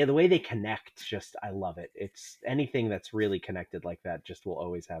the way they connect, just I love it. It's anything that's really connected like that just will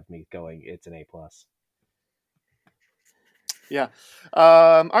always have me going. It's an A+. Yeah.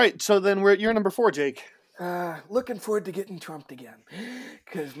 All right. So then you're number 4, Jake. Looking forward to getting trumped again,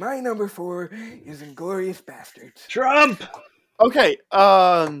 because my number 4 is Inglourious Basterds. Trump. Okay.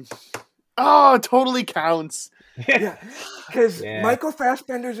 Totally counts. Yeah, because Michael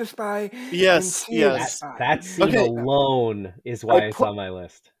Fassbender's a spy. Yes, yes. That scene alone is why it's on my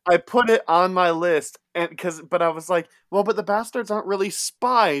list. I put it on my list, but I was like, well, but the bastards aren't really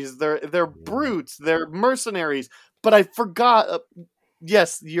spies. They're brutes. They're mercenaries. But I forgot.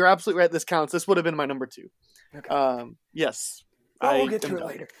 Yes, you're absolutely right. This counts. This would have been my number 2. Okay. Yes. We'll get to it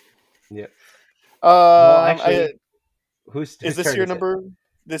later. Yep. Well, actually, whose is this your number?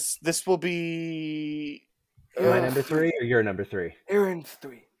 It? This will be my number 3 or your number 3? Aaron's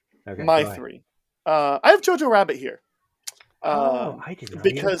 3. Okay. My 3. I have Jojo Rabbit here. I did not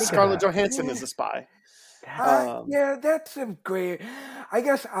because Scarlett Johansson is a spy. Yeah, that's a great. I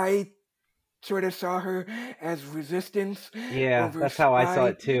guess I sort of saw her as resistance. Yeah, that's how I saw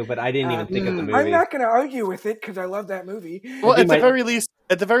it too. But I didn't even think of the movie. I'm not going to argue with it because I love that movie. Well, at the very least,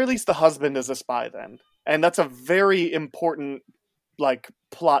 the husband is a spy then, and that's a very important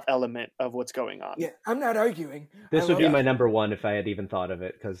plot element of what's going on. Yeah, I'm not arguing. This would be my number 1 if I had even thought of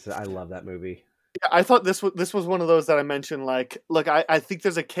it, because I love that movie. Yeah, I thought this was one of those that I mentioned. Look, I think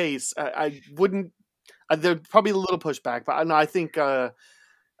there's a case. I wouldn't. There'd probably a little pushback, but I think.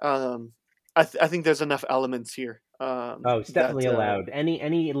 I think there's enough elements here. It's definitely allowed.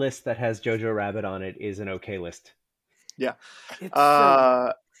 Any list that has Jojo Rabbit on it is an okay list. Yeah.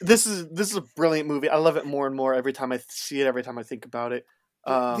 This is a brilliant movie. I love it more and more every time I see it. Every time I think about it.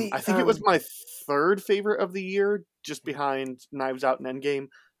 I think it was my 3rd favorite of the year, just behind Knives Out and Endgame.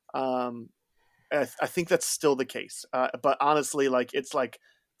 I think that's still the case. But honestly, it's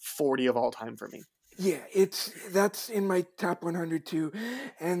 40 of all time for me. Yeah, that's in my top 100 too,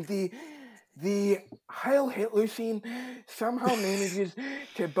 and the Heil Hitler scene somehow manages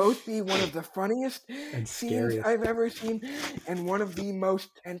to both be one of the funniest scenes I've ever seen and one of the most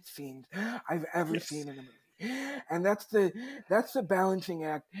tense scenes I've ever seen in a movie. And that's the balancing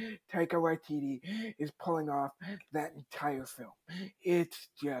act Taika Waititi is pulling off that entire film. It's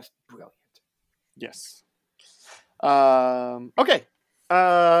just brilliant. Yes. Okay.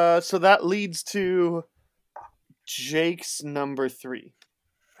 So that leads to Jake's number 3.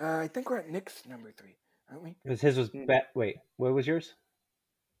 I think we're at Nick's number 3, aren't we? Because his was wait, what was yours?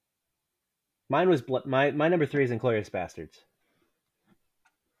 Mine was my number 3 is Inglourious Basterds.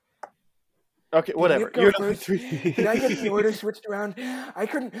 Okay, whatever. You're number 3. Did I get the order switched around?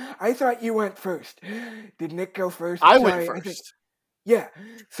 I thought you went first. Did Nick go first? I went first. Yeah,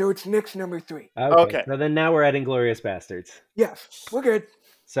 so it's Nick's number 3. Okay. So then now we're at Inglourious Basterds. Yes, we're good.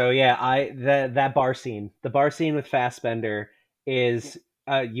 So yeah, that bar scene, the bar scene with Fassbender is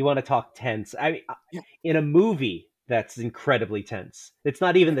you want to talk tense. In a movie that's incredibly tense. It's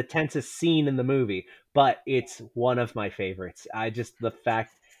not even the tensest scene in the movie, but it's one of my favorites. The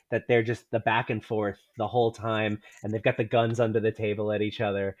fact that they're just the back and forth the whole time, and they've got the guns under the table at each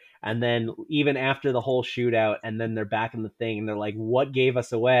other, and then even after the whole shootout, and then they're back in the thing, and they're like, what gave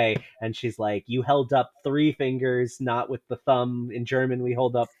us away? And she's like, you held up 3 fingers, not with the thumb. In German, we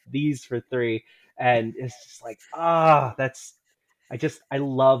hold up these for 3. And it's just like, I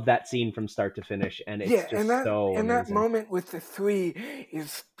love that scene from start to finish, and it's so amazing. That moment with the 3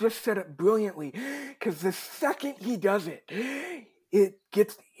 is just set up brilliantly, because the second he does it, it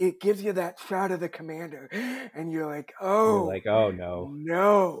gives you that shot of the commander, and you're like, oh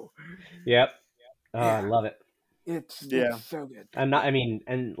no. Yep. I love it. It's so good. And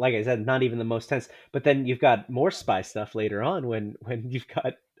like I said, not even the most tense. But then you've got more spy stuff later on when you've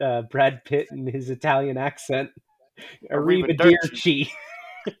got Brad Pitt and his Italian accent. Arrivederci.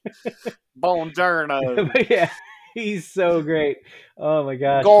 Buongiorno. But yeah, he's so great. Oh my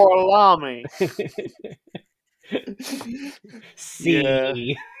gosh. Gorlami.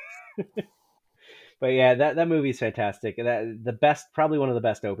 See. But yeah, that movie's fantastic. Probably one of the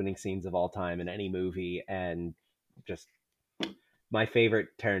best opening scenes of all time in any movie, and just my favorite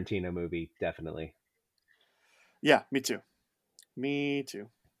Tarantino movie, definitely. Yeah, me too.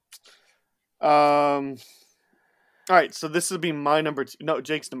 All right, so this will be my number 2. No,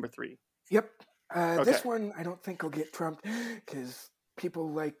 Jake's number 3. Yep. This one I don't think will get trumped because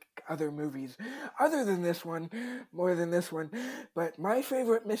people like other movies other than this one more than this one. But my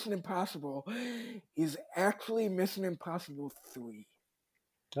favorite Mission Impossible is actually Mission Impossible 3.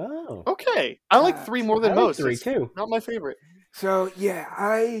 Oh. Okay. I like 3 more than most. 3 too. Not my favorite. So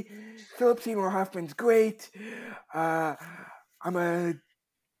yeah, Philip Seymour Hoffman's great. I'm a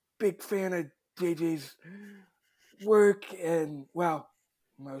big fan of JJ's work, and well,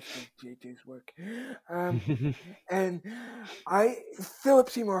 most of JJ's work. And Philip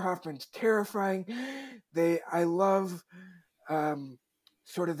Seymour Hoffman's terrifying. I love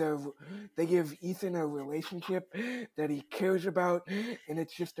sort of they give Ethan a relationship that he cares about, and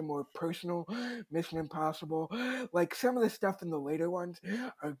it's just a more personal Mission Impossible. Like some of the stuff in the later ones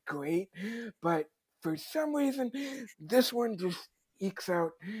are great, but for some reason this one just ekes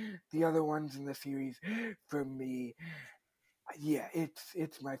out the other ones in the series for me. Yeah,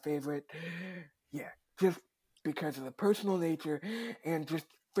 it's my favorite. Yeah, just because of the personal nature and just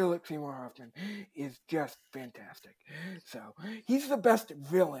Philip Seymour Hoffman is just fantastic. So he's the best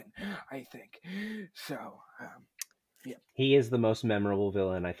villain, I think. So yeah, he is the most memorable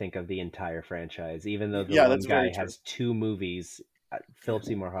villain, I think, of the entire franchise. Even though the one guy has 2 movies, Philip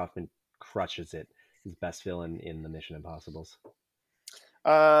Seymour Hoffman crushes it. He's the best villain in the Mission Impossibles.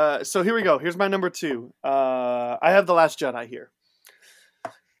 So here we go. Here's my number 2. I have The Last Jedi here.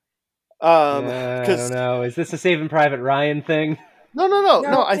 I don't know. Is this a Saving Private Ryan thing?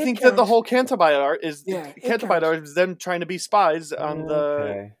 No. I think that the whole Cantobite art is them trying to be spies on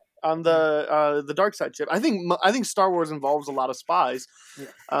the dark side ship. I think Star Wars involves a lot of spies.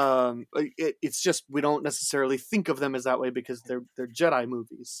 Yeah. It's just we don't necessarily think of them as that way because they're Jedi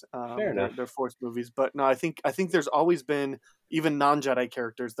movies. Fair enough. They're Force movies, but no, I think there's always been even non-Jedi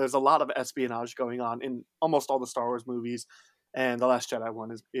characters. There's a lot of espionage going on in almost all the Star Wars movies. And The Last Jedi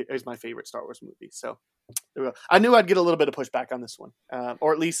one is my favorite Star Wars movie. So I knew I'd get a little bit of pushback on this one.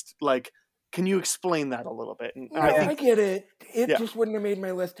 Or at least, like, can you explain that a little bit? And I get it. It just wouldn't have made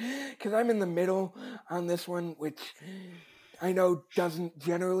my list. Because I'm in the middle on this one, which I know doesn't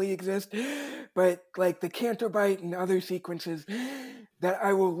generally exist. But, like, the Cantobite and other sequences that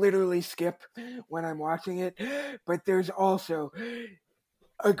I will literally skip when I'm watching it. But there's also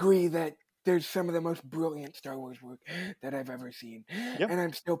agree that there's some of the most brilliant Star Wars work that I've ever seen. Yep. And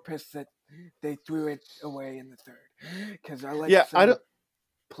I'm still pissed that they threw it away in the third. Because I like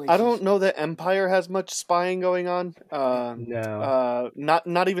I don't know that Empire has much spying going on. No.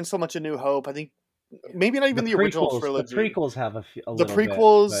 Not even so much A New Hope. I think maybe not even the original trilogy. The prequels have a little bit. The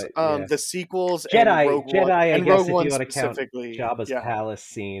prequels, yeah. The sequels, Jedi, and Rogue One. I and guess Rogue if One you want to count specifically. Jabba's palace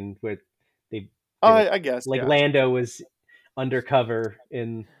scene where I guess. Like Lando was undercover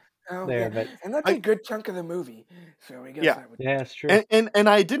in there, but and that's a good chunk of the movie. So I guess that would that's true. And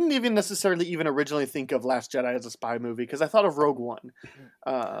I didn't even necessarily even originally think of Last Jedi as a spy movie because I thought of Rogue One.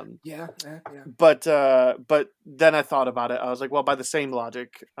 But then I thought about it. I was like, well, by the same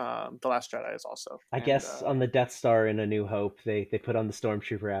logic, The Last Jedi is also. I guess on the Death Star in A New Hope, they put on the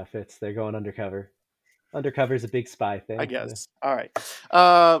stormtrooper outfits. They're going undercover. Undercover is a big spy thing. I guess. Yeah. All right.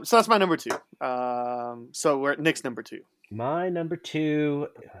 So that's my number 2. So we're at Nick's number 2. My number 2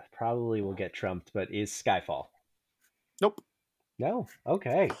 probably will get trumped, but is Skyfall. Nope. No?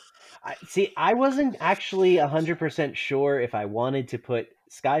 Okay. I wasn't actually 100% sure if I wanted to put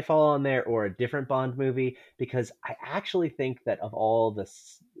Skyfall on there or a different Bond movie, because I actually think that of all the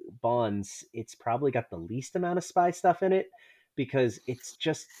Bonds, it's probably got the least amount of spy stuff in it, because it's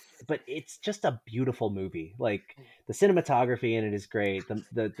just a beautiful movie. Like, the cinematography in it is great.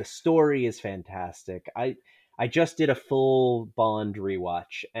 The story is fantastic. I just did a full Bond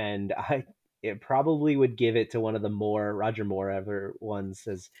rewatch, and it probably would give it to one of the more Roger Moore ever ones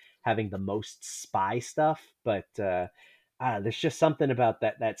as having the most spy stuff. But there's just something about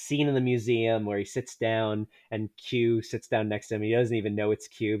that scene in the museum where he sits down and Q sits down next to him. He doesn't even know it's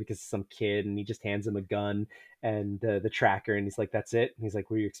Q because it's some kid, and he just hands him a gun and the tracker, and he's like, "That's it." And he's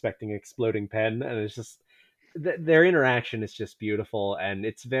like, "Were you expecting an exploding pen?" And it's just their interaction is just beautiful, and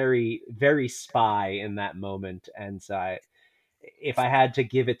it's very, very spy in that moment. And so if I had to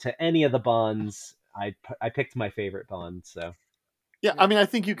give it to any of the Bonds, I picked my favorite Bond. So yeah, I mean, I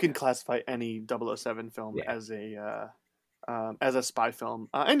think you can classify any 007 film as a spy film.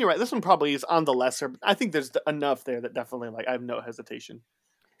 And you're right, this one probably is on the lesser, but I think there's enough there that definitely, like, I have no hesitation.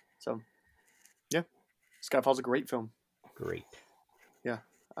 So yeah, Skyfall's a great film. Great. Yeah.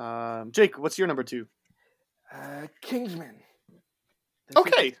 Jake, what's your number 2? Kingsman.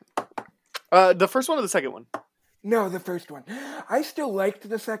 Okay. The first one or the second one? No, the first one. I still liked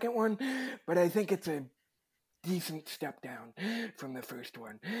the second one, but I think it's a decent step down from the first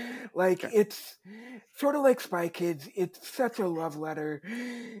one. Like, it's sort of like Spy Kids. It's such a love letter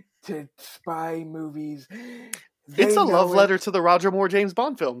to spy movies It's a love letter to the Roger Moore James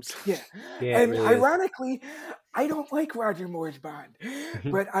Bond films. Yeah. Yeah, And really ironically, I don't like Roger Moore's Bond,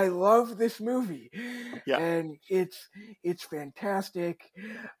 but I love this movie. Yeah. And it's fantastic.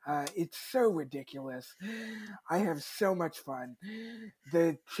 It's so ridiculous. I have so much fun.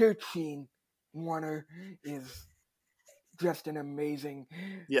 The church scene, Warner, is just an amazing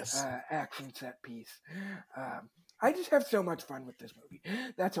action set piece. I just have so much fun with this movie.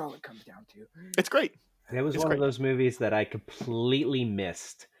 That's all it comes down to. It's great. It was one of those movies that I completely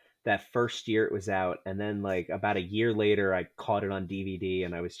missed that first year it was out, and then like about a year later I caught it on DVD,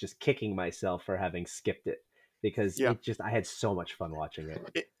 and I was just kicking myself for having skipped it because I had so much fun watching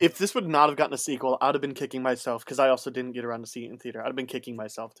it. If this would not have gotten a sequel, I'd have been kicking myself, because I also didn't get around to seeing it in theater. I'd have been kicking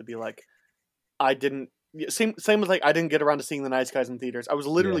myself to be like, I didn't. Same as like I didn't get around to seeing The Nice Guys in theaters. I was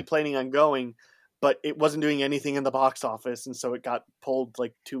literally planning on going, but it wasn't doing anything in the box office, and so it got pulled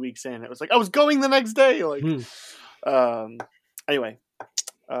like 2 weeks in. It was like I was going the next day. Like, anyway,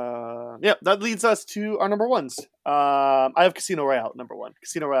 that leads us to our number ones. I have Casino Royale at number one.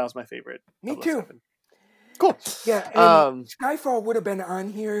 Casino Royale is my favorite. Me too. Cool. Yeah, and Skyfall would have been on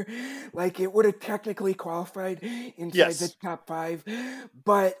here. Like, it would have technically qualified inside the top 5.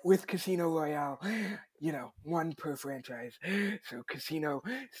 But with Casino Royale, one per franchise. So Casino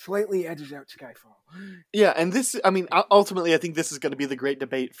slightly edges out Skyfall. Yeah, and this, I mean, ultimately, I think this is going to be the great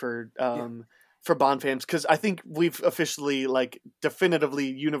debate for Bond fans, because I think we've officially, like, definitively,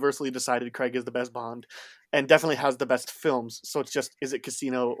 universally decided Craig is the best Bond, and definitely has the best films. So it's just, is it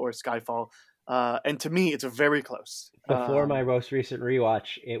Casino or Skyfall? And to me, it's very close. Before my most recent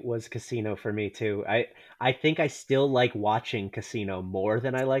rewatch, it was Casino for me too. I think I still like watching Casino more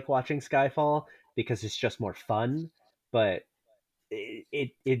than I like watching Skyfall because it's just more fun. But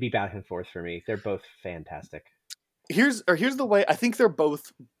it'd be back and forth for me. They're both fantastic. Here's the way. I think they're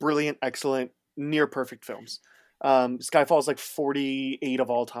both brilliant, excellent, near perfect films. Skyfall is like 48 of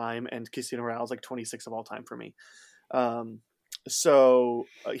all time, and Casino Royale is like 26 of all time for me. So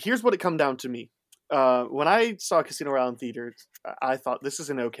here's what it come down to me. When I saw Casino Royale in theaters, I thought this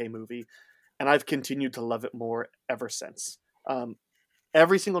is an okay movie, and I've continued to love it more ever since.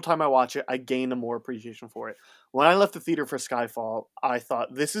 Every single time I watch it, I gain a more appreciation for it. When I left the theater for Skyfall, I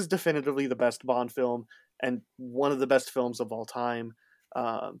thought this is definitively the best Bond film and one of the best films of all time.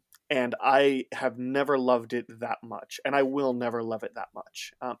 And I have never loved it that much, and I will never love it that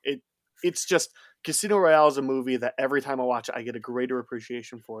much. It's just, Casino Royale is a movie that every time I watch it, I get a greater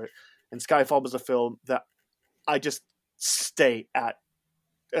appreciation for it. And Skyfall was a film that I just stay at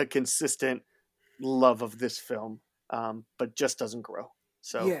a consistent love of this film, but just doesn't grow.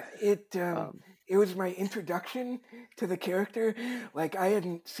 So yeah, it was my introduction to the character. Like, I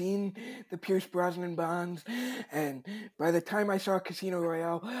hadn't seen the Pierce Brosnan Bonds, and by the time I saw Casino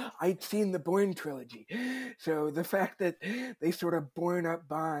Royale, I'd seen the Bourne trilogy. So the fact that they sort of born up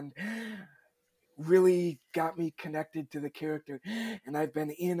Bond really got me connected to the character, and I've been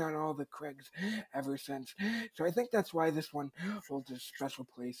in on all the Craigs ever since. So I think that's why this one holds a special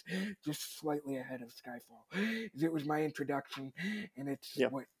place, just slightly ahead of Skyfall. It was my introduction, and it's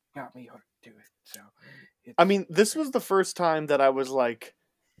what got me hooked to it. So, I mean, this was the first time that I was like,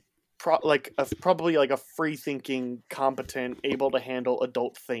 probably like a free-thinking, competent, able to handle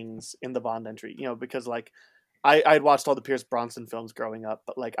adult things in the Bond entry. Because like I'd watched all the Pierce Brosnan films growing up,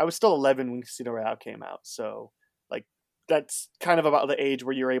 but like I was still 11 when Casino Royale came out, so like that's kind of about the age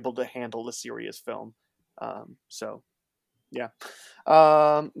where you're able to handle a serious film. So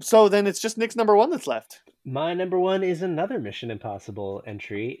then it's just Nick's number one that's left. My number one is another Mission Impossible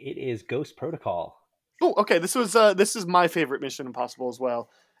entry. It is Ghost Protocol. Oh, okay. This is my favorite Mission Impossible as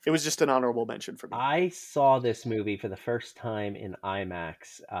well. It was just an honorable mention for me. I saw this movie for the first time in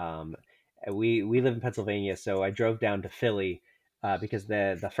IMAX. We live in Pennsylvania, so I drove down to Philly because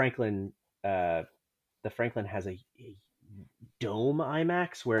the Franklin has a dome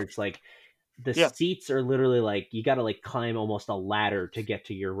IMAX where it's like the seats are literally like you got to like climb almost a ladder to get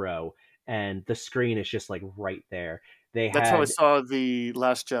to your row, and the screen is just like right there. That's how I saw The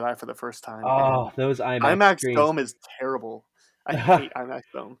Last Jedi for the first time. Oh, those IMAX screens. Dome is terrible. I hate IMAX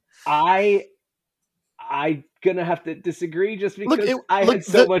Dome. I'm gonna have to disagree just because I had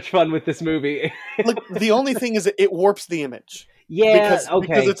so much fun with this movie. Look, the only thing is it warps the image. Yeah,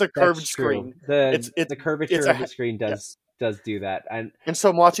 because it's a curved screen. The curvature of the screen does does do that. And so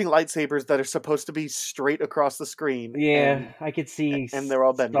I'm watching lightsabers that are supposed to be straight across the screen. Yeah, I could see. And they're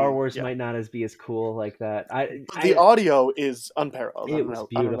all bendy. Star Wars might not be as cool like that. But the audio is unparalleled. It was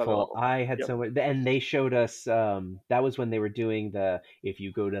beautiful. I had so much, and they showed us. That was when they were doing if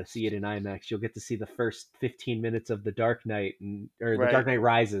you go to see it in IMAX, you'll get to see the first 15 minutes of The Dark Knight The Dark Knight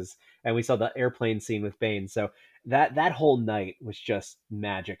Rises, and we saw the airplane scene with Bane. So that whole night was just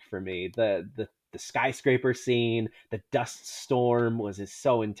magic for me. The skyscraper scene, the dust storm was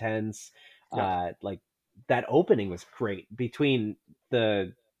so intense. Like that opening was great, between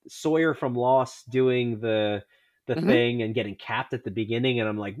the Sawyer from Lost doing the thing and getting capped at the beginning, and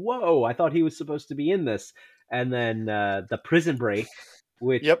I'm like, whoa, I thought he was supposed to be in this. And then the prison break,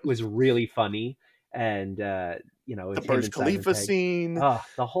 which was really funny, and the Burj Khalifa scene,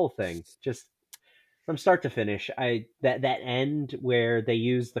 the whole thing, just from start to finish. That end where they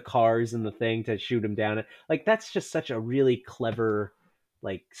use the cars and the thing to shoot him down, like that's just such a really clever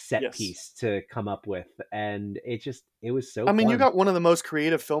set piece to come up with, and it was so fun. You got one of the most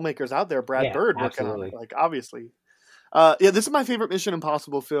creative filmmakers out there, Brad Bird, working on it, obviously. This is my favorite Mission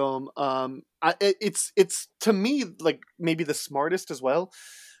Impossible film. It's to me maybe the smartest as well.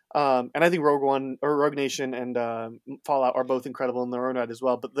 And I think Rogue Nation and Fallout are both incredible in their own right as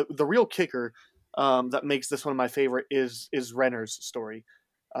well. But the real kicker that makes this one my favorite is Renner's story.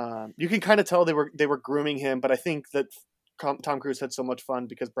 You can kind of tell they were grooming him, but I think that Tom Cruise had so much fun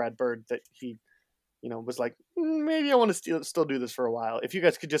because Brad Bird that he, was like, maybe I want to still do this for a while. If you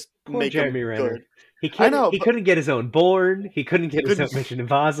guys could just make Jeremy him Renner. good. He couldn't get his own Bourne. He couldn't get his own Mission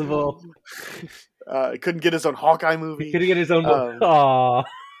Impossible. Couldn't get his own Hawkeye movie. He couldn't get his own. But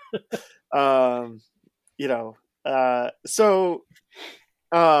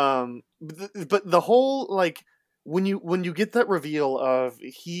the whole when you get that reveal of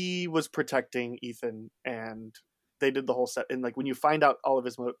he was protecting Ethan and they did the whole set, and when you find out all of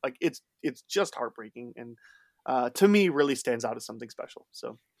his it's just heartbreaking, and to me really stands out as something special.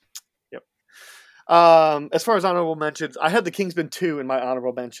 So as far as honorable mentions, I had the Kingsman 2 in my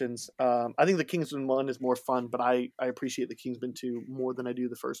honorable mentions. I think the Kingsman 1 is more fun, but I appreciate the Kingsman 2 more than I do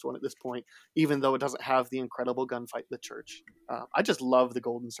the first one at this point, even though it doesn't have the incredible gunfight in the church. I just love the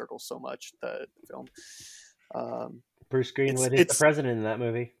Golden Circle so much, the film. Bruce Greenwood is the president in that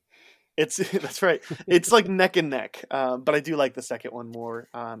movie. That's right. It's neck and neck, but I do like the second one more,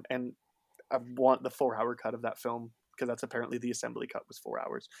 and I want the 4-hour cut of that film, because that's apparently the assembly cut was 4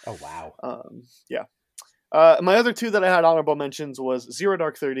 hours. Oh, wow. My other two that I had honorable mentions was Zero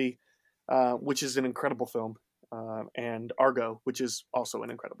Dark 30, which is an incredible film, and Argo, which is also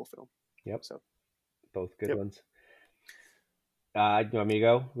an incredible film. Yep. So both good ones. Do you want me to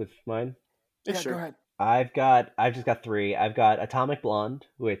go with mine? Yeah, sure. Go ahead. I've just got three. I've got Atomic Blonde,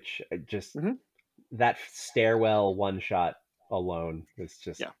 which just that stairwell one shot alone is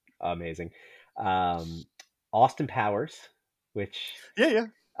just amazing. Austin Powers, which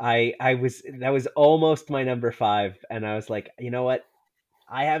that was almost my number 5, and I was like, you know what?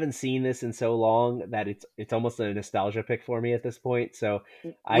 I haven't seen this in so long that it's almost a nostalgia pick for me at this point. So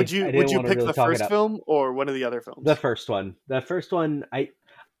would you pick the first film or one of the other films? The first one.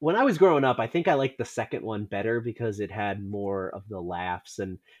 When I was growing up, I think I liked the second one better because it had more of the laughs,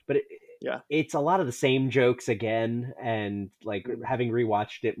 but it's a lot of the same jokes again. And having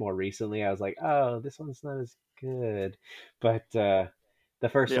rewatched it more recently, I was like, oh, this one's not as good. But the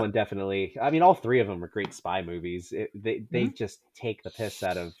first one definitely. I mean, all three of them are great spy movies. They just take the piss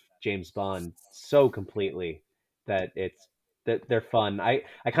out of James Bond so completely that they're fun. I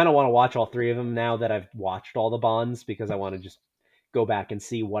kind of want to watch all three of them now that I've watched all the Bonds, because I want to just go back and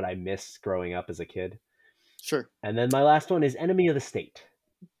see what I missed growing up as a kid. Sure. And then my last one is Enemy of the State.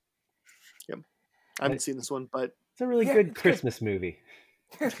 Yep. I haven't seen this one, but it's a really good Christmas movie.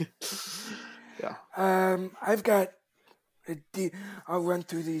 Yeah. I've got I'll run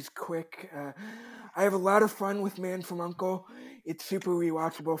through these quick. I have a lot of fun with Man from U.N.C.L.E. It's super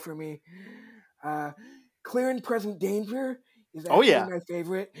rewatchable for me. Clear and Present Danger is actually my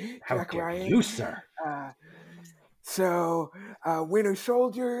favorite. Jack Ryan. You, sir. So, Winter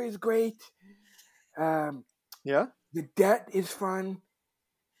Soldier is great. The Debt is fun.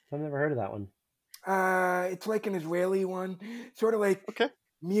 I've never heard of that one. It's like an Israeli one, sort of like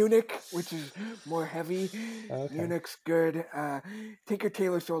Munich, which is more heavy. Okay. Munich's good. Tinker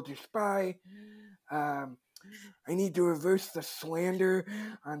Tailor Soldier Spy. I Need to Reverse the Slander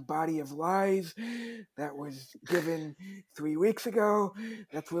on Body of Lies. That was given 3 weeks ago.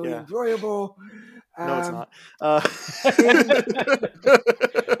 That's really enjoyable. No, it's not.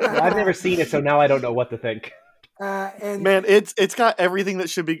 I've never seen it, so now I don't know what to think. And man, it's got everything that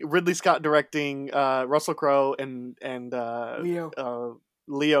should be. Ridley Scott directing, Russell Crowe and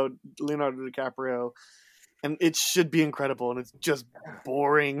Leonardo DiCaprio, and it should be incredible, and it's just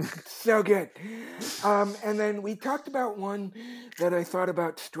boring. So good. And then we talked about one that I thought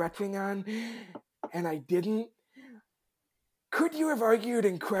about stretching on, and I didn't. Could you have argued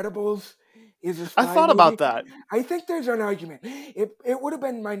Incredibles is a spy I thought movie? about that. I think there's an argument. It would have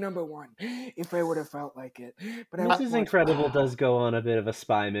been my number one if I would have felt like it. But Mrs. Incredible does go on a bit of a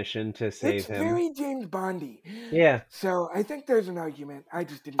spy mission to save him. It's very James Bondy. Yeah. So I think there's an argument. I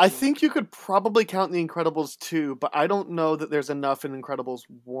just didn't. I think you could probably count The Incredibles 2, but I don't know that there's enough in Incredibles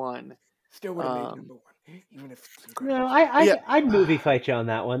 1. Still would have made number one, even if it's Incredibles. No, I'd movie fight you on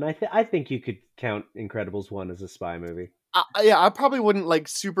that one. I think you could count Incredibles 1 as a spy movie. I probably wouldn't like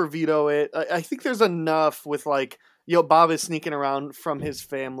super veto it. I think there's enough with like, Bob is sneaking around from his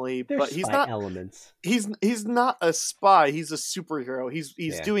family, There's but he's spy not elements. He's not a spy. He's a superhero.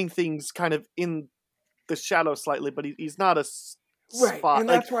 He's doing things kind of in the shadow slightly, but he's not a right, spy. and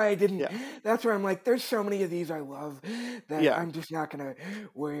that's why I didn't. Yeah. That's why I'm like, there's so many of these I love that Yeah. I'm just not gonna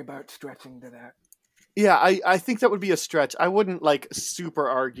worry about stretching to that. Yeah, I think that would be a stretch. I wouldn't like super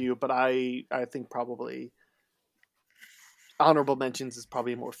argue, but I think probably honorable mentions is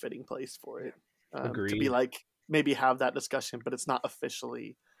probably a more fitting place for it. To Agreed. be like, maybe have that discussion, but it's not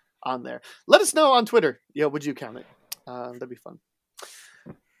officially on there. Let us know on Twitter. Would you count it? That'd be fun.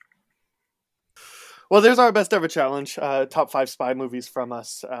 Well, there's our best ever challenge. Top 5 spy movies from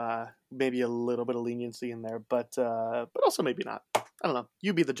us. Maybe a little bit of leniency in there, but also maybe not. I don't know.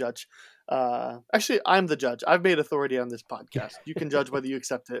 You be the judge. Actually, I'm the judge. I've made authority on this podcast. You can judge whether you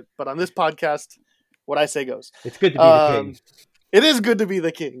accept it, but on this podcast, what I say goes. It's good to be the king. It is good to be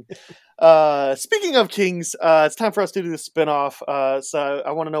the king. Speaking of kings, it's time for us to do the spinoff. So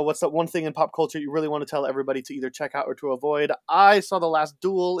I want to know, what's that one thing in pop culture you really want to tell everybody to either check out or to avoid? I saw The Last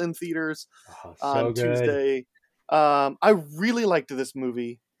Duel in theaters on Tuesday. I really liked this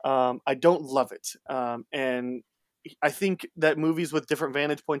movie. I don't love it. And I think that movies with different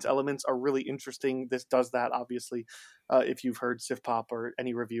vantage points elements are really interesting. This does that, obviously. If you've heard Sif Pop or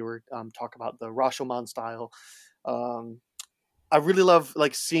any reviewer talk about the Rashomon style. I really love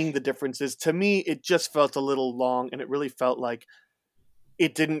like seeing the differences. To me, it just felt a little long, and it really felt like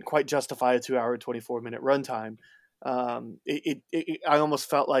it didn't quite justify a 2-hour, 24-minute runtime. I almost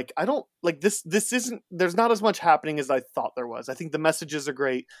felt like I don't like this. This isn't. There's not as much happening as I thought there was. I think the messages are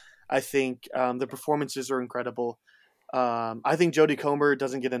great. I think the performances are incredible. I think Jodie Comer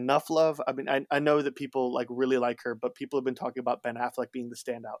doesn't get enough love. I mean, I know that people like really like her, but people have been talking about Ben Affleck being the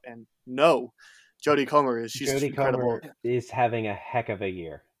standout, and no, Jodie Comer is. She's Jodie incredible. Comer is having a heck of a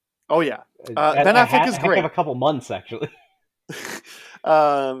year. Oh yeah, Ben Affleck is great. Heck of a couple months actually.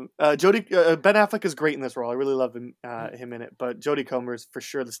 Ben Affleck is great in this role. I really love him in it. But Jodie Comer is for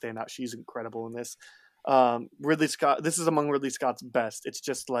sure the standout. She's incredible in this. Ridley Scott. This is among Ridley Scott's best. It's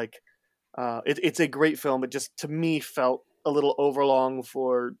just like it's a great film. It just to me felt a little overlong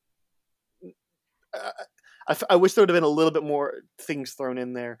for. I wish there would have been a little bit more things thrown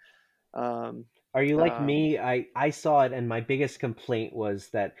in there. Are you like me? I saw it, and my biggest complaint was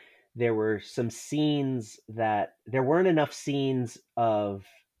that there were some scenes that there weren't enough scenes of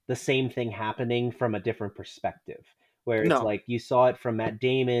the same thing happening from a different perspective. Where it's like you saw it from Matt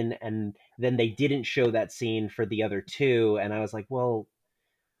Damon, and then they didn't show that scene for the other two, and I was like, well,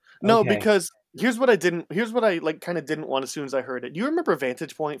 no, because here's what I like kind of didn't want as soon as I heard it. You remember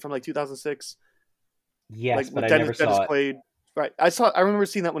Vantage Point from like 2006? Yes, but I never saw it. Quaid. Right. I remember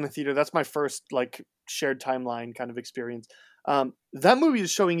seeing that one in the theater. That's my first like shared timeline kind of experience. That movie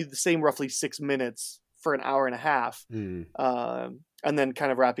is showing you the same roughly 6 minutes for an hour and a half. And then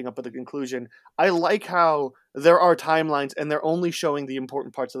kind of wrapping up with the conclusion. I like how there are timelines and they're only showing the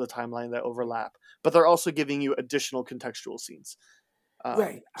important parts of the timeline that overlap, but they're also giving you additional contextual scenes.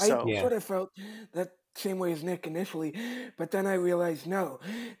 Right. I sort of felt that same way as Nick initially, but then I realized, no,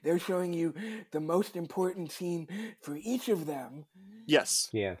 they're showing you the most important scene for each of them. Yes.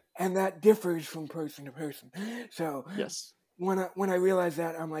 Yeah. And that differs from person to person. So yes. When I realized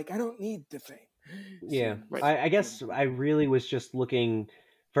that, I'm like, I don't need the same. Yeah. Right. I guess I really was just looking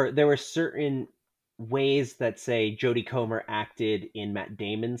for, there were certain ways that, say, Jodie Comer acted in Matt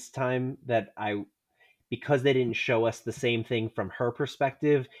Damon's time that because they didn't show us the same thing from her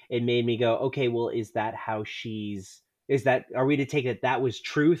perspective, it made me go, okay, well, is that how are we to take that was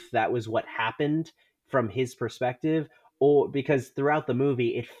truth? That was what happened from his perspective? Or because throughout the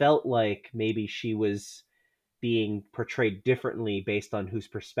movie, it felt like maybe she was being portrayed differently based on whose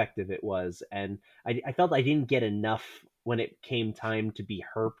perspective it was. And I felt I didn't get enough when it came time to be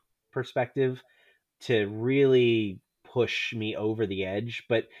her perspective. to really push me over the edge.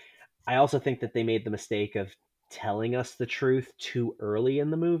 But I also think that they made the mistake of telling us the truth too early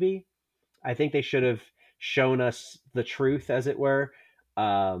in the movie. I think they should have shown us the truth, as it were,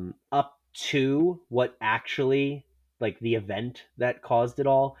 up to what actually, like, the event that caused it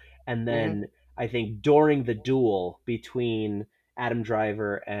all. And then I think during the duel between Adam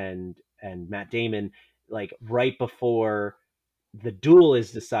Driver and Matt Damon, like right before the duel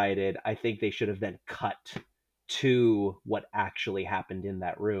is decided, I think they should have then cut to what actually happened in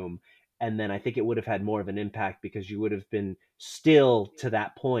that room. And then I think it would have had more of an impact, because you would have been still to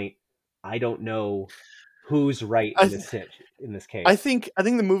that point, I don't know who's right in this case. I think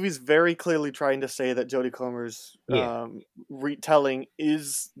the movie's very clearly trying to say that Jodie Comer's retelling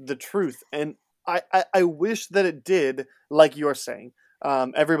is the truth, and I wish that it did, like you're saying.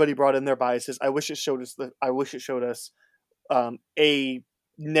 Everybody brought in their biases. I wish it showed us a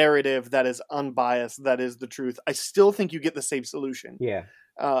narrative that is unbiased, that is the truth. I still think you get the same solution. Yeah.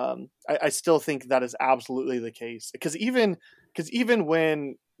 I still think that is absolutely the case, because even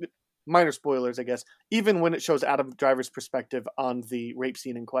when, minor spoilers, I guess, even when it shows Adam Driver's perspective on the rape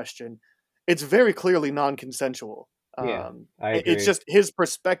scene in question, it's very clearly non-consensual. I agree. It's just his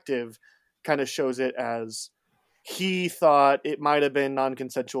perspective kind of shows it as he thought it might have been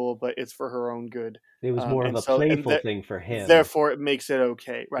non-consensual, but it's for her own good. It was more of a playful thing for him. Therefore, it makes it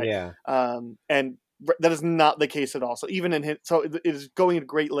okay, right? Yeah. And that is not the case at all. So even in it is going to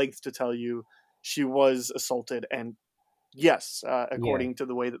great lengths to tell you she was assaulted, and yes, according to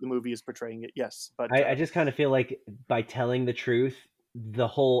the way that the movie is portraying it, yes. But I just kind of feel like by telling the truth, the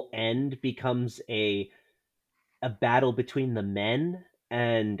whole end becomes a battle between the men,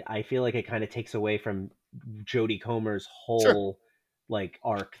 and I feel like it kind of takes away from Jodie Comer's whole like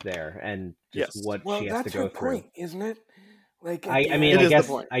arc there, and just what she has to go through. That's her point, isn't it? Like, I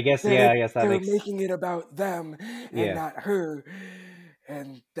guess that they're makes making it about them and not her,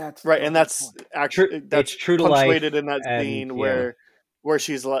 and that's right. And that's actually it's true to life, punctuated in that scene where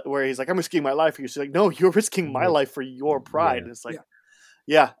he's like, "I'm risking my life for you." She's like, "No, you're risking my life for your pride." And it's like,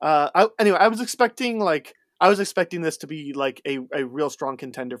 anyway, I was expecting this to be like a real strong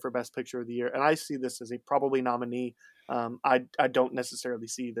contender for Best Picture of the Year, and I see this as a probably nominee. I don't necessarily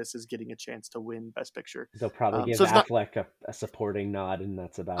see this as getting a chance to win Best Picture. They'll probably give Affleck a supporting nod, and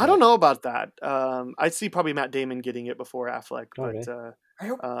that's about it. I don't know about that. I see probably Matt Damon getting it before Affleck, but I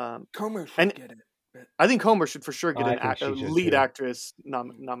hope Comer should get it. I think Comer should for sure get a lead actress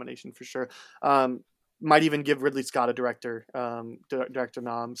nomination for sure. Might even give Ridley Scott a director nom,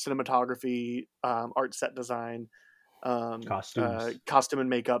 cinematography, art set design, costume and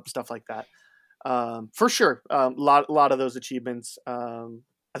makeup, stuff like that. For sure. Lot of those achievements.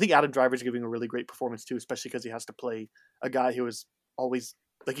 I think Adam Driver's giving a really great performance too, especially because he has to play a guy who is always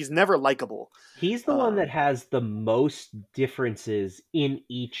like, he's never likable. He's the one that has the most differences in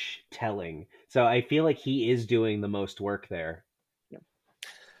each telling. So I feel like he is doing the most work there.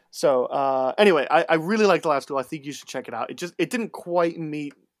 So anyway, I really like The Last Duel. I think you should check it out. It didn't quite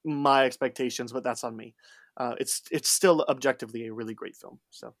meet my expectations, but that's on me. It's still objectively a really great film.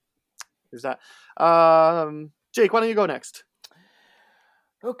 So there's that. Jake, why don't you go next?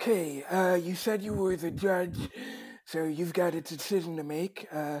 Okay, you said you were the judge, so you've got a decision to make.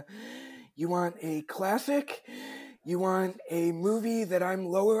 You want a classic? You want a movie that I'm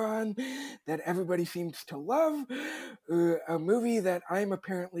lower on, that everybody seems to love, or a movie that I'm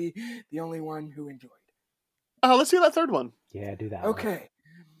apparently the only one who enjoyed? Let's do that third one. Yeah, do that. Okay.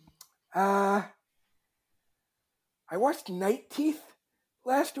 I watched Night Teeth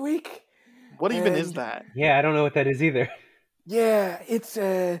last week. What even is that? Yeah, I don't know what that is either. Yeah, it's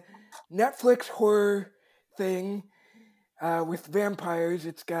a Netflix horror thing with vampires.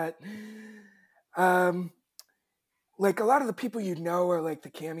 It's got like a lot of the people you know are like the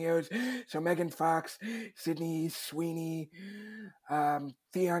cameos. So Megan Fox, Sydney Sweeney,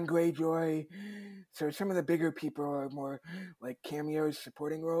 Theon Greyjoy. So some of the bigger people are more like cameos,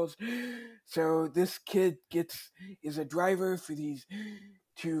 supporting roles. So this kid is a driver for these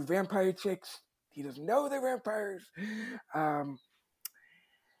two vampire chicks. He doesn't know they're vampires.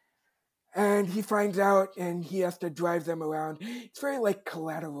 And he finds out and he has to drive them around. It's very like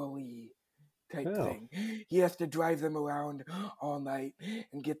Collateral-y type thing. He has to drive them around all night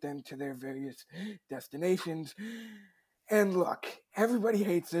and get them to their various destinations. And look, everybody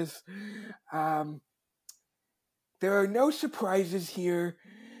hates this. There are no surprises here.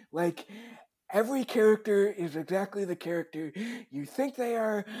 Like, every character is exactly the character you think they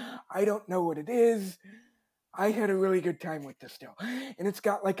are. I don't know what it is. I had a really good time with this still. And it's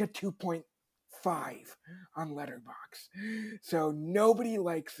got like a 2.5 on Letterboxd. So nobody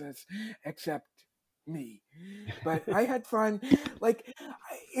likes this except me. But I had fun. Like,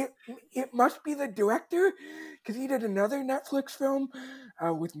 it must be the director, because he did another Netflix film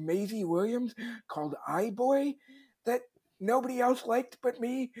with Maisie Williams called iBoy that nobody else liked but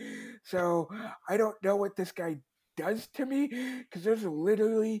me. So I don't know what this guy does to me, because those are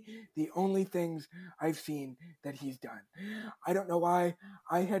literally the only things I've seen that he's done. I don't know why.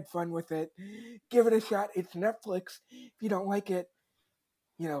 I had fun with it. Give it a shot. It's Netflix. If you don't like it,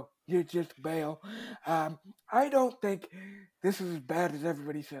 you just bail. I don't think this is as bad as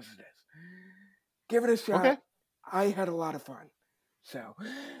everybody says it is. Give it a shot. Okay. I had a lot of fun. So,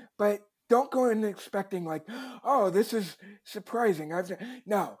 but don't go in expecting like, oh, this is surprising.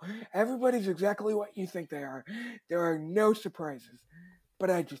 No, everybody's exactly what you think they are. There are no surprises, but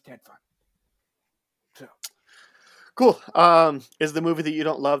I just had fun. So, cool. Is the movie that you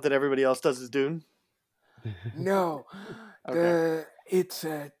don't love that everybody else does is Dune? No, Okay. It's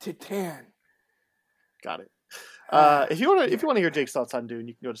Titan. Got it. If you want to hear Jake's thoughts on Dune,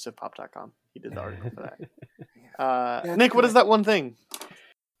 you can go to sifpop.com. He did the article for that. Nick, what is that one thing?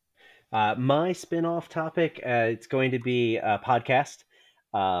 My spin-off topic, it's going to be a podcast.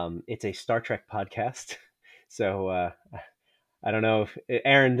 It's a Star Trek podcast. So I don't know if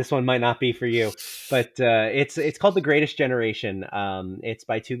Aaron, this one might not be for you, but it's called The Greatest Generation. It's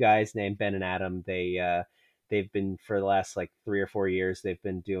by two guys named Ben and Adam. They've been, for the last like 3 or 4 years, they've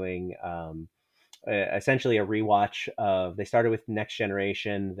been doing essentially a rewatch of, they started with Next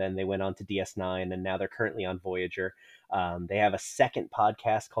Generation, then they went on to DS9, and now they're currently on Voyager. They have a second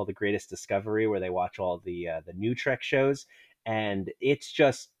podcast called The Greatest Discovery, where they watch all the new Trek shows, and it's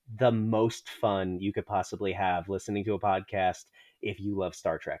just the most fun you could possibly have listening to a podcast if you love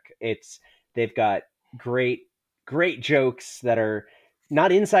Star Trek. They've got great jokes that are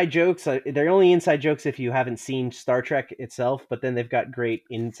not inside jokes. They're only inside jokes if you haven't seen Star Trek itself, but then they've got great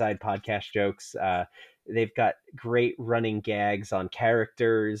inside podcast jokes. They've got great running gags on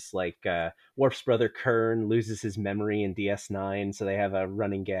characters, like Worf's brother Kern loses his memory in DS9, so they have a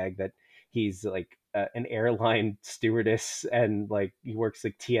running gag that he's like an airline stewardess and like he works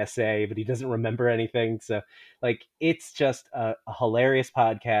like TSA, but he doesn't remember anything. So like it's just a hilarious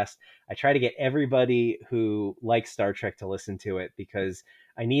podcast. I try to get everybody who likes Star Trek to listen to it, because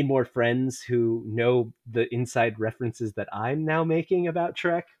I need more friends who know the inside references that I'm now making about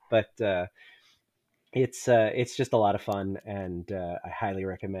Trek. But it's just a lot of fun, and I highly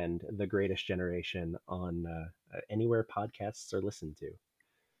recommend The Greatest Generation on anywhere podcasts are listened to.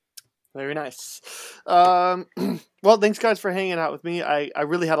 Very nice. Well, thanks guys for hanging out with me. I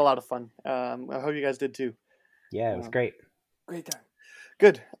really had a lot of fun. I hope you guys did too. Yeah, it was great. Great time.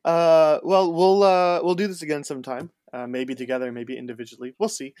 Good. Well, we'll do this again sometime. Maybe together, maybe individually. We'll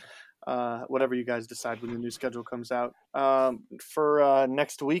see. Whatever you guys decide when the new schedule comes out. For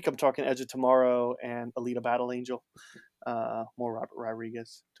next week, I'm talking Edge of Tomorrow and Alita Battle Angel. More Robert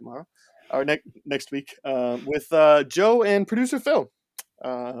Rodriguez tomorrow, or next week, with Joe and producer Phil.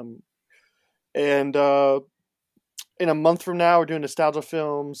 And in a month from now, we're doing nostalgia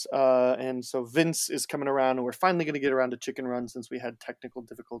films, and so Vince is coming around, and we're finally going to get around to Chicken Run since we had technical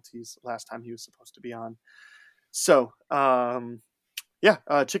difficulties last time he was supposed to be on. So,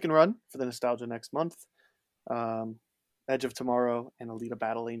 Chicken Run for the nostalgia next month, Edge of Tomorrow, and Alita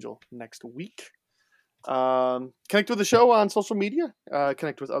Battle Angel next week. Connect with the show on social media.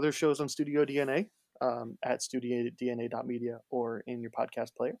 Connect with other shows on Studio DNA at studiodna.media or in your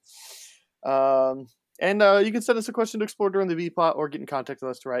podcast player. And you can send us a question to explore during the VPOT, or get in contact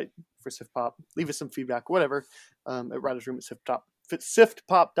with us to write for SIFPOP. Leave us some feedback, whatever, at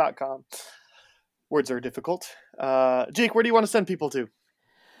writersroom@siftpop.com. Words are difficult. Jake, where do you want to send people to?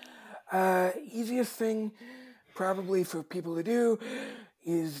 Easiest thing probably for people to do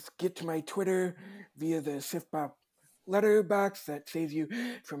is get to my Twitter via the SIFPOP letterbox that saves you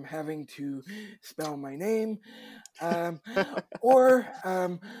from having to spell my name. Or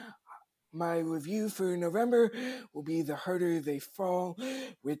my review for November will be The Harder They Fall,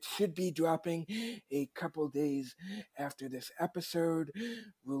 which should be dropping a couple days after this episode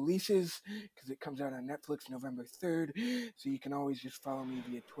releases, because it comes out on Netflix November 3rd. So you can always just follow me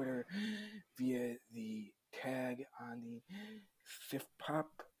via Twitter, via the tag on the SIFPOP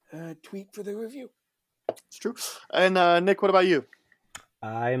tweet for the review. It's true. And Nick, what about you?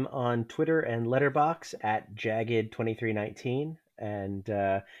 I'm on Twitter and Letterboxd at Jagged2319,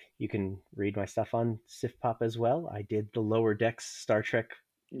 and you can read my stuff on SIFPOP as well. I did the Lower Decks Star Trek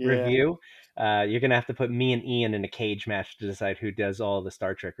review. You're going to have to put me and Ian in a cage match to decide who does all the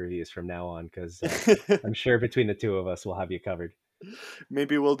Star Trek reviews from now on, because I'm sure between the two of us, we'll have you covered.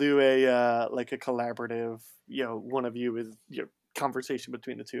 Maybe we'll do a collaborative, one of you is conversation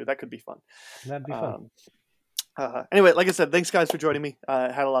between the two. That could be fun. That'd be fun. Anyway, like I said, thanks guys for joining me.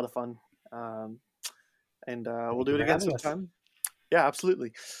 Had a lot of fun. And we'll do it again sometime. Yeah,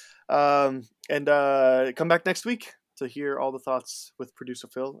 absolutely. And come back next week to hear all the thoughts with producer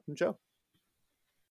Phil and Joe.